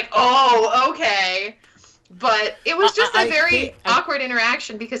 And she was like, oh, okay. But it was just a very awkward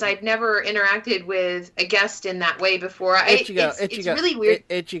interaction because I'd never interacted with a guest in that way before. It's really weird.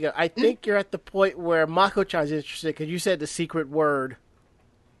 Ichigo, I think you're at the point where Mako-chan's interested because you said the secret word.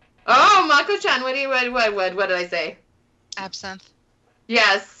 Oh, Mako-chan, what did I say? Absinthe.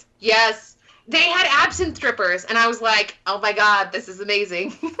 Yes. They had absinthe strippers, and I was like, oh my god, this is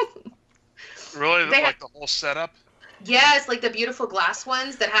amazing. Really? Like the whole setup? Yes, like the beautiful glass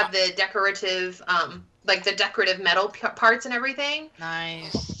ones that have the decorative, like the decorative metal parts and everything.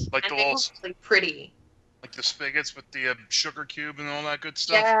 Nice. Like and the they little, were really pretty. like the spigots with the sugar cube and all that good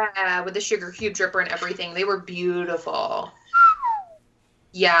stuff. Yeah, with the sugar cube dripper and everything. They were beautiful.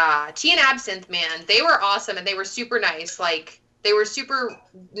 Yeah, tea and absinthe, man. They were awesome, and they were super nice. Like, they were super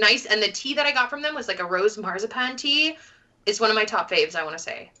nice, and the tea that I got from them was like a rose marzipan tea. It's one of my top faves, I want to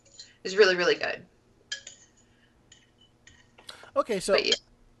say. It was really, really good. Okay, so yeah.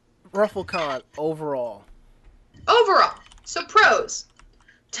 RuffleCon overall. So pros.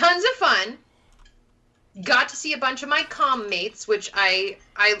 Tons of fun. Got to see a bunch of my comm mates, which I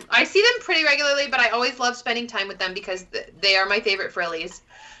see them pretty regularly, but I always love spending time with them because they are my favorite frillies.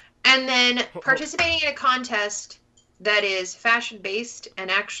 And then participating in a contest that is fashion-based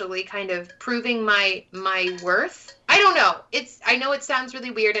and actually kind of proving my worth. I don't know. I know it sounds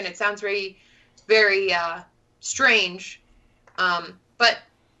really weird and it sounds very, very strange. But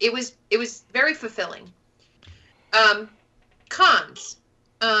it was very fulfilling. Cons.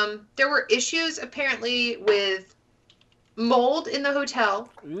 There were issues apparently with mold in the hotel.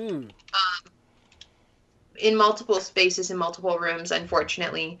 Ooh. In multiple spaces, in multiple rooms,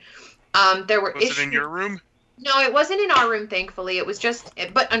 unfortunately. There were Was issues. it in your room? No, it wasn't in our room, thankfully. It was just,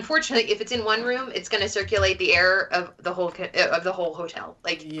 but unfortunately, if it's in one room, it's going to circulate the air of the whole hotel.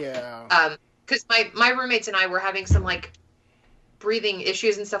 Like, Yeah. because my roommates and I were having some like breathing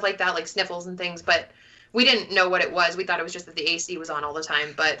issues and stuff like that, like sniffles and things, but we didn't know what it was. We thought it was just that the AC was on all the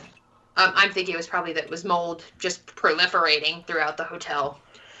time, but I'm thinking it was probably that it was mold just proliferating throughout the hotel.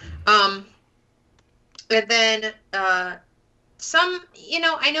 And then some,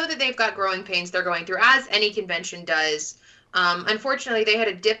 I know that they've got growing pains they're going through, as any convention does. Unfortunately, they had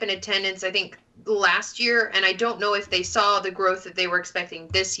a dip in attendance, I think, last year, and I don't know if they saw the growth that they were expecting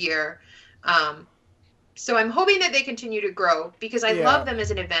this year. So I'm hoping that they continue to grow, because I love them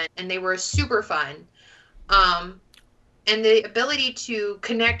as an event, and they were super fun. And the ability to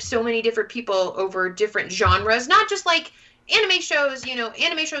connect so many different people over different genres, not just like anime shows,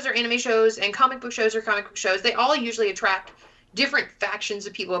 anime shows are anime shows, and comic book shows are comic book shows. They all usually attract different factions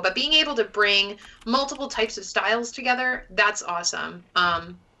of people, but being able to bring multiple types of styles together, that's awesome.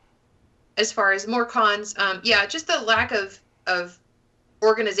 As far as more cons, just the lack of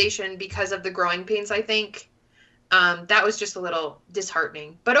organization because of the growing pains, I think. That was just a little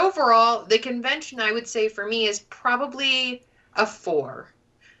disheartening. But overall, the convention, I would say, for me, is probably a 4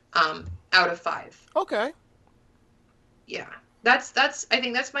 out of 5. Okay. Yeah. I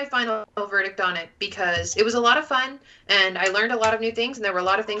think that's my final verdict on it, because it was a lot of fun, and I learned a lot of new things, and there were a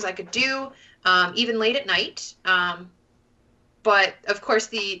lot of things I could do, even late at night. But, of course,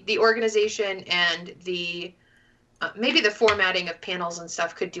 the organization and the maybe the formatting of panels and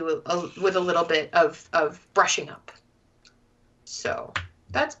stuff could do with a little bit of brushing up. So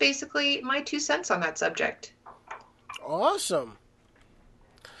that's basically my 2 cents on that subject. Awesome.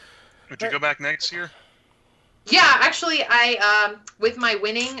 Would you go back next year? Yeah, actually, I with my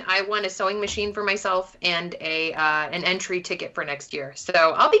winning, I won a sewing machine for myself and an entry ticket for next year. So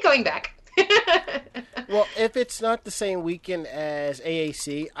I'll be going back. Well, if it's not the same weekend as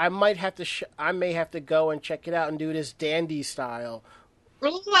AAC, I might have to. I may have to go and check it out and do this dandy style.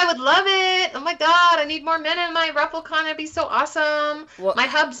 Oh, I would love it! Oh my god, I need more men in my RuffleCon. That'd be so awesome. Well, my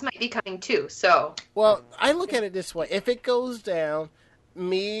hubs might be coming too. So. Well, I look at it this way: if it goes down,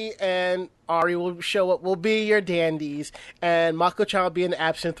 me and Ari will show up. We'll be your dandies, and Mako-chan will be in the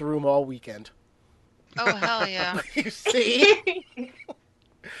absinthe room all weekend. Oh, hell yeah. You see?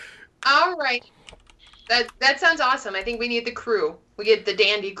 All right. That sounds awesome. I think we need the crew. We get the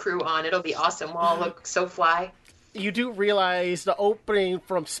dandy crew on. It'll be awesome. We'll all look so fly. You do realize the opening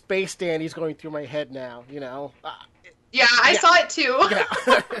from Space Dandy is going through my head now, Yeah, I saw it too.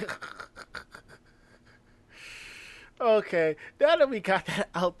 Yeah. Okay, now that we got that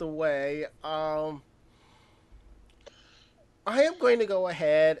out the way, I am going to go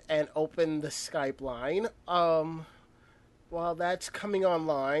ahead and open the Skype line. While that's coming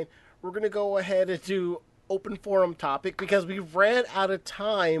online, we're going to go ahead and do open forum topic, because we ran out of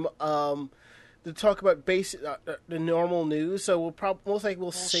time to talk about basic the normal news. So we'll probably most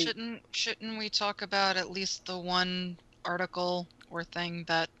likely see. Shouldn't we talk about at least the one article or thing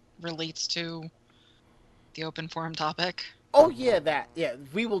that relates to the open forum topic? Oh yeah,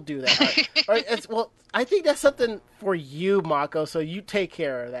 we will do that. All right, well, I think that's something for you, Mako. So you take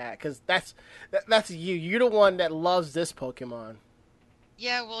care of that, because that's you. You're the one that loves this Pokemon.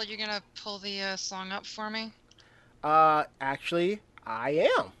 Yeah, well, you're gonna pull the song up for me? Actually, I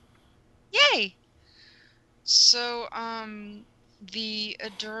am. Yay! So, the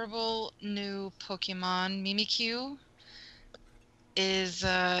adorable new Pokemon Mimikyu is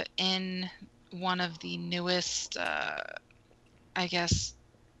in one of the newest, I guess,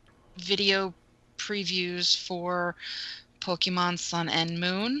 video previews for Pokemon Sun and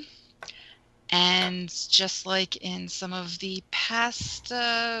Moon. And just like in some of the past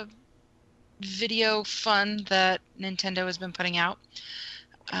video fun that Nintendo has been putting out,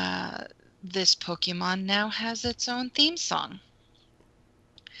 this Pokemon now has its own theme song.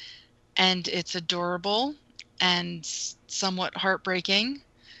 And it's adorable and somewhat heartbreaking,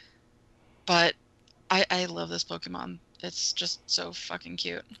 but I love this Pokemon. It's just so fucking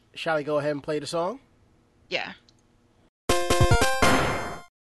cute. Shall I go ahead and play the song? Yeah.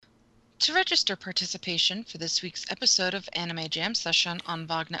 To register participation for this week's episode of Anime Jam Session on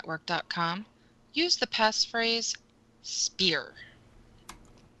VogNetwork.com, use the passphrase SPEAR.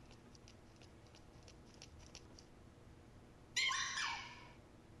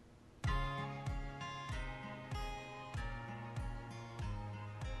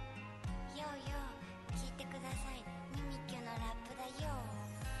 ミキュのラップだよ。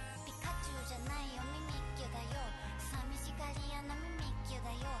ピカチュウじゃないよミミッキュだよ。寂しがり屋のミミッキュ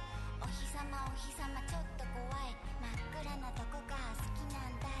だよ。お日様ちょっと怖い。真っ暗なとこが好きな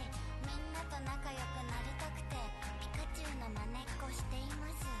んだい。みんなと仲良くなりたくてピカチュウの真似っこしていま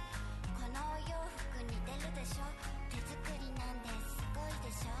す。このお洋服似てるでしょ。手作りなんですごい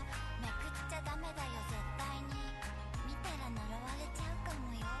でしょ。めくっちゃダメだよ絶対に。見たら呪われちゃうかも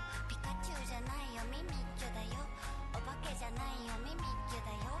よ。ピカチュウじゃないよミミッキュだよ。お化けじゃないよミミッキュ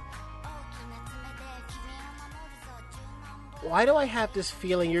だよ。大きな爪で君を守るぞ10万本。 Why do I have this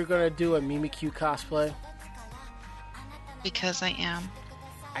feeling you're gonna do a Mimikyu cosplay? Because I am.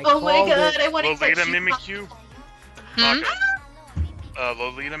 Oh my called god, it- I want to Lolita Mimikyu? Hmm? Okay.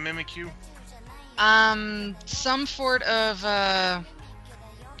 Lolita Mimikyu? Some sort of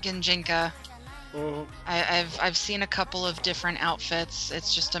Genjinka. Mhm. I've seen a couple of different outfits.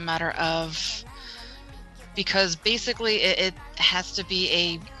 It's just a matter of, because basically it has to be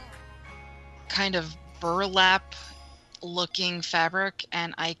a kind of burlap looking fabric,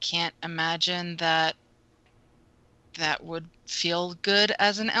 and I can't imagine that would feel good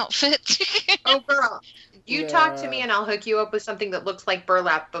as an outfit. Oh, girl. You Yeah. talk to me and I'll hook you up with something that looks like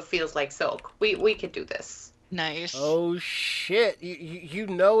burlap but feels like silk. We could do this. Nice. Oh shit! You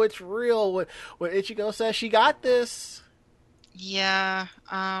know it's real when Ichigo says she got this. Yeah.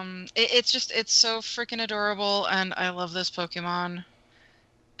 It's so freaking adorable, and I love this Pokemon.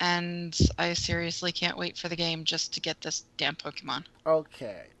 And I seriously can't wait for the game just to get this damn Pokemon.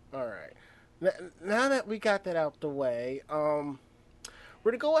 Okay, all right. Now that we got that out the way, we're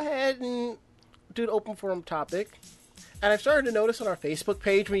gonna go ahead and do the open forum topic. And I've started to notice on our Facebook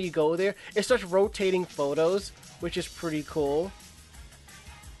page when you go there, it starts rotating photos, which is pretty cool.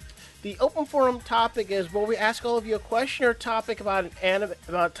 The open forum topic is where we ask all of you a question or topic about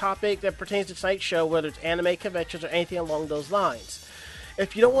about a topic that pertains to tonight's show, whether it's anime conventions or anything along those lines.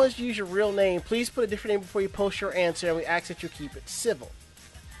 If you don't want us to use your real name, please put a different name before you post your answer, and we ask that you keep it civil.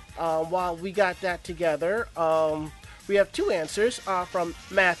 While we got that together, we have two answers from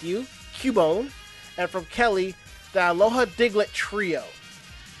Matthew, Cubone, and from Kelly, the Aloha Diglett Trio.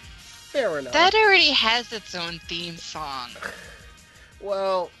 Fair enough. That already has its own theme song.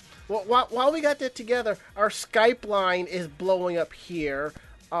 Well, while we got that together, our Skype line is blowing up here.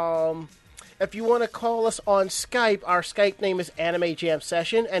 If you want to call us on Skype, our Skype name is Anime Jam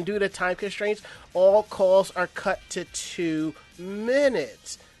Session, and due to time constraints, all calls are cut to 2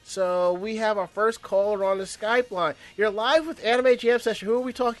 minutes. So we have our first caller on the Skype line. You're live with Anime Jam Session. Who are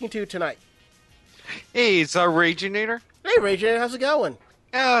we talking to tonight? Hey, it's our Raginator. Hey, Raginator, how's it going?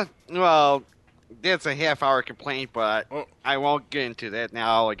 Well, that's a half-hour complaint, but I won't get into that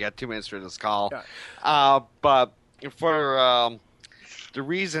now. I got 2 minutes for this call. But for the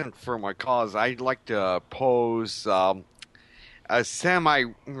reason for my call is I'd like to pose a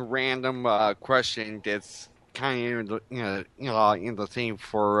semi-random question that's kind of in the theme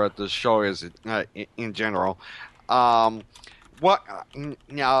for the show is in general. What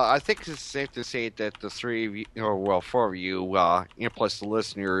now? I think it's safe to say that the three of you, or well, four of you, plus the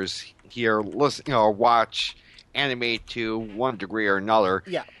listeners here, watch anime to one degree or another.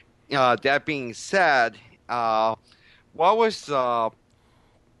 Yeah. That being said, what was the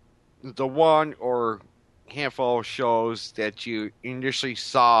one or handful of shows that you initially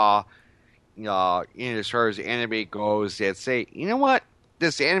saw, in as far as anime goes, that say, you know what,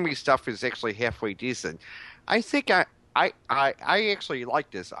 this anime stuff is actually halfway decent. I think I actually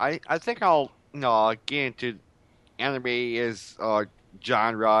like this. I think I'll get into anime as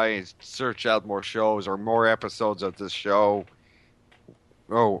genre and search out more shows or more episodes of this show,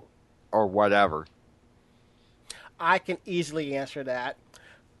 or whatever. I can easily answer that.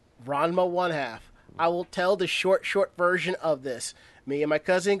 Ranma 1/2. I will tell the short version of this. Me and my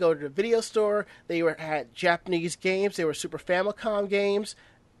cousin go to the video store. They had Japanese games. They were Super Famicom games.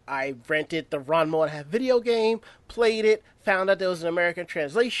 I rented the Ranma 1/2 video game, played it, found out there was an American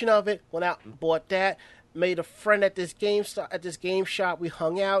translation of it, went out and bought that. Made a friend at this game shop. We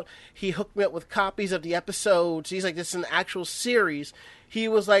hung out. He hooked me up with copies of the episodes. He's like, this is an actual series. He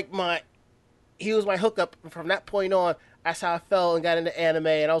was my hookup. From that point on, that's how I fell and got into anime.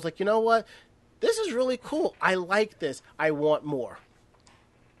 And I was like, you know what? This is really cool. I like this. I want more.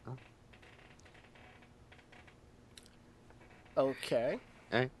 Okay.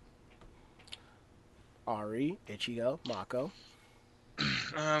 Okay. Ari, Ichigo, Mako.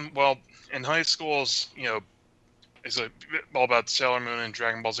 Well, in high schools, it's all about Sailor Moon and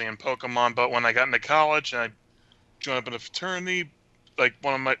Dragon Ball Z and Pokemon. But when I got into college and I joined up in a fraternity, like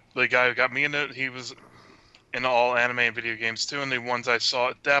the guy who got me into it, he was into all anime and video games too. And the ones I saw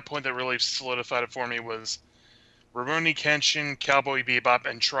at that point that really solidified it for me was Rurouni Kenshin, Cowboy Bebop,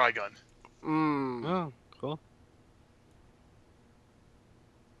 and Trigun. Oh, cool.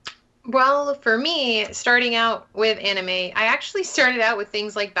 Well, for me, starting out with anime, I actually started out with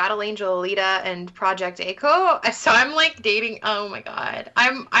things like Battle Angel Alita and Project Echo. So I'm like dating. Oh my god,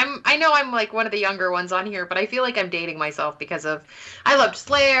 I know I'm like one of the younger ones on here, but I feel like I'm dating myself because of I loved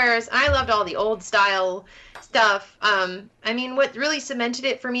Slayers. I loved all the old style stuff. I mean, what really cemented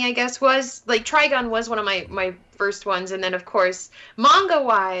it for me, I guess, was like Trigun was one of my first ones, and then of course manga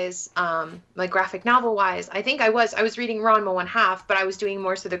wise, like graphic novel wise, I think I was reading Ranma One Half, but I was doing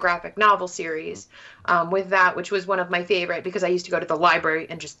more so the graphic novel series with that, which was one of my favorite because I used to go to the library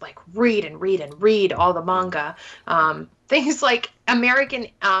and just like read and read and read all the manga. Things like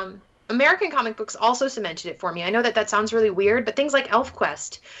American comic books also cemented it for me. I know that sounds really weird, but things like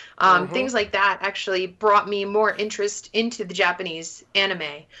ElfQuest, things like that actually brought me more interest into the Japanese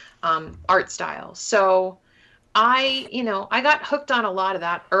anime art style. So I got hooked on a lot of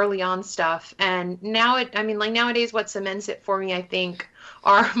that early on stuff, and now nowadays what cements it for me, I think,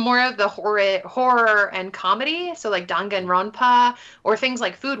 are more of the horror and comedy. So like Danganronpa or things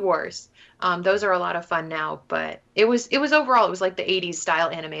like Food Wars. Those are a lot of fun now, but it was overall, it was like the 80s style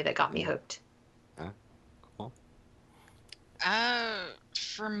anime that got me hooked. Cool.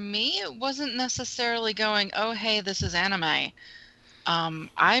 For me, it wasn't necessarily going, oh, hey, this is anime.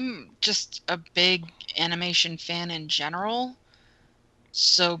 I'm just a big animation fan in general.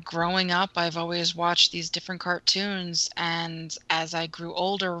 So growing up, I've always watched these different cartoons, and as I grew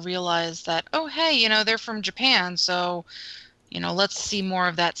older, realized that, oh, hey, they're from Japan, so, let's see more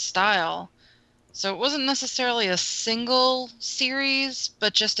of that style. So it wasn't necessarily a single series,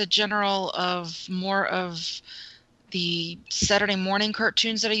 but just a general of more of the Saturday morning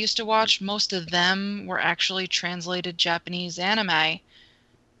cartoons that I used to watch. Most of them were actually translated Japanese anime.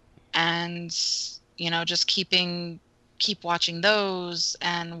 And, just keep watching those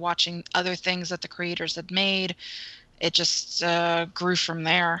and watching other things that the creators had made. It just grew from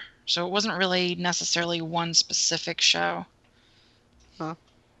there. So it wasn't really necessarily one specific show. Huh.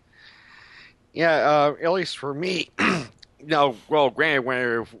 Yeah, at least for me, granted, when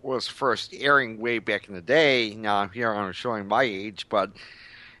it was first airing way back in the day, now here I'm showing my age, but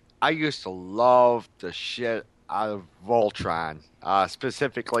I used to love the shit out of Voltron,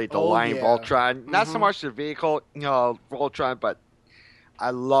 specifically the line Voltron. Not so much the vehicle, Voltron, but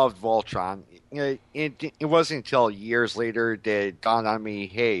I loved Voltron. It wasn't until years later that it dawned on me,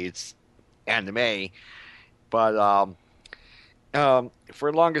 hey, it's anime. But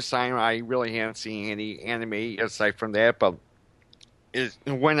for the longest time, I really haven't seen any anime aside from that. But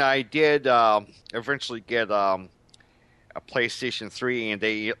when I did eventually get a PlayStation 3 and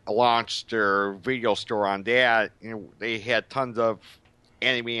they launched their video store on that, they had tons of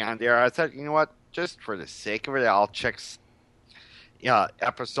anime on there. I thought, you know what, just for the sake of it, I'll check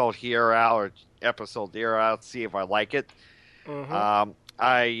episode here out or episode there out, see if I like it.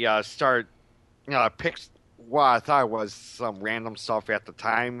 I started, picked what I thought was some random stuff at the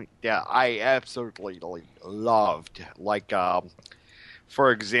time that I absolutely loved. Like,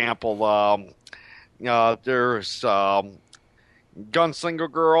 for example, there's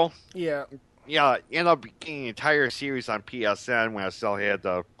Gunslinger Girl. Yeah. Yeah, ended up getting the entire series on PSN when I still had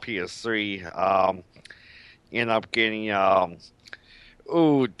the PS3. Ended up getting,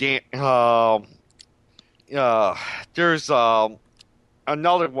 there's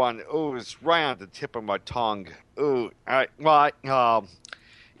another one. Oh, it's right on the tip of my tongue. Oh, I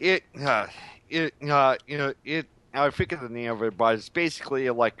forget the name of it, but it's basically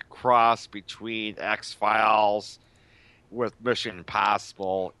like a cross between X-Files with Mission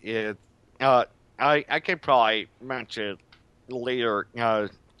Impossible. I can probably mention it later on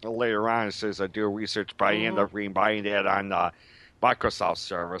as soon as I do research, but I end up rebuying that on the Microsoft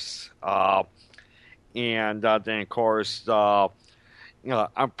service. And then, of course, I'm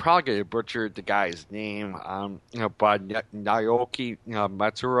probably going to butcher the guy's name, but Naoki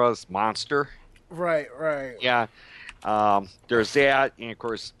Matsura's Monster. Right. Yeah. There's that, and of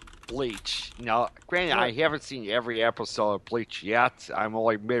course, Bleach. Now, granted, I haven't seen every episode of Bleach yet. I'm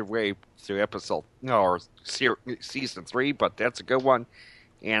only midway through season 3, but that's a good one.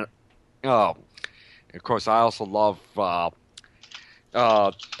 And, of course, I also love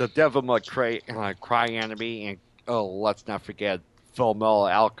the Devil May Cry anime, and let's not forget Fullmetal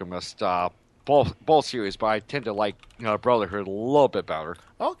Alchemist. Both series, but I tend to like Brotherhood a little bit better.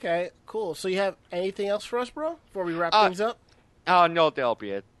 Okay, cool. So you have anything else for us, bro, before we wrap things up? No, that'll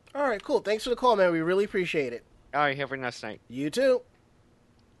be it. All right, cool. Thanks for the call, man. We really appreciate it. All right, have a nice night. You too.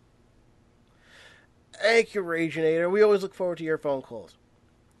 Thank you, Raginator. We always look forward to your phone calls.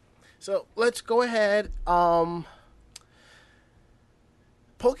 So let's go ahead.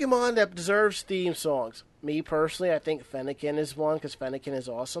 Pokemon that deserves theme songs. Me personally, I think Fennekin is one because Fennekin is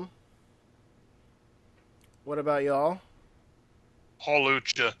awesome. What about y'all?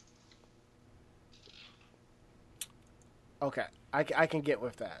 Hawlucha. Okay, I can get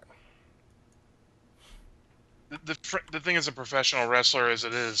with that. The thing is a professional wrestler as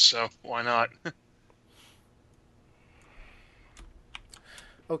it is, so why not?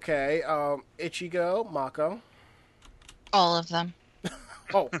 Okay, Ichigo, Mako. All of them.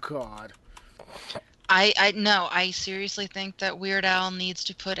 Oh God. I seriously think that Weird Al needs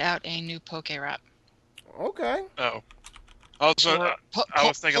to put out a new Poke Rep. Okay. Oh. Also, I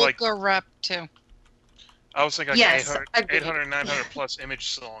was thinking like Poke Rep too. I was thinking like Yes, 800, 900 plus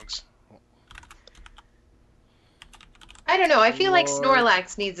image songs. I don't know. I feel like Lord.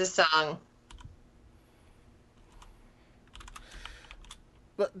 Snorlax needs a song.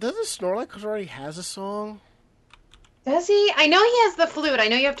 But doesn't Snorlax already has a song? Does he? I know he has the flute. I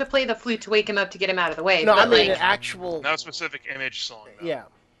know you have to play the flute to wake him up to get him out of the way. No, but I mean like, an actual. Not a specific image song. Though. Yeah.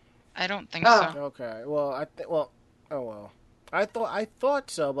 I don't think Oh. so. Okay. Well, oh well. I thought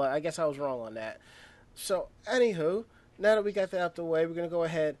so, but I guess I was wrong on that. So, anywho, now that we got that out the way, we're gonna go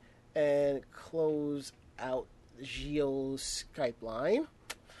ahead and close out Gio's Skype line,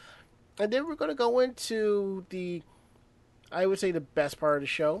 and then we're gonna go into I would say the best part of the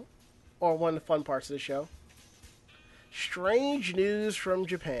show, or one of the fun parts of the show. Strange news from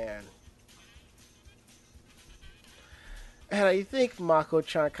Japan. And I think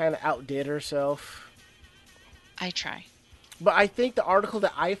Mako-chan kind of outdid herself. I try. But I think the article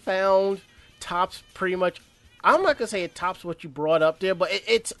that I found tops pretty much... I'm not going to say it tops what you brought up there, but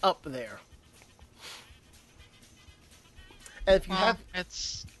it's up there. And if you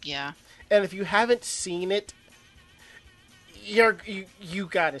yeah. And if you haven't seen it, you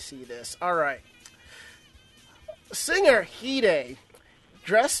got to see this. All right. Singer Hide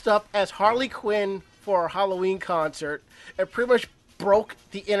dressed up as Harley Quinn for a Halloween concert and pretty much broke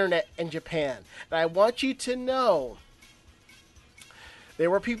the internet in Japan. And I want you to know, there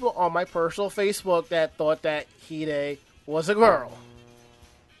were people on my personal Facebook that thought that Hide was a girl.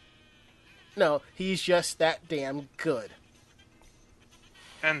 No, he's just that damn good.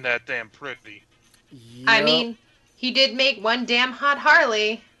 And that damn pretty. I Yep. mean, he did make one damn hot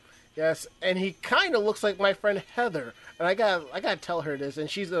Harley. Yes, and he kind of looks like my friend Heather, and I gotta tell her this, and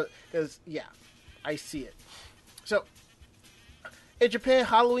because yeah, I see it. So, in Japan,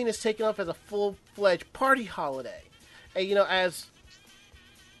 Halloween is taken up as a full-fledged party holiday, and as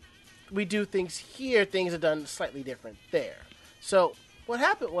we do things here, things are done slightly different there. So, what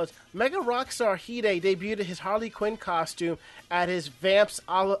happened was mega rock star Hide debuted his Harley Quinn costume at his Vamps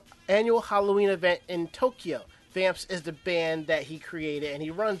annual Halloween event in Tokyo. Vamps is the band that he created and he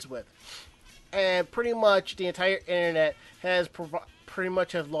runs with. And pretty much the entire internet has pretty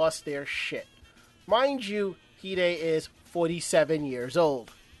much have lost their shit. Mind you, Hide is 47 years old.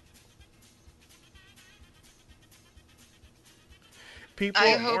 People,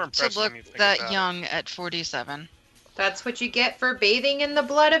 I more hope to impressive look when you think that about it. young at 47. That's what you get for bathing in the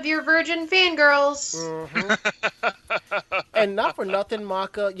blood of your virgin fangirls. Mhm. And not for nothing,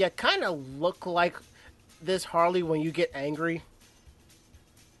 Maka, you kind of look like this Harley when you get angry.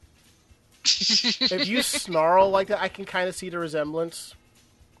 If you snarl like that, I can kind of see the resemblance.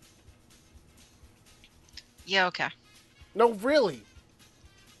 Yeah, okay. No, really.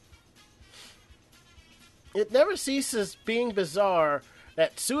 It never ceases being bizarre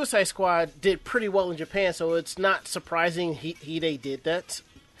that Suicide Squad did pretty well in Japan, so it's not surprising Hide did that.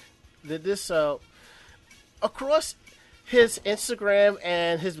 Did this across his Instagram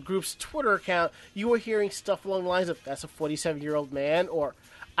and his group's Twitter account, you were hearing stuff along the lines of, that's a 47-year-old man, or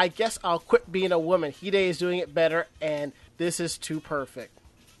I guess I'll quit being a woman. Hide is doing it better, and this is too perfect.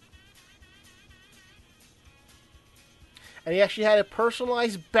 And he actually had a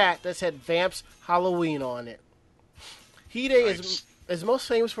personalized bat that said Vamps Halloween on it. Hide is most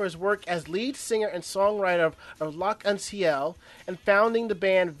famous for his work as lead singer and songwriter of Lock and Ciel and founding the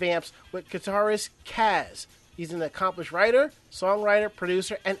band Vamps with guitarist Kaz. He's an accomplished writer, songwriter,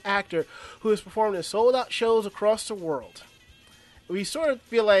 producer, and actor who has performed in sold-out shows across the world. We sort of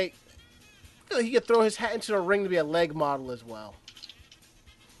feel like he could throw his hat into the ring to be a leg model as well.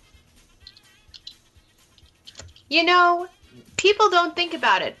 You know, people don't think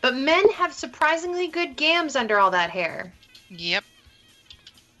about it, but men have surprisingly good gams under all that hair. Yep.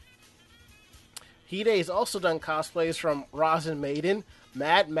 Hide has also done cosplays from Rosin Maiden,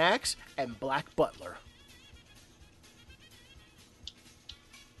 Mad Max, and Black Butler.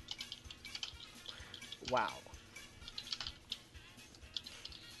 Wow.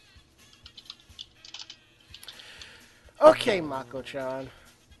 Okay, Mako-chan.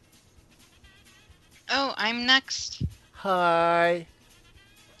 I'm next. Hi.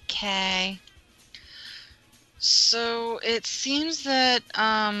 Okay. So it seems that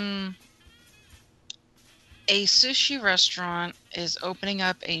a sushi restaurant is opening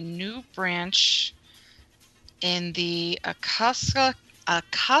up a new branch in the Akasaka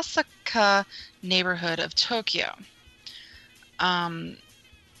neighborhood of Tokyo.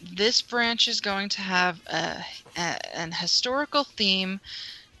 This branch is going to have an historical theme,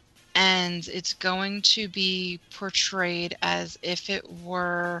 and it's going to be portrayed as if it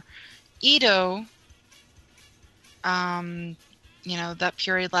were Edo. That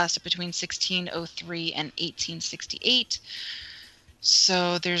period lasted between 1603 and 1868.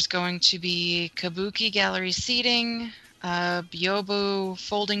 So there's going to be kabuki gallery seating, byobu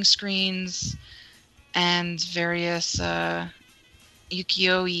folding screens, and various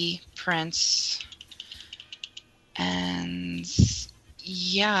ukiyo-e prints. And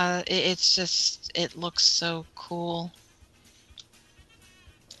yeah, it looks so cool.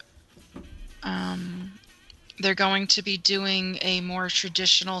 They're going to be doing a more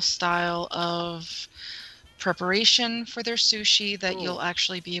traditional style of preparation for their sushi that you'll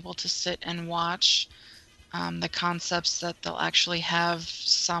actually be able to sit and watch. The concepts that they'll actually have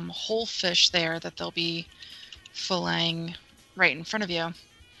some whole fish there that they'll be filleting right in front of you.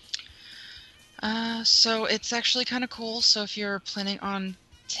 So it's actually kind of cool. So if you're planning on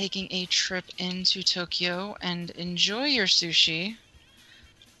taking a trip into Tokyo and enjoy your sushi,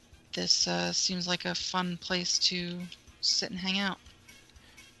 this seems like a fun place to sit and hang out.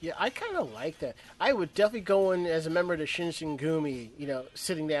 Yeah, I kind of like that. I would definitely go in as a member of the Shinsengumi,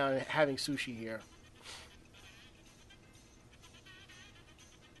 sitting down and having sushi here.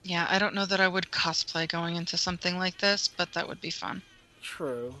 Yeah, I don't know that I would cosplay going into something like this, but that would be fun.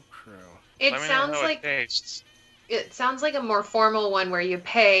 True. It Let me know sounds how like it tastes. it sounds like a more formal one where you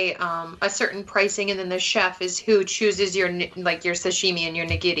pay a certain pricing, and then the chef is who chooses your sashimi and your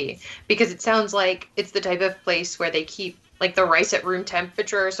nigiri, because it sounds like it's the type of place where they keep like the rice at room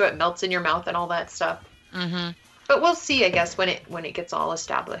temperature so it melts in your mouth and all that stuff. Mm-hmm. But we'll see, I guess, when it gets all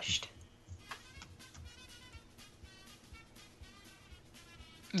established.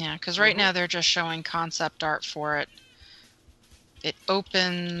 Yeah, because right now they're just showing concept art for it. It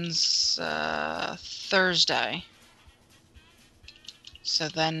opens Thursday. So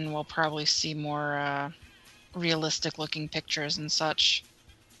then we'll probably see more realistic looking pictures and such.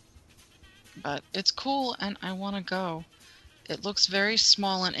 But it's cool and I want to go. It looks very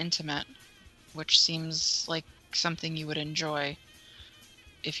small and intimate, which seems like something you would enjoy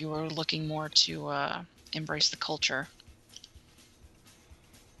if you were looking more to embrace the culture.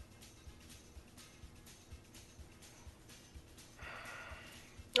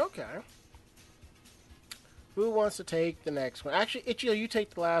 Okay. Who wants to take the next one? Actually, Ichio, you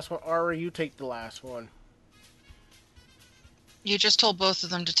take the last one. Ari, you take the last one. You just told both of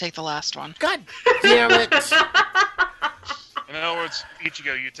them to take the last one. God damn it! In other words,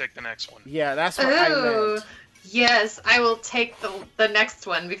 Ichigo, you take the next one. Yeah, that's what I meant. Yes, I will take the next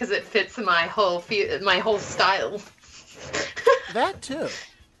one because it fits my whole style. That too.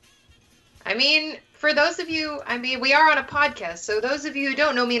 I mean, for those of you, we are on a podcast, so those of you who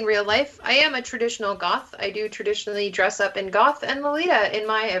don't know me in real life, I am a traditional goth. I do traditionally dress up in goth and Lolita in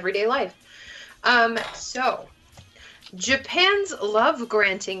my everyday life. So, Japan's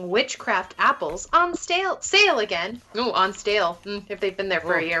love-granting witchcraft apples on sale again. Oh, on stale, if they've been there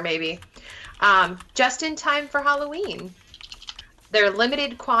for a year, maybe. Just in time for Halloween. They're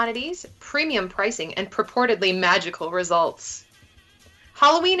limited quantities, premium pricing, and purportedly magical results.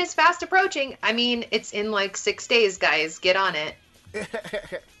 Halloween is fast approaching. I mean, it's in like 6 days, guys. Get on it.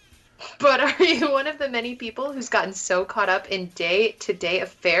 But are you one of the many people who's gotten so caught up in day-to-day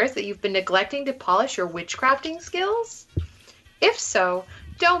affairs that you've been neglecting to polish your witchcrafting skills? If so,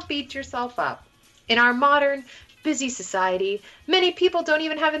 don't beat yourself up. In our modern, busy society, many people don't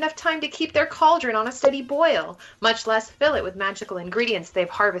even have enough time to keep their cauldron on a steady boil, much less fill it with magical ingredients they've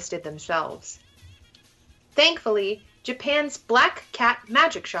harvested themselves. Thankfully, Japan's Black Cat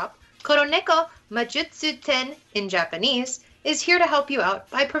Magic Shop, Koroneko Majutsu Ten in Japanese, is here to help you out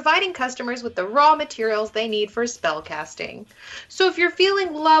by providing customers with the raw materials they need for spellcasting. So if you're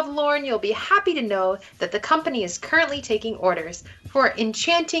feeling lovelorn, you'll be happy to know that the company is currently taking orders for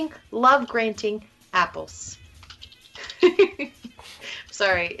enchanting, love-granting apples.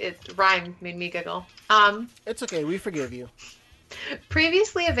 Sorry, it rhymed, made me giggle. It's okay, we forgive you.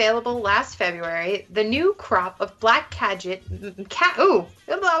 Previously available last February, the new crop of Cat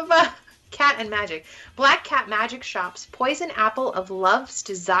and Magic. Black Cat Magic Shop's Poison Apple of Love's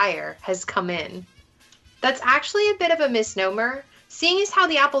Desire has come in. That's actually a bit of a misnomer. Seeing as how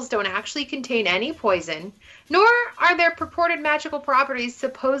the apples don't actually contain any poison, nor are their purported magical properties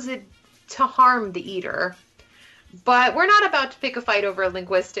supposed to harm the eater. But we're not about to pick a fight over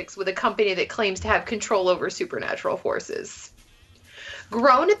linguistics with a company that claims to have control over supernatural forces.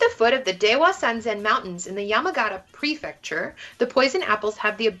 Grown at the foot of the Dewa Sanzen Mountains in the Yamagata Prefecture, the poison apples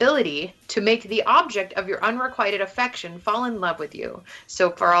have the ability to make the object of your unrequited affection fall in love with you.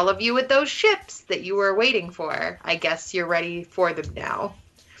 So for all of you with those ships that you were waiting for, I guess you're ready for them now.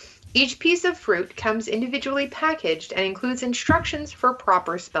 Each piece of fruit comes individually packaged and includes instructions for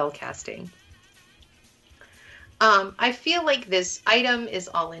proper spell casting. I feel like this item is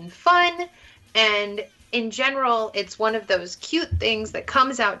all in fun, and in general, it's one of those cute things that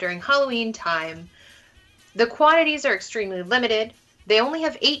comes out during Halloween time. The quantities are extremely limited. They only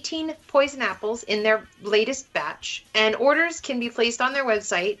have 18 poison apples in their latest batch, and orders can be placed on their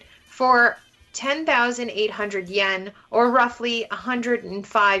website for 10,800 yen, or roughly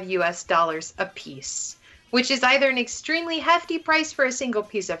 $105 a piece, which is either an extremely hefty price for a single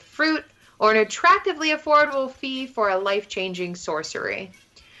piece of fruit or an attractively affordable fee for a life-changing sorcery.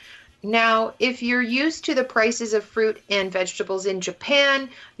 Now, if you're used to the prices of fruit and vegetables in Japan,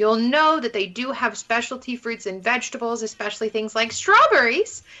 you'll know that they do have specialty fruits and vegetables, especially things like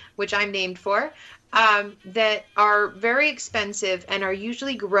strawberries, which I'm named for, that are very expensive and are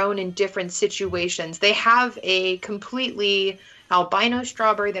usually grown in different situations. They have a completely albino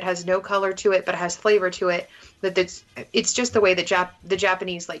strawberry that has no color to it but has flavor to it. It's just the way that the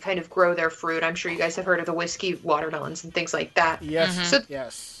Japanese like kind of grow their fruit. I'm sure you guys have heard of the whiskey watermelons and things like that. Yes. Mhm.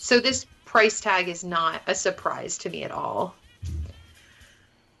 Yes. So this price tag is not a surprise to me at all.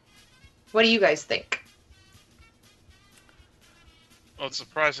 What do you guys think? Well, it's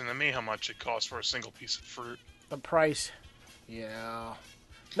surprising to me how much it costs for a single piece of fruit. The price. Yeah.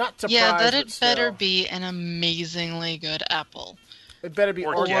 Not surprised. Yeah, that but it better still. be an amazingly good apple. It better be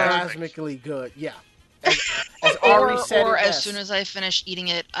Orgasmic. orgasmically good. Yeah. As Ari said Or it as best. soon as I finish eating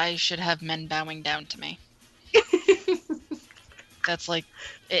it, I should have men bowing down to me. That's like,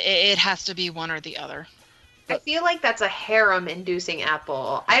 it has to be one or the other. I feel like that's a harem-inducing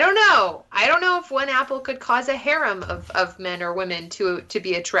apple. I don't know. I don't know if one apple could cause a harem of men or women to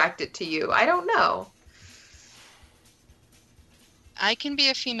be attracted to you. I don't know. I can be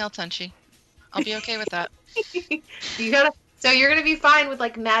a female Tunchi. I'll be okay with that. So you're gonna be fine with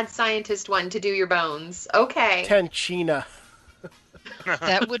like mad scientist one to do your bones. Okay. Tenchina.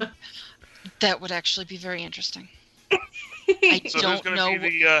 That would actually be very interesting. I So don't know.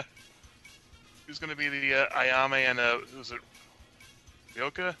 who's going to be the Ayame and who's it?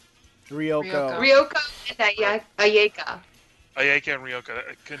 Ryoka? Ryoko. Ryoko and Ayeka. Ayaka and Ryoka.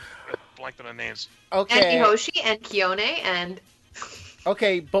 I blanked on the names. And Okay. Mihoshi and Kione and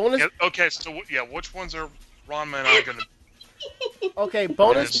Okay. Bonus. Yeah, okay, so which ones are Ranma and I going to? Okay.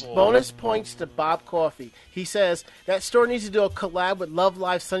 Bonus. Yes. Bonus points to Bob Coffee. He says that store needs to do a collab with Love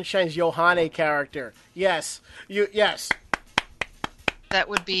Live Sunshine's Yohane character. Yes. Yes. That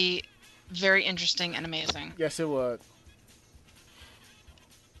would be very interesting and amazing. Yes, it would.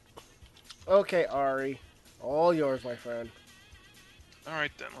 Okay, Ari. All yours, my friend. All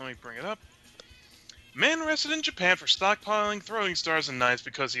right, then let me bring it up. Man arrested in Japan for stockpiling throwing stars and knives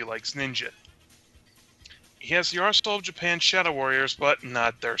because he likes ninja. He has the arsenal of Japan's Shadow Warriors, but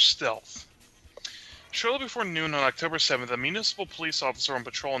not their stealth. Shortly before noon on October 7th, a municipal police officer on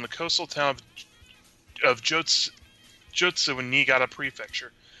patrol in the coastal town of Jutsu in Niigata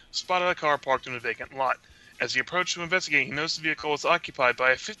Prefecture spotted a car parked in a vacant lot. As he approached to investigate, he noticed the vehicle was occupied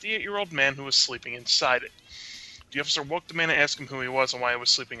by a 58-year-old man who was sleeping inside it. The officer woke the man and asked him who he was and why he was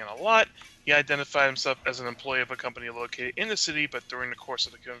sleeping in a lot. He identified himself as an employee of a company located in the city, but during the course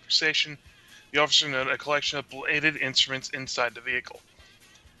of the conversation, the officer noted a collection of bladed instruments inside the vehicle.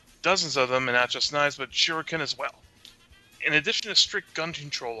 Dozens of them, and not just knives, but shuriken as well. In addition to strict gun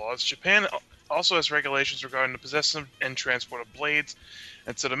control laws, Japan also has regulations regarding the possession and transport of blades,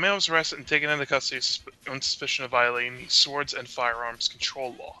 and so the man was arrested and taken into custody on suspicion of violating the swords and firearms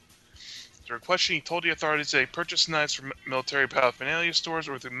control law. During questioning, he told the authorities that he purchased knives from military paraphernalia stores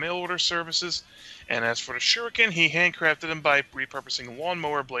or through mail order services, and as for the shuriken, he handcrafted them by repurposing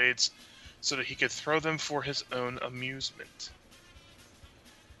lawnmower blades so that he could throw them for his own amusement.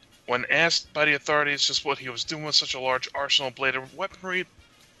 When asked by the authorities just what he was doing with such a large arsenal of bladed weaponry,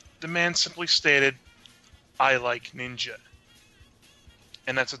 the man simply stated, "I like ninja."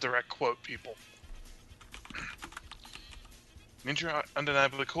 And that's a direct quote, people. Ninja are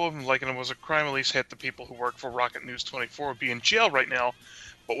undeniably cool, and liking him was a crime. At least half the people who work for Rocket News 24 would be in jail right now.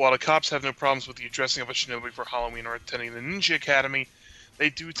 But while the cops have no problems with you dressing up as shinobi for Halloween or attending the Ninja Academy, they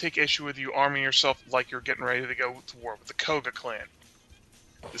do take issue with you arming yourself like you're getting ready to go to war with the Koga clan.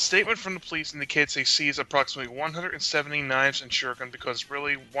 The statement from the police indicates they seized approximately 170 knives and shuriken because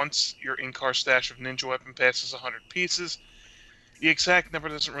really, once your in-car stash of ninja weapon passes 100 pieces, the exact number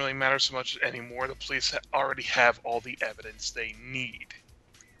doesn't really matter so much anymore. The police already have all the evidence they need.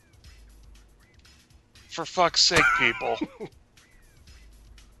 For fuck's sake, people.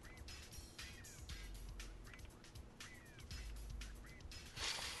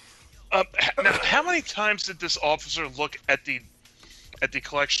 Now, how many times did this officer look at the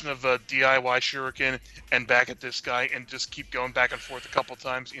collection of DIY shuriken and back at this guy and just keep going back and forth a couple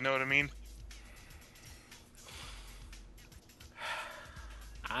times? You know what I mean?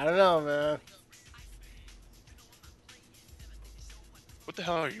 I don't know, man. What the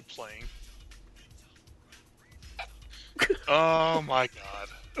hell are you playing? Oh my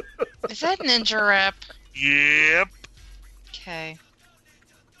god. Is that Ninja Rap? Yep. Okay.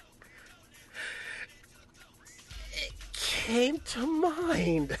 Came to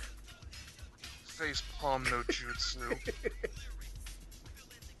mind. Face palm no jutsu.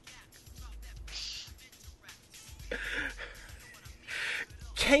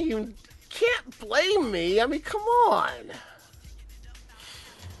 Can't blame me. I mean, come on.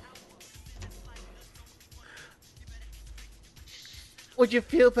 Would you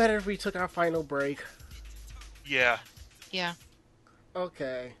feel better if we took our final break? Yeah. Yeah.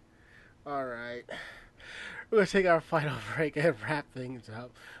 Okay. All right. We're going to take our final break and wrap things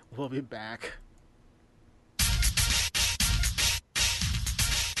up. We'll be back.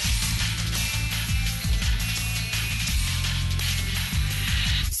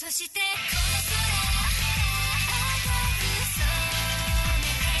 そしてこの空赤く染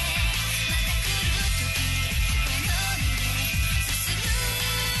めてまた来る時好みで進む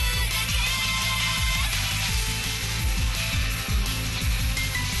だけ違って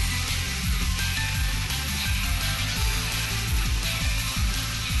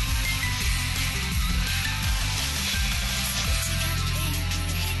ゆ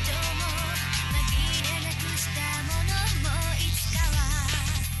く人も紛れなくしたものもいつかは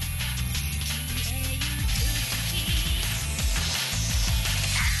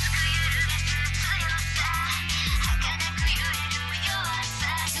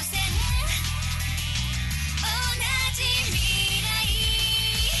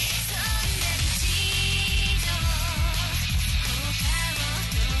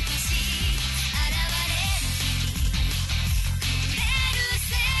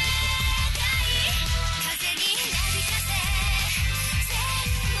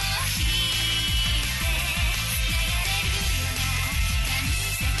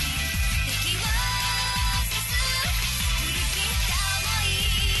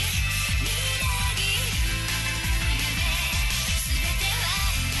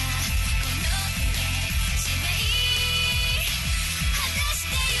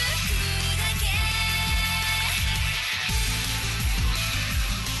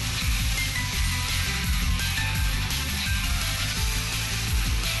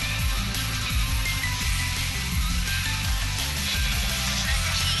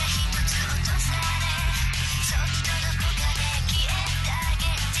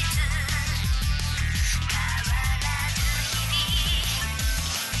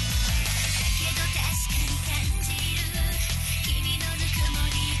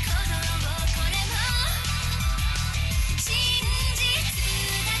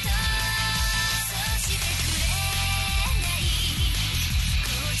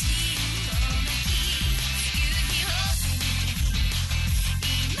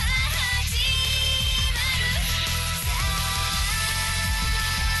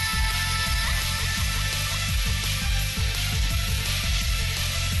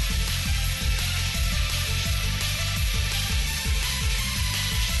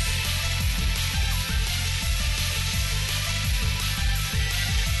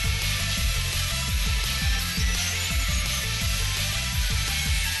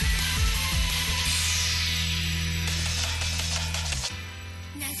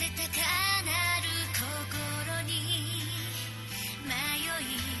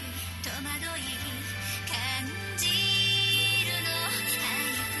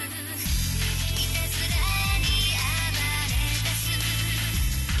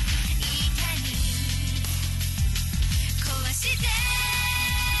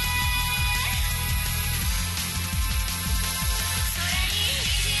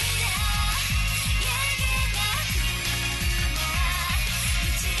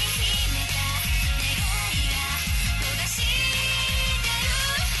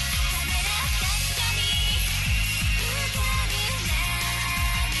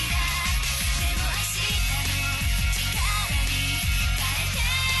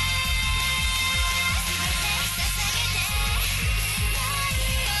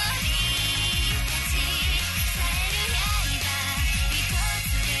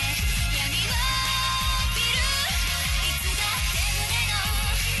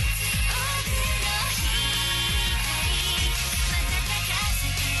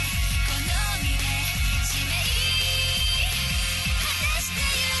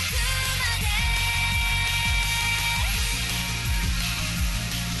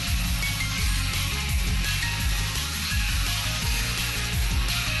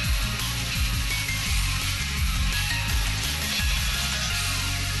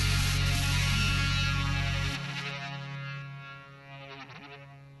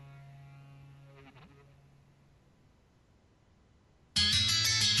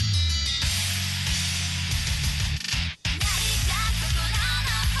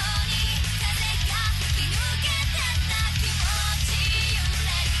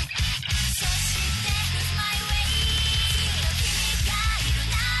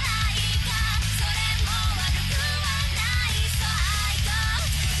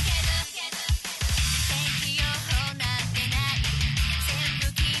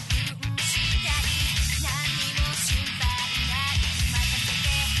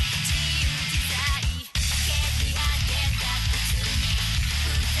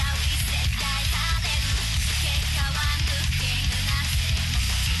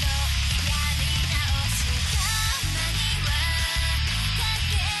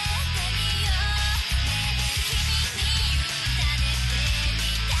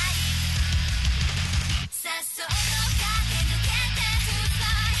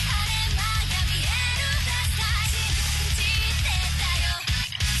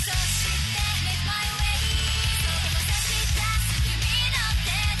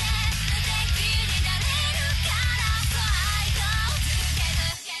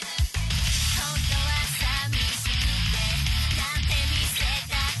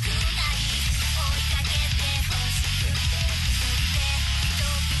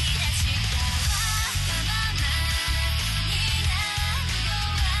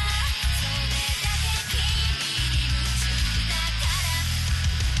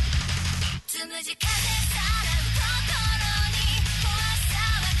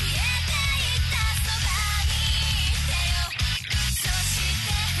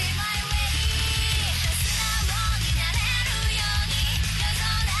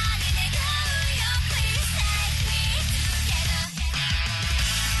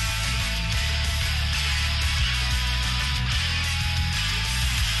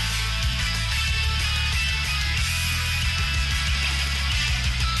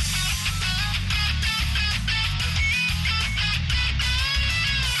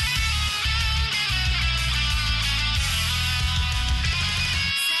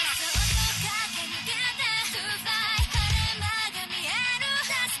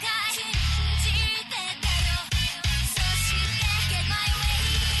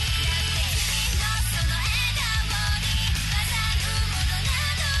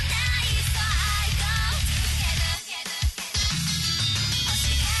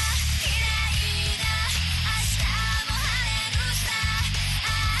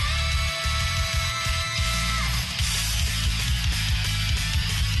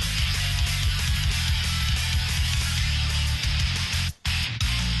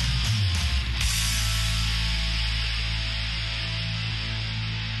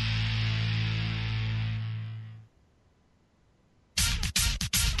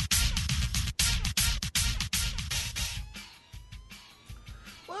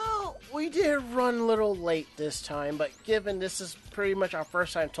we did run a little late this time, but given this is pretty much our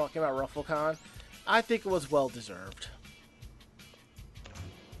first time talking about RuffleCon, I think it was well deserved.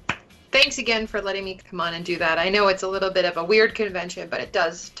 Thanks again for letting me come on and do that. I know it's a little bit of a weird convention, but it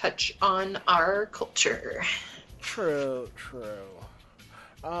does touch on our culture. True.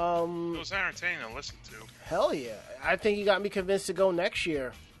 It was entertaining to listen to. Hell yeah. I think you got me convinced to go next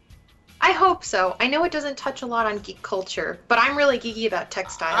year. I hope so. I know it doesn't touch a lot on geek culture, but I'm really geeky about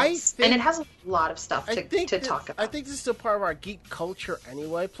textiles, and it has a lot of stuff to talk about. I think this is still part of our geek culture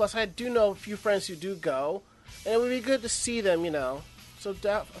anyway. Plus, I do know a few friends who do go, and it would be good to see them, you know. So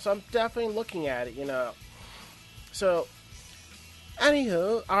I'm definitely looking at it, you know. So,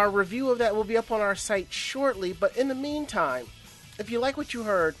 anywho, our review of that will be up on our site shortly, but in the meantime, if you like what you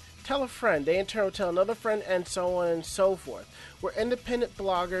heard, tell a friend. They in turn will tell another friend, and so on and so forth. We're independent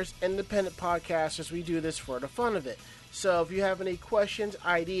bloggers, independent podcasters. We do this for the fun of it. So if you have any questions,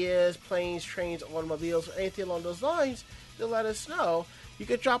 ideas, planes, trains, automobiles, or anything along those lines, then let us know. You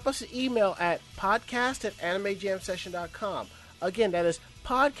can drop us an email at podcast@animejamsession.com. Again, that is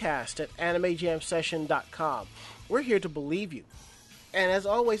podcast@animejamsession.com. We're here to believe you. And as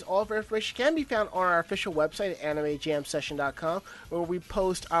always, all of our information can be found on our official website at animejamsession.com, where we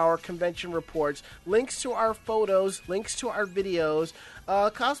post our convention reports, links to our photos, links to our videos,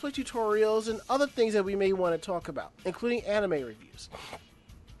 cosplay tutorials, and other things that we may want to talk about, including anime reviews,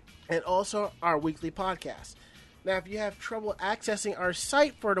 and also our weekly podcast. Now, if you have trouble accessing our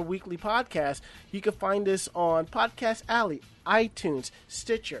site for the weekly podcast, you can find us on Podcast Alley, iTunes,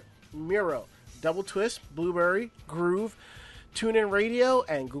 Stitcher, Miro, Double Twist, Blueberry, Groove, TuneIn Radio,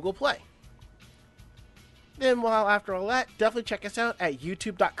 and Google Play. Then, while after all that, definitely check us out at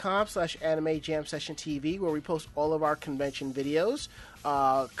youtube.com/animejamsessiontv, where we post all of our convention videos,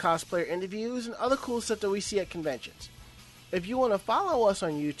 cosplayer interviews, and other cool stuff that we see at conventions. If you want to follow us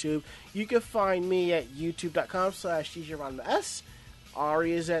on YouTube, you can find me at youtube.com/DJRonmaS.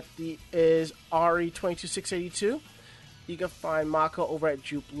 Ari is Ari22682. You can find Mako over at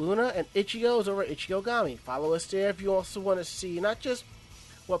Jupe Luna, and Ichigo is over at Ichigogami. Follow us there if you also want to see not just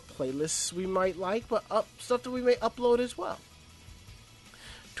what playlists we might like, but stuff that we may upload as well.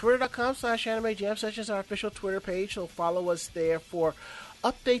 Twitter.com/AnimeJamSessions is our official Twitter page, so follow us there for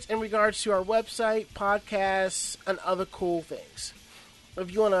updates in regards to our website, podcasts, and other cool things.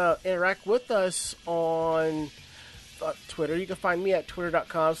 If you want to interact with us on Twitter, you can find me at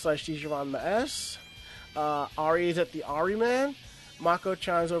twitter.com/DJRonmaS. Ari is at the Ari Man.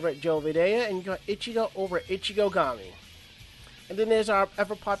 Mako-chan's over at Joe Videa, and you got Ichigo over at Ichigogami. And then there's our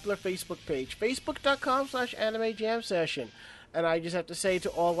ever-popular Facebook page, facebook.com/AnimeJamSession. And I just have to say to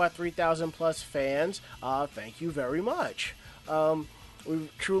all of our 3,000-plus fans, thank you very much. We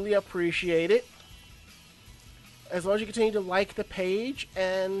truly appreciate it. As long as you continue to like the page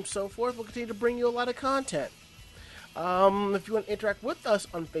and so forth, we'll continue to bring you a lot of content. If you want to interact with us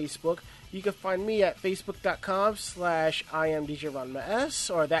on Facebook, you can find me at facebook.com/IamDJRonmaS,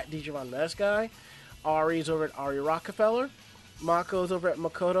 or that DJRonmaS guy. Ari's over at Ari Rockefeller. Mako's over at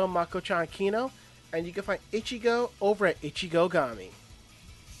Makoto Mako-chan Kino. And you can find Ichigo over at Ichigogami.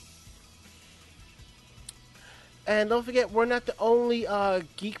 And don't forget, we're not the only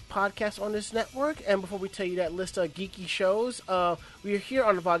geek podcast on this network. And before we tell you that list of geeky shows, we are here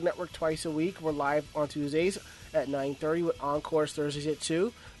on the VOG Network twice a week. We're live on Tuesdays at 9:30 with Encores Thursdays at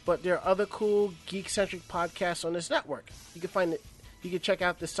 2. But there are other cool geek-centric podcasts on this network. You can check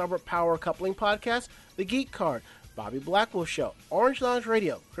out the Suburb Power Coupling Podcast, The Geek Card, Bobby Blackwell Show, Orange Lounge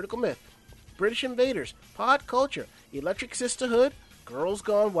Radio, Critical Myth, British Invaders, Pod Culture, Electric Sisterhood, Girls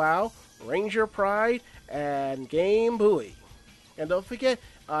Gone WoW, Ranger Pride, and Game Buoy. And don't forget,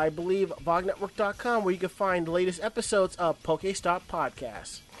 I believe, VogNetwork.com, where you can find the latest episodes of PokeStop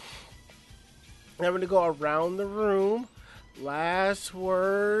Podcast. Now we're going to go around the room. Last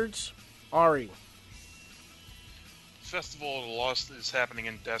words, Ari. Festival of the Lost is happening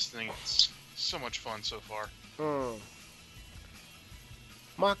in Destiny. It's so much fun so far.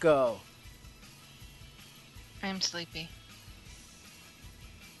 Mako. I'm sleepy.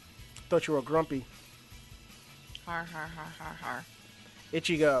 Thought you were grumpy. Har, har, har, har, har.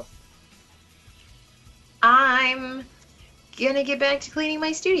 Ichigo. I'm gonna get back to cleaning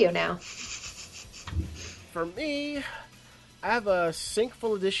my studio now. For me, I have a sink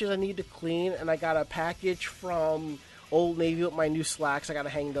full of dishes I need to clean, and I got a package from Old Navy with my new slacks. I gotta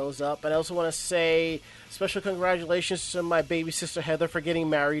hang those up. And I also want to say special congratulations to my baby sister Heather for getting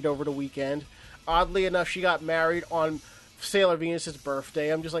married over the weekend. Oddly enough, she got married on Sailor Venus's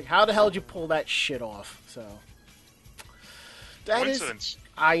birthday. I'm just like, how the hell did you pull that shit off? So that coincidence.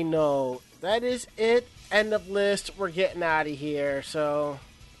 I know. That is it. End of list. We're getting out of here. So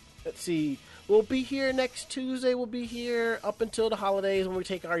Let's see. We'll be here next Tuesday. We'll be here up until the holidays when we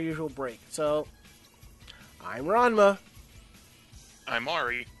take our usual break. So, I'm Ranma. I'm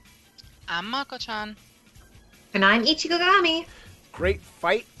Ari. I'm Mako-chan. And I'm Ichigo Gami. Great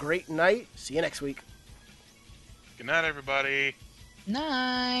fight, great night. See you next week. Good night, everybody.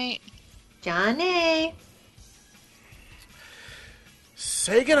 Night. Johnny.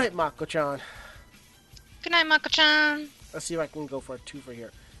 Say goodnight, Mako-chan. Good night, Mako-chan. Let's see if I can go for a twofer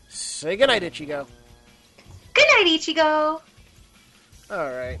here. Say goodnight, Ichigo. Good night, Ichigo.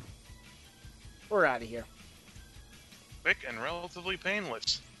 Alright. We're out of here. Quick and relatively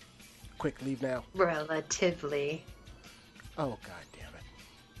painless. Quick, leave now. Relatively. Oh, god damn it.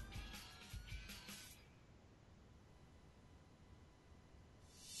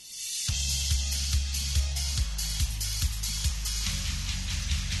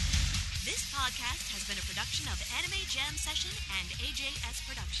 This podcast has been a production of Anime Jam Session and AJS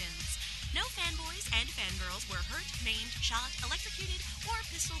Productions. No fanboys and fangirls were hurt, maimed, shot, electrocuted, or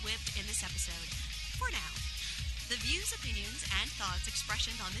pistol-whipped in this episode. For now. The views, opinions, and thoughts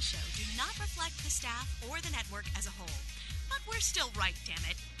expressioned on this show do not reflect the staff or the network as a whole. But we're still right, damn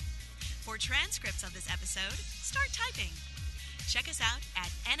it. For transcripts of this episode, start typing. Check us out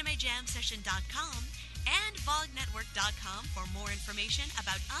at animejamsession.com and vognetwork.com for more information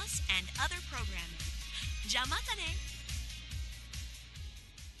about us and other programming. Jamatane!